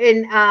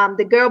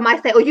the girl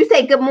might say, or you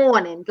say good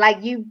morning,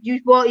 like you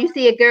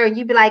see a girl and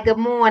you be like good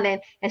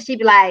morning, and she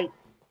be like,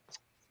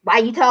 "Why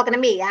you talking to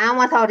me? I don't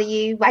want to talk to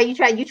you. Why you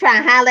try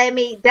and holler at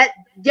me?" That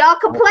y'all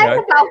complain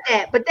about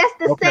that, but that's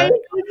the same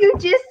thing you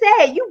just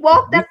said. You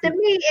walked up to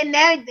me and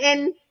I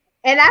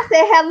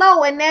said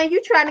hello, and now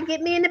you trying to get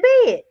me in the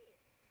bed.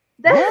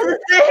 That's the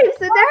same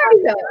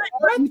scenario. I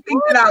don't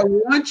think that I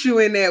want you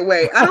in that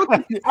way. I don't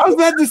think how's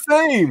that the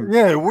same?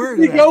 Yeah, where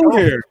we go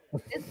here.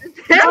 It's the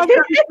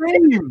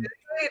same.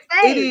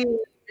 It is.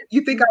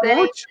 You think I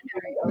want you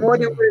more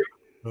than we're.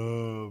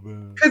 Oh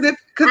man.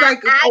 Because I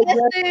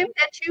assumed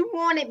that you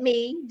wanted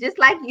me, just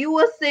like you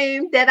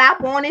assumed that I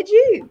wanted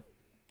you.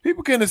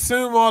 People can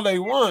assume all they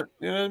want,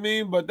 you know what I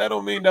mean? But that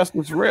don't mean that's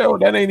what's real.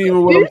 That ain't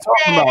even what I'm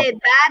talking about. You said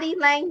body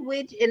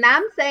language, and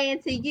I'm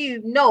saying to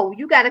you, no,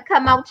 you got to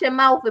come out your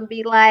mouth and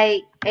be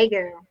like, "Hey,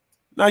 girl."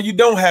 No, you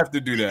don't have to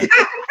do that.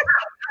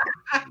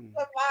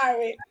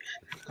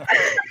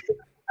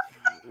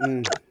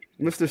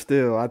 Mr.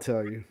 Steele, I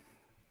tell you,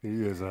 he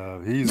is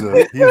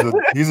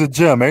he's a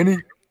gem, ain't he?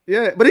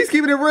 Yeah, but he's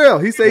keeping it real.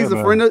 He says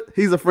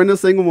he's a friend of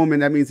single woman.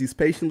 That means he's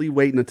patiently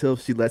waiting until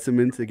she lets him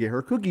in to get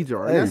her cookie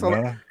jar. And that's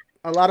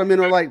a lot of men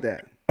are like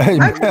that. Hey,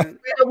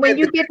 so when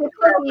you get the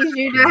cookies,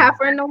 you not have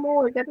friend no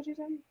more. Is that what you're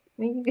saying?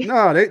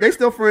 No, they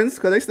still friends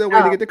because they still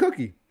wait to get the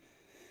cookie.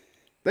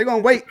 They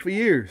gonna wait for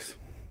years.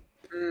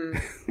 Always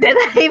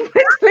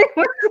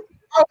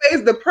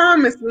the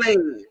promised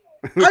land.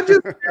 I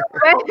just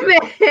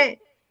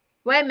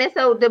wait a minute.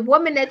 So the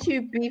woman that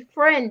you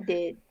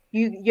befriended,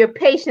 you're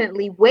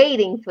patiently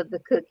waiting for the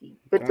cookie,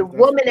 but the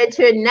woman that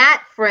you're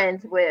not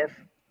friends with,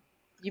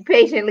 you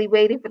patiently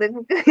waiting for the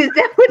cookie. Is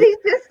that what he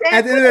just said?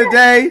 At the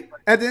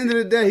end of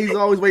the day, he's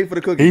always waiting for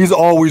the cookie. He's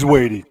always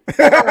waiting.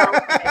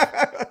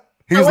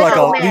 He's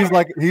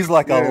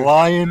like a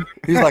lion.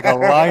 He's like a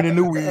lion in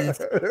the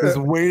weeds, just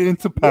waiting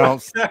to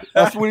pounce.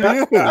 That's what he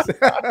is.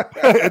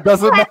 It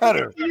doesn't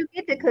matter. You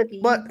get the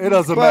cookie, but it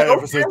doesn't matter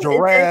if it's a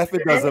giraffe.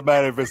 It doesn't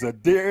matter if it's a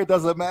deer. It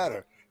doesn't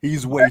matter.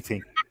 He's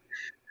waiting.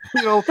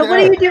 So what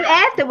do you do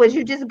afterwards?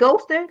 You just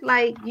ghost her,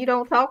 like you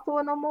don't talk to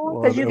her no more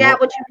because you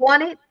got what you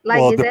wanted. Like,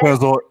 well, it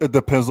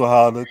depends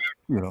on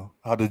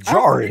how the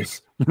jar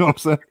is. You know what I'm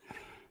saying?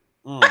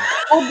 Well,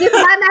 this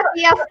might not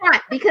be up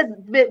front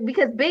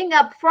because being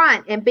up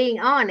front and being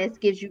honest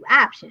gives you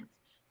options.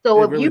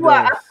 So if you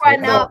are up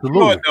front now,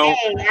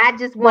 hey, I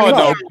just want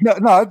to.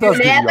 No, it does.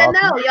 You never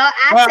know, y'all.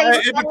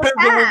 It depends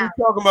on when we're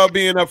talking about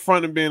being up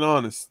front and being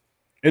honest.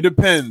 It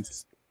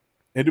depends.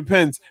 It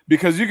depends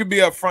because you can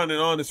be up front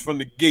and honest from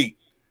the gate,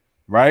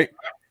 right?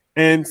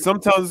 And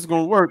sometimes it's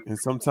gonna work, and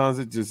sometimes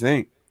it just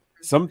ain't.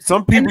 Some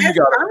people you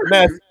gotta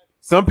finesse.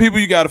 Some people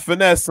you gotta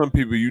finesse. Some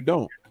people you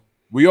don't.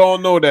 We all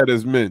know that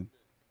as men.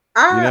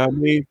 You know what I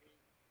mean?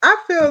 I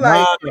feel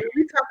like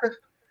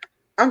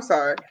I'm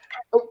sorry.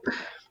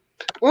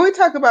 When we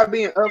talk about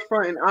being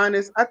upfront and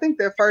honest, I think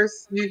that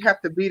first you have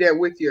to be that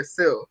with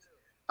yourself.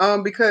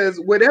 Because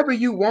whatever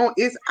you want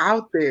is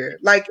out there.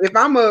 Like if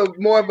I'm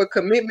more of a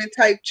commitment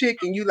type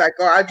chick and you like,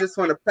 oh, I just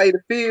want to play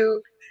the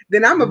field,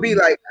 then I'm gonna be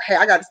like, hey,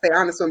 I got to stay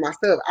honest with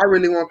myself. I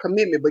really want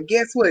commitment. But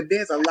guess what?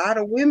 There's a lot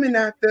of women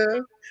out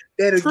there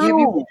that'll give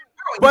you.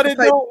 But it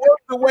don't work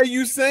the way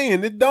you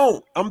saying. It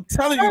don't. I'm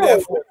telling you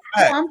that for a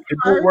fact. It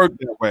don't work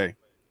that way.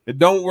 It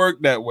don't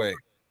work that way.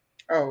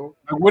 Oh.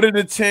 What are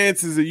the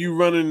chances of you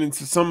running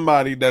into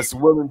somebody that's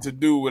willing to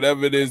do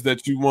whatever it is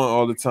that you want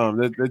all the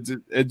time?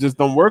 It just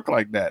don't work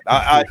like that.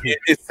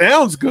 It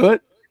sounds good.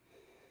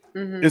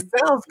 Mm-hmm. It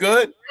sounds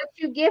good. But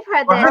you give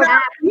her that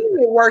option.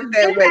 It work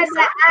that way.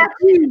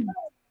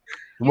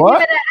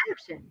 What?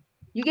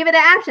 You give it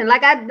an option.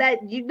 Like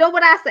you know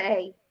what I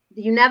say.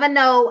 You never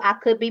know. I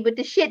could be with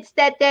the shits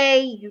that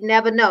day. You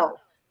never know.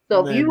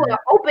 So if you are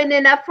open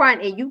and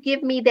upfront and you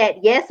give me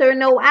that yes or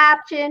no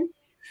option,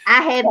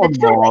 I have the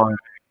choice.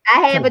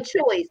 I have a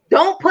choice.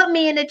 Don't put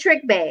me in the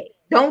trick bag.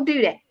 Don't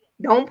do that.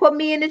 Don't put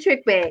me in the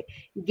trick bag.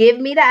 Give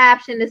me the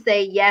option to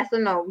say yes or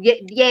no.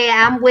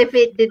 Yeah, I'm with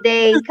it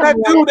today.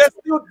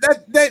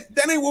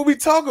 That ain't what we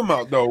talking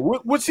about though.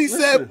 What she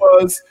said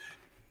was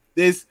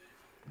this: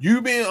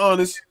 you being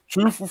honest,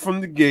 truthful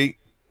from the gate.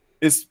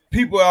 It's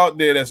people out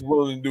there that's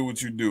willing to do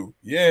what you do.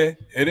 Yeah,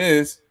 it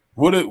is.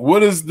 What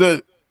is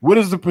the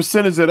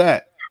percentage of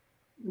that?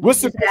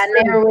 What's the percentage? You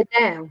gotta narrow it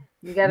down.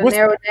 You gotta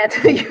narrow it down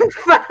till you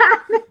find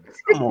it.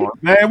 Come on,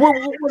 man. What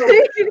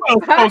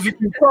supposed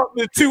to talk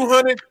to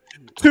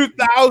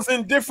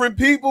 2,000 different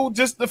people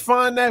just to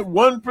find that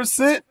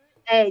 1%?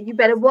 Hey, you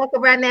better walk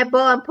around that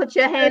bar and put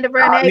your hand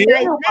around everybody's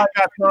neck. I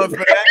got time for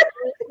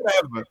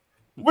that.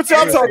 What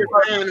y'all talking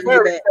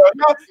about?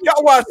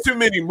 Y'all watch too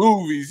many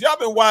movies. Y'all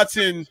been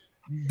watching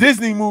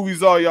Disney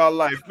movies all y'all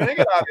life, man.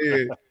 Get out of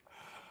here.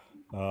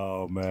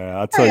 Oh man,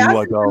 I tell you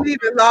what, though. I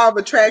believe in law of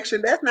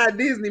attraction. That's not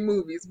Disney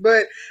movies,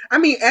 but I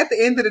mean, at the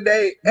end of the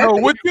day,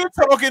 what you're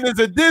talking is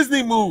a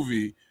Disney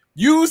movie.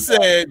 You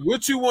said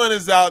what you want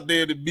is out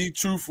there to be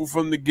truthful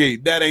from the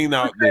gate. That ain't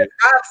out there.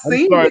 I've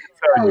seen it.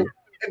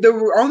 The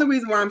only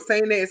reason why I'm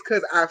saying that is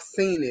because I've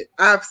seen it.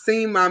 I've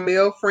seen my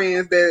male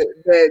friends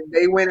that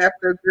they went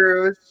after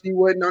girls. She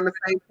wasn't on the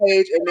same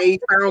page, and they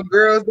found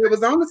girls that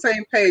was on the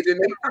same page. And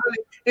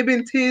it's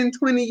been 10,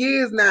 20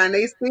 years now, and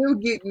they still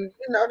getting,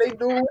 they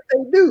doing what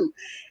they do.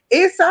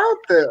 It's out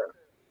there.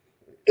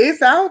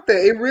 It's out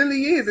there. It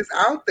really is. It's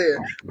out there.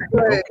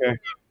 But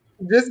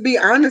just be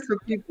honest with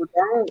people.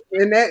 Don't,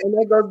 and that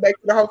goes back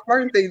to the whole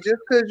flirting thing.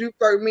 Just because you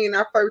flirt me and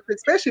I flirt,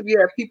 especially if you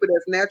have people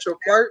that's natural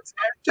flirts,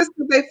 just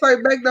because they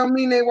flirt back don't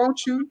mean they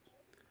want you.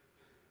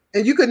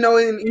 And you could know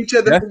in each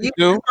other for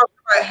years.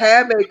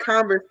 Have a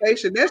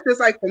conversation. That's just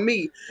like for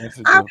me.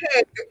 I've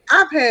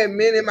had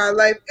men in my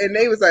life, and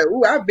they was like,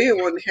 "Ooh, I've been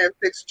wanting to have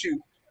sex with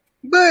you,"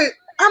 but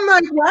I'm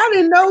like, well, I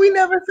didn't know we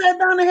never sat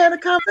down and had a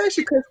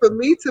conversation. Because for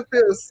me to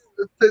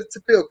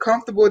feel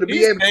comfortable to be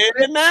He's able to saying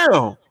it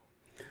now.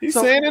 He's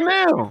saying it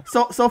now.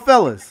 So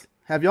fellas,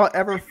 have y'all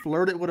ever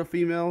flirted with a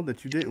female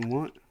that you didn't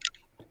want?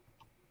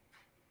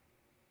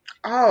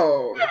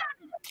 Oh,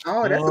 that's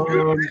a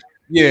good one.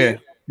 Yeah.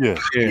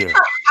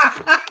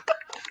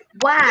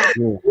 Why?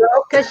 Yeah.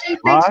 Because she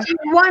thinks she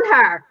won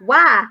her.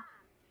 Why?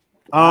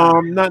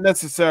 Not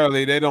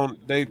necessarily.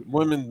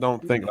 Women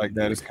don't think like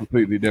that. It's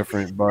completely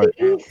different. But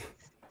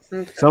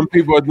some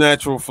people are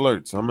natural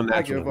flirts. I'm a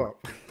natural.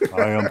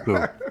 I am too.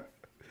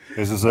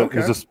 It's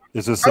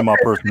just in my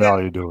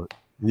personality to do it.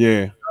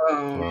 Yeah.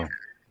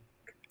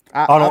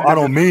 I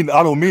don't mean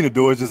to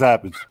do it. It just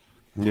happens.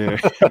 Yeah.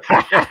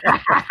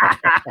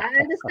 I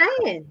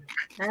understand.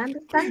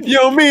 You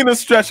don't mean to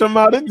stretch them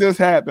out. It just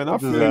happened. I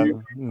feel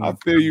you. I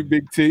feel you,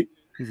 Big T.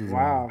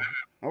 Wow.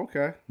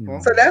 Okay.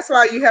 Well. So that's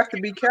why you have to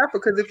be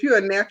careful, because if you're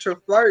a natural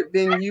flirt,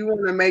 then you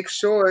want to make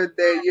sure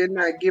that you're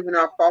not giving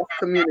off false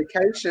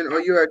communication,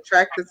 or you're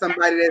attracting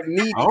somebody that's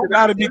needy. I don't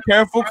gotta be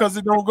careful because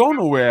it don't go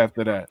nowhere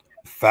after that.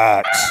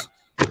 Facts.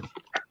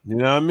 You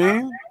know what I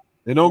mean?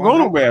 It don't go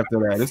nowhere after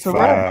that. It's a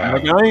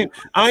wrap. Like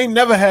I ain't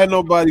never had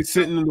nobody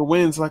sitting in the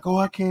winds like, oh,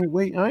 I can't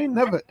wait. I ain't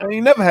never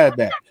had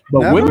that.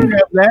 But women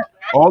have that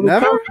all the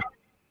time.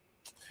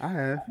 I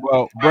have.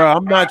 Well, bro,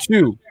 I'm not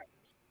you.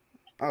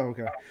 Oh,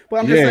 okay. But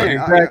I'm just saying.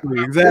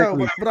 Exactly. Yeah,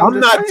 but I'm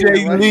not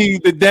Jay Lee,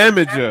 the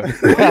damager.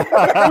 You know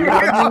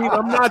what I mean?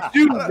 I'm not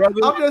you, brother.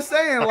 I'm just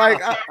saying,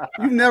 like,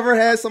 you never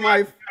had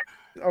somebody.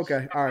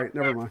 Okay, all right,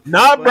 never mind.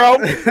 Nah, bro.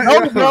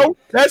 No, bro.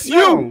 That's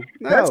you.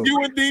 No. That's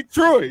you in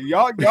Detroit.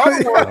 Y'all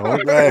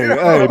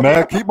hey,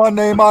 man, keep my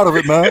name out of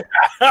it, man.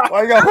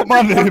 Why you gotta put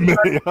my name in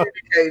it?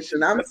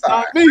 I'm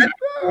sorry.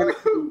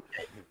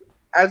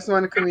 I just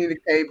want to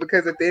communicate,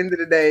 because at the end of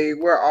the day,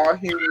 we're all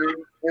human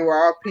and we're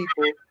all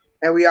people,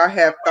 and we all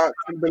have thoughts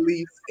and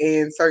beliefs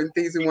and certain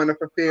things we want to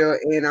fulfill.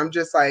 And I'm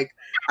just like,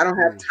 I don't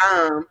have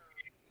time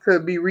to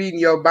be reading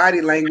your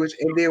body language,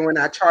 and then when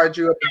I charge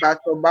you up about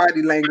your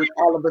body language,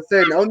 all of a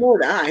sudden, oh no,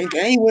 I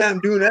ain't what I'm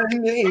doing.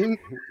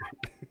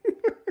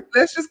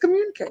 Let's just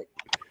communicate.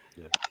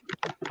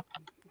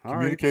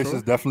 Communication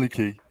is definitely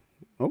key.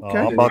 Okay.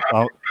 I'm about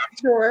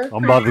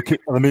to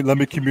let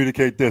me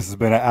communicate this. It's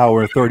been an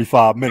hour and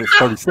 35 minutes,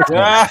 36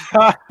 minutes.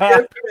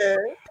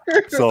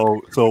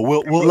 So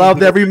we'll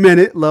loved every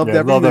minute.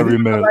 Every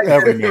minute.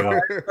 Every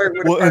minute.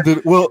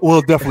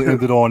 We'll definitely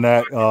end it on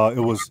that.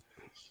 It was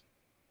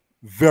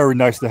very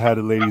nice to have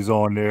the ladies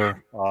on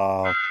there.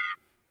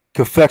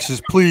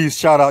 Confections, please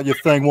shout out your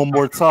thing one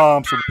more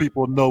time so the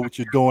people know what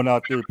you're doing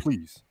out there,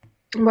 please.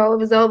 Well, it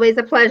was always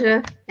a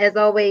pleasure. As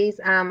always,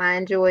 I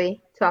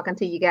enjoy talking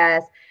to you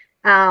guys.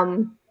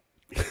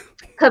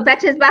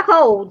 Confections by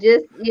Cole,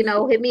 just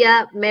hit me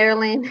up.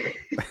 Maryland.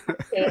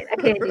 I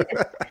can't do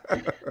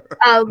that.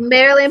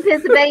 Maryland,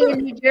 Pennsylvania,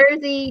 New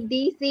Jersey,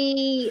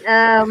 DC,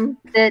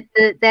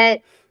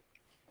 that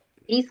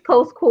East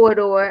Coast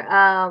corridor.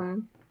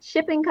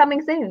 Shipping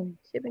coming soon.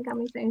 So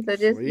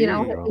just hit me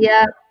up.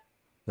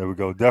 There we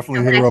go.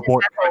 Definitely hit her up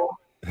on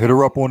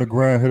the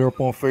gram, hit her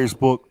up on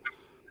Facebook.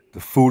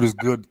 The food is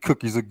good,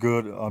 cookies are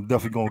good. I'm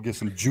definitely gonna get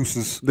some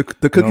juices. The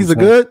cookies are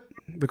good.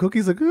 The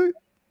cookies are good.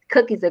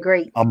 Cookies are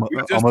great. We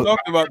just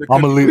talked about the cookies.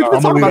 I'm gonna leave that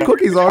alone.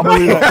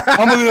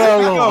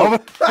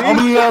 I'm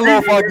gonna leave that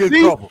alone before I get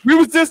in trouble. We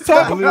was just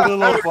talking about it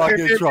alone before I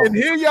get in trouble. And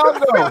here y'all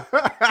go.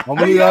 I'm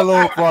gonna leave that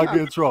alone before I get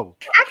in trouble.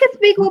 I can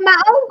speak with my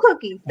own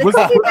cookies. The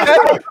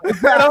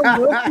cookies are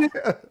great.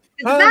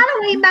 If I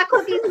don't eat my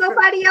cookies,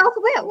 nobody else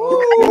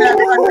will.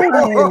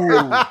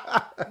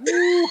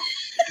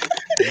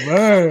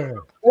 Man.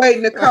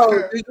 Wait,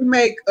 Nicole, do you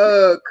make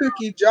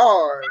cookie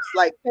jars?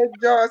 Like cake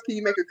jars? Can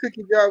you make a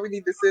cookie jar? We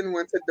need to send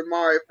one to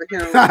Damari for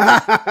him.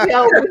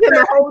 Yo, we hit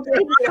a whole jar.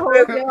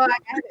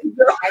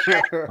 I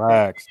got it.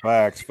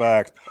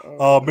 Facts.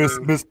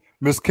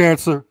 Miss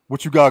Cancer,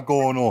 what you got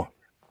going on?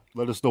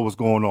 Let us know what's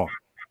going on.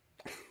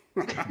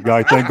 You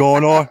got anything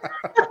going on?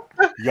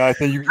 You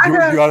got anything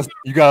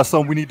you got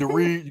something we need to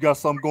read? You got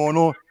something going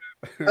on?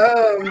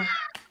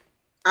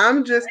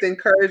 I'm just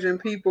encouraging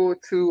people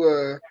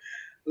to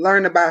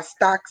learn about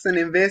stocks and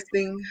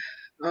investing.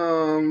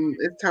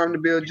 It's time to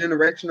build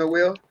generational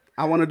wealth.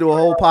 I want to do a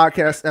whole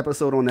podcast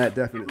episode on that,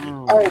 definitely.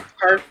 Oh,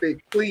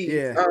 perfect. Please.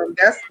 Yeah.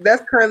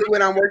 That's currently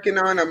what I'm working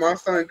on. I'm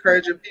also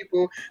encouraging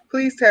people,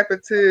 please tap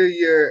into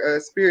your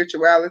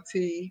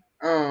spirituality.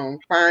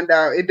 Find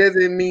out. It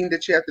doesn't mean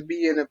that you have to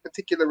be in a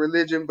particular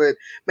religion, but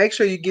make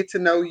sure you get to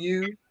know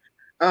you.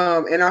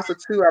 And also,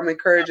 too, I'm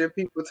encouraging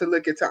people to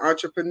look into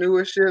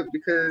entrepreneurship,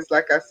 because,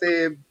 like I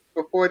said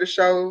before the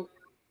show,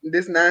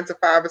 this 9 to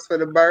 5 is for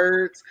the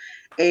birds,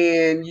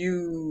 and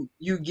you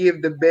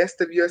give the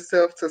best of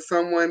yourself to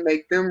someone,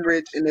 make them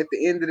rich, and at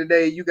the end of the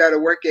day, you got to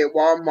work at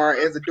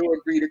Walmart as a door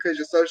greeter because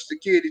your Social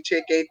Security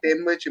check ain't that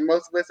much, and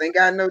most of us ain't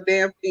got no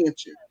damn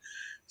pension.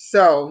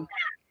 So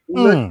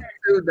look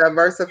into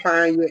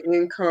diversifying your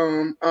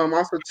income.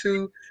 Also,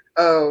 too,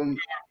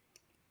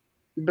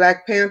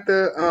 Black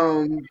Panther,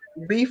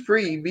 be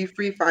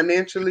free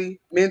financially,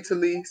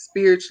 mentally,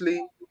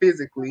 spiritually.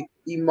 physically,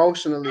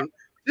 emotionally.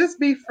 Just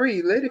be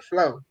free. Let it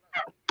flow.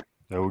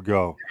 There we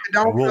go.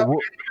 Don't flow, let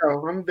it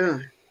go. I'm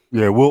done.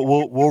 Yeah,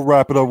 we'll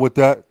wrap it up with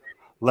that.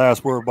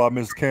 Last word by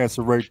Ms.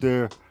 Cancer right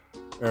there.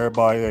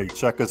 Everybody, hey,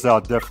 check us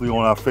out definitely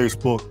on our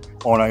Facebook,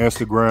 on our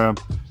Instagram,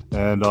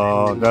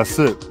 and that's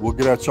it. We'll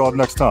get at y'all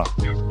next time.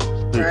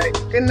 All right.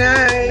 Good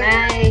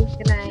night.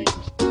 Good night.